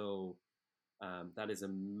Digest. So that is a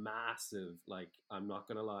massive, like, I'm not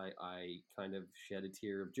going to lie, I kind of shed a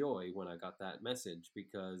tear of joy when I got that message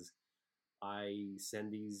because I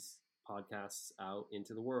send these podcasts out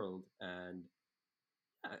into the world. And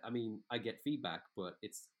I mean, I get feedback, but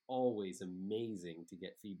it's always amazing to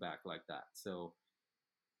get feedback like that. So,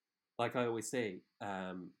 like I always say,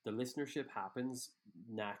 the listenership happens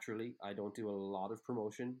naturally. I don't do a lot of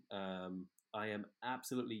promotion. I am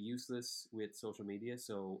absolutely useless with social media.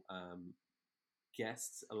 So,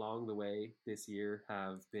 guests along the way this year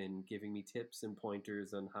have been giving me tips and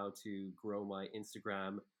pointers on how to grow my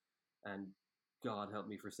Instagram and God help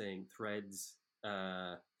me for saying threads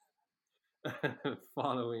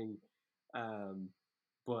following. Um,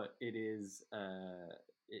 but it is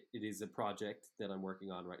a project that I'm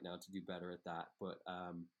working on right now to do better at that. But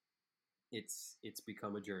it's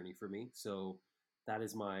become a journey for me. So that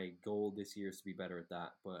is my goal this year is to be better at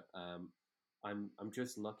that. But I'm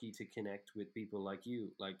just lucky to connect with people like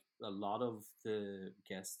you. Like a lot of the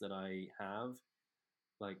guests that I have,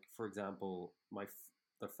 like for example,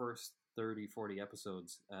 the first 30, 40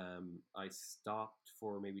 episodes, I stopped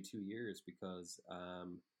for maybe 2 years because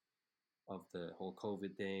of the whole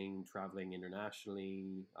COVID thing, traveling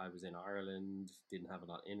internationally. I was in Ireland, didn't have a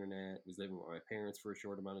lot of internet, was living with my parents for a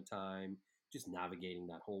short amount of time. Just navigating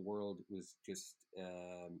that whole world was just,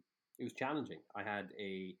 it was challenging. I had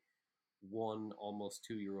a one almost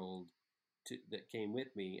 2 year old that came with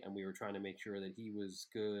me, and we were trying to make sure that he was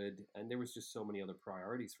good. And there was just so many other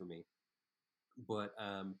priorities for me. But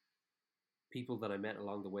people that I met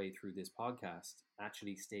along the way through this podcast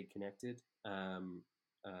actually stayed connected. Uh,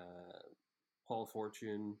 Paul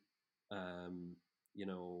Fortune, um,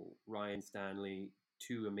 Ryan Stanley,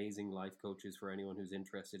 two amazing life coaches for anyone who's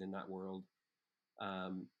interested in that world,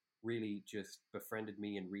 really just befriended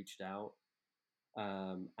me and reached out.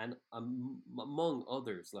 And among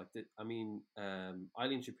others, like that, I mean,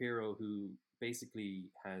 Eileen Shapiro, who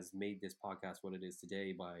basically has made this podcast what it is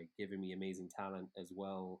today by giving me amazing talent as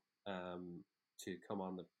well to come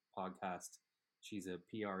on the podcast. She's a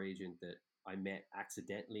PR agent that I met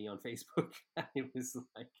accidentally on Facebook. And it was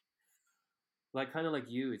like kind of like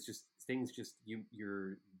you. It's just things just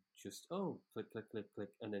you're just click click click click,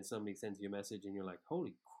 and then somebody sends you a message, and you're like,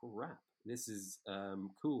 holy crap, this is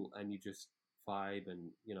cool, and you just vibe, and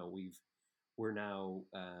we're now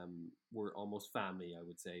we're almost family, I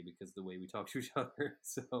would say, because the way we talk to each other.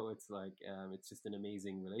 So it's like it's just an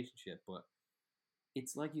amazing relationship. But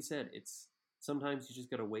it's like you said, it's sometimes you just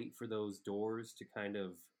got to wait for those doors to kind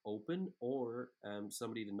of open, or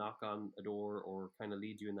somebody to knock on a door or kind of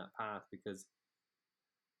lead you in that path, because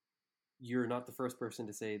you're not the first person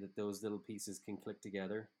to say that those little pieces can click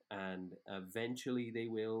together, and eventually they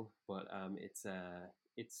will. But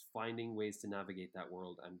it's finding ways to navigate that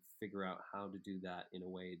world and figure out how to do that in a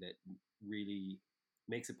way that really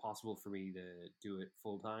makes it possible for me to do it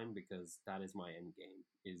full time, because that is my end game,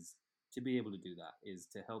 is to be able to do that, is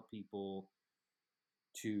to help people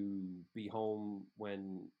to be home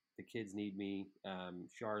when the kids need me.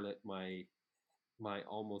 Charlotte, my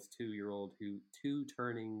almost 2 year old, who two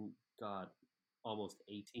turning God almost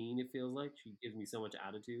 18, it feels like, she gives me so much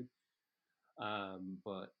attitude.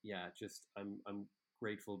 But yeah, just I'm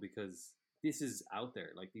grateful because this is out there.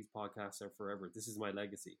 Like, these podcasts are forever. This is my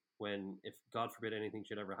legacy. When, if God forbid anything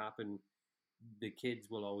should ever happen, the kids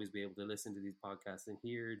will always be able to listen to these podcasts and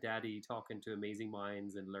hear daddy talking to amazing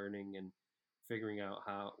minds and learning and figuring out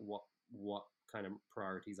what kind of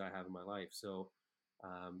priorities I have in my life. So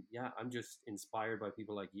yeah, I'm just inspired by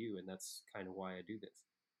people like you, and that's kind of why I do this.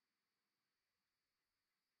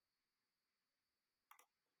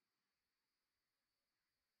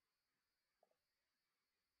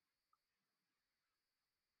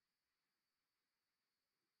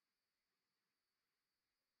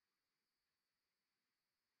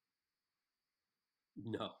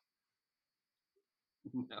 No,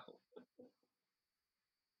 no,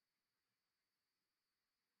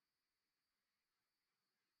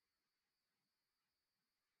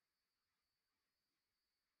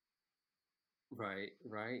 right,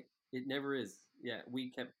 right. It never is. Yeah, we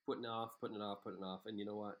kept putting it off, putting it off, putting it off, and you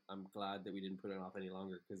know what? I'm glad that we didn't put it off any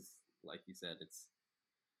longer because, like you said, it's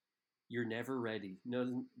you're never ready.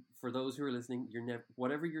 No, for those who are listening, you're never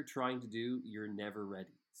whatever you're trying to do, you're never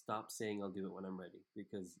ready. Stop saying I'll do it when I'm ready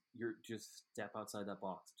because you're just step outside that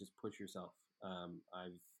box. Just push yourself.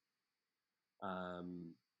 I've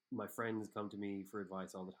my friends come to me for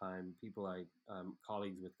advice all the time. People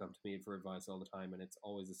colleagues with come to me for advice all the time, and it's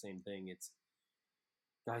always the same thing. It's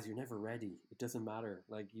guys, you're never ready. It doesn't matter.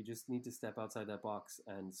 Like you just need to step outside that box.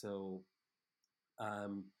 And so,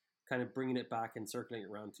 um, kind of bringing it back and circling it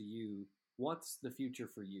around to you. What's the future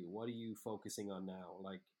for you? What are you focusing on now?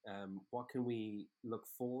 Like, what can we look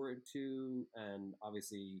forward to? And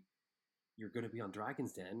obviously, you're going to be on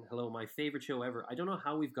Dragon's Den. Hello, my favorite show ever. I don't know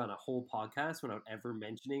how we've got a whole podcast without ever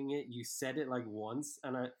mentioning it. You said it like once,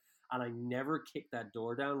 and I never kicked that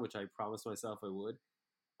door down, which I promised myself I would.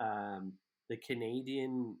 Um, the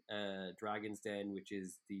Canadian Dragon's Den, which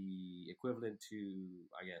is the equivalent to,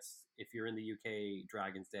 I guess, if you're in the UK,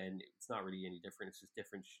 Dragon's Den, it's not really any different. It's just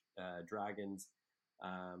different dragons.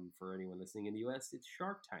 For anyone listening in the US, it's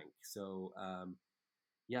Shark Tank. So,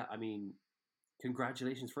 yeah, I mean,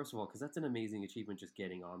 congratulations, first of all, because that's an amazing achievement just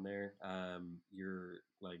getting on there. You're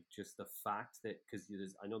like, just the fact that, because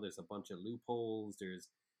I know there's a bunch of loopholes, there's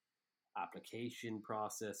application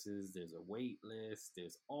processes, there's a wait list,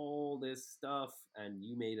 there's all this stuff, and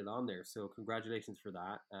you made it on there. So congratulations for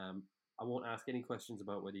that. I won't ask any questions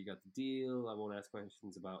about whether you got the deal. I won't ask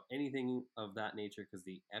questions about anything of that nature because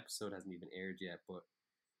the episode hasn't even aired yet. But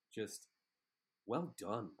just well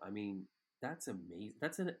done. I mean, that's amazing.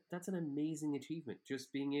 That's an amazing achievement.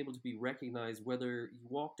 Just being able to be recognized, whether you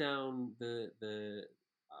walk down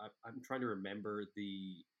I'm trying to remember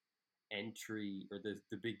the entry or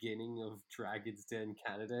the beginning of Dragon's Den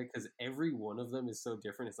Canada because every one of them is so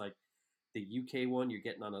different. It's like the UK one, you're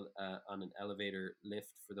getting on an elevator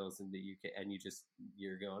lift for those in the UK, and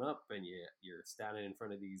you're going up, and you're standing in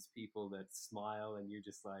front of these people that smile, and you're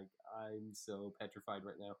just like, I'm so petrified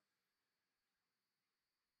right now.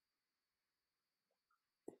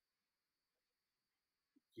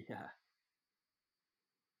 Yeah,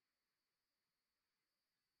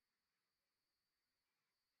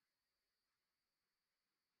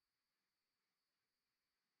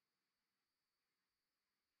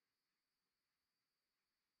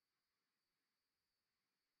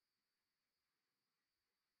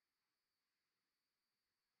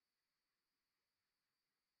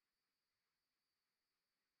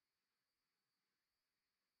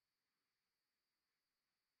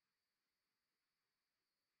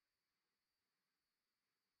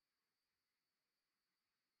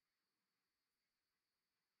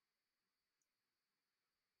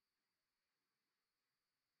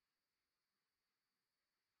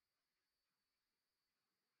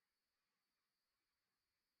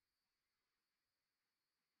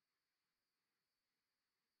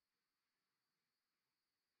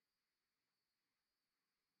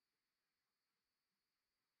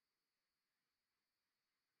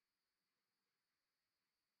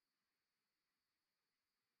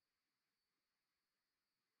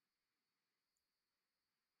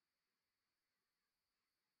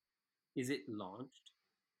 is it launched?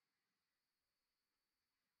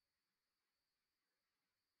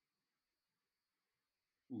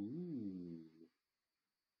 Ooh,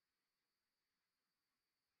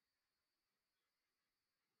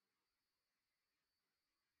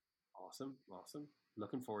 awesome, awesome.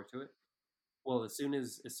 Looking forward to it. Well, as soon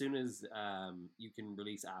as you can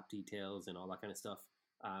release app details and all that kind of stuff,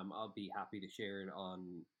 I'll be happy to share it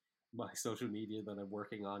on my social media that I'm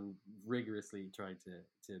working on rigorously trying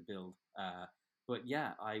to build. But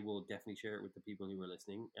yeah, I will definitely share it with the people who are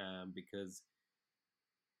listening. Because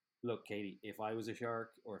look, Katie, if I was a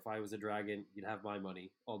shark or if I was a dragon, you'd have my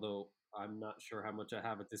money. Although I'm not sure how much I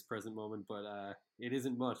have at this present moment, but it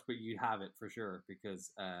isn't much, but you have it for sure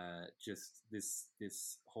because just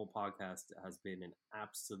this whole podcast has been an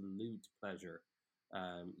absolute pleasure.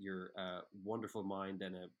 You're a wonderful mind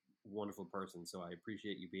and a wonderful person, so I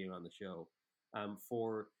appreciate you being on the show.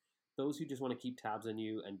 For those who just want to keep tabs on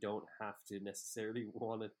you and don't have to necessarily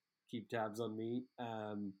want to keep tabs on me,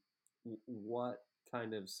 what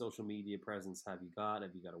kind of social media presence have you got?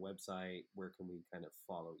 Have you got a website? Where can we kind of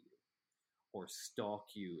follow you or stalk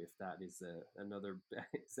you, if that is another?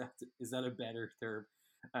 Is that a better term?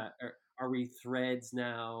 Are we Threads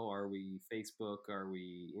now? Are we Facebook? Are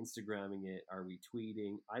we Instagramming it? Are we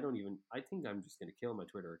tweeting? I don't even. I think I'm just going to kill my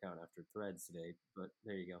Twitter account after Threads today. But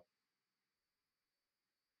there you go.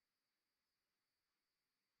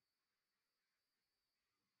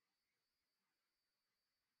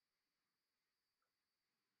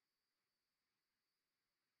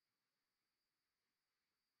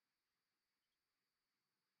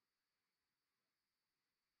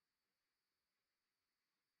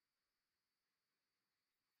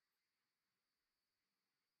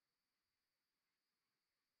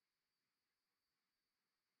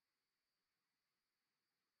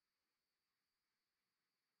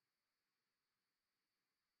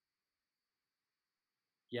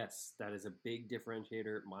 Yes, that is a big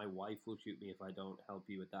differentiator. My wife will shoot me if I don't help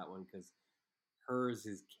you with that one because hers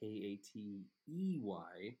is Katey.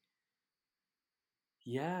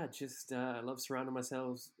 Yeah, just I love surrounding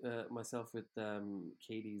myself with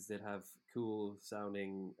Katies that have cool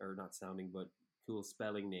sounding, or not sounding, but cool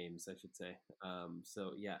spelling names, I should say.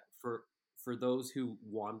 So yeah, for those who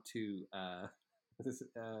want to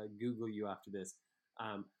Google you after this,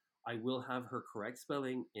 I will have her correct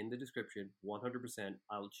spelling in the description, 100%.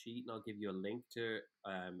 I'll cheat and I'll give you a link to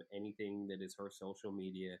anything that is her social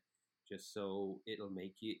media, just so it'll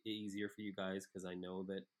make it easier for you guys, because I know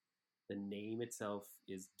that the name itself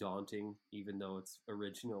is daunting, even though it's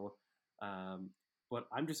original. But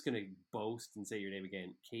I'm just going to boast and say your name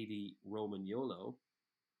again, Katey Romagnolo.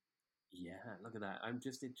 Yeah, look at that.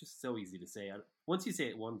 It's just so easy to say. Once you say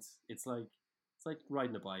it once, it's like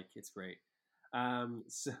riding a bike. It's great.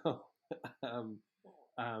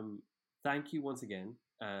 Thank you once again.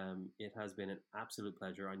 It has been an absolute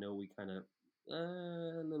pleasure. I know we kind of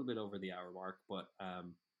a little bit over the hour mark, but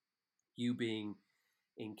you being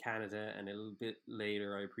in Canada and a little bit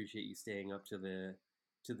later, I appreciate you staying up to the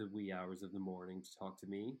wee hours of the morning to talk to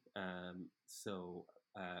me. So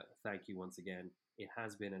thank you once again. It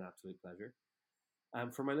has been an absolute pleasure.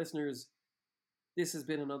 For my listeners, this has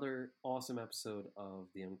been another awesome episode of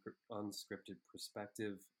the Unscripted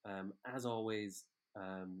Perspective. As always,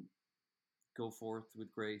 go forth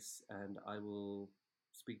with grace, and I will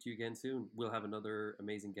speak to you again soon. We'll have another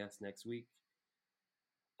amazing guest next week.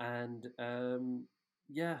 And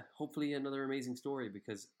yeah, hopefully another amazing story,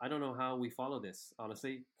 because I don't know how we follow this,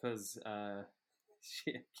 honestly, because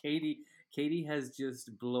Katey has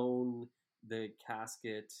just blown the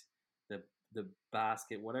casket, the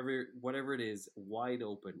basket, whatever it is, wide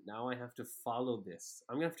open. Now I have to follow this.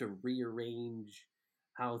 I'm gonna have to rearrange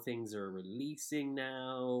how things are releasing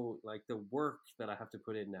now. Like, the work that I have to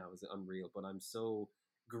put in now is unreal, but I'm so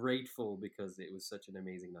grateful because it was such an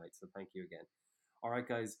amazing night. So thank you again. All right,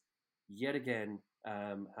 guys, yet again,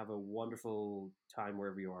 have a wonderful time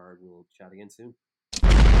wherever you are. We'll chat again soon.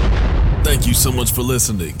 Thank you so much for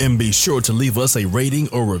listening, and be sure to leave us a rating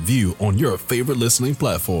or review on your favorite listening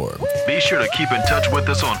platform. Be sure to keep in touch with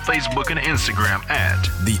us on Facebook and Instagram at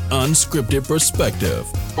The Unscripted Perspective.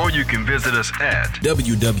 Or you can visit us at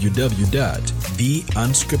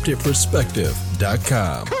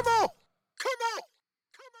www.theunscriptedperspective.com.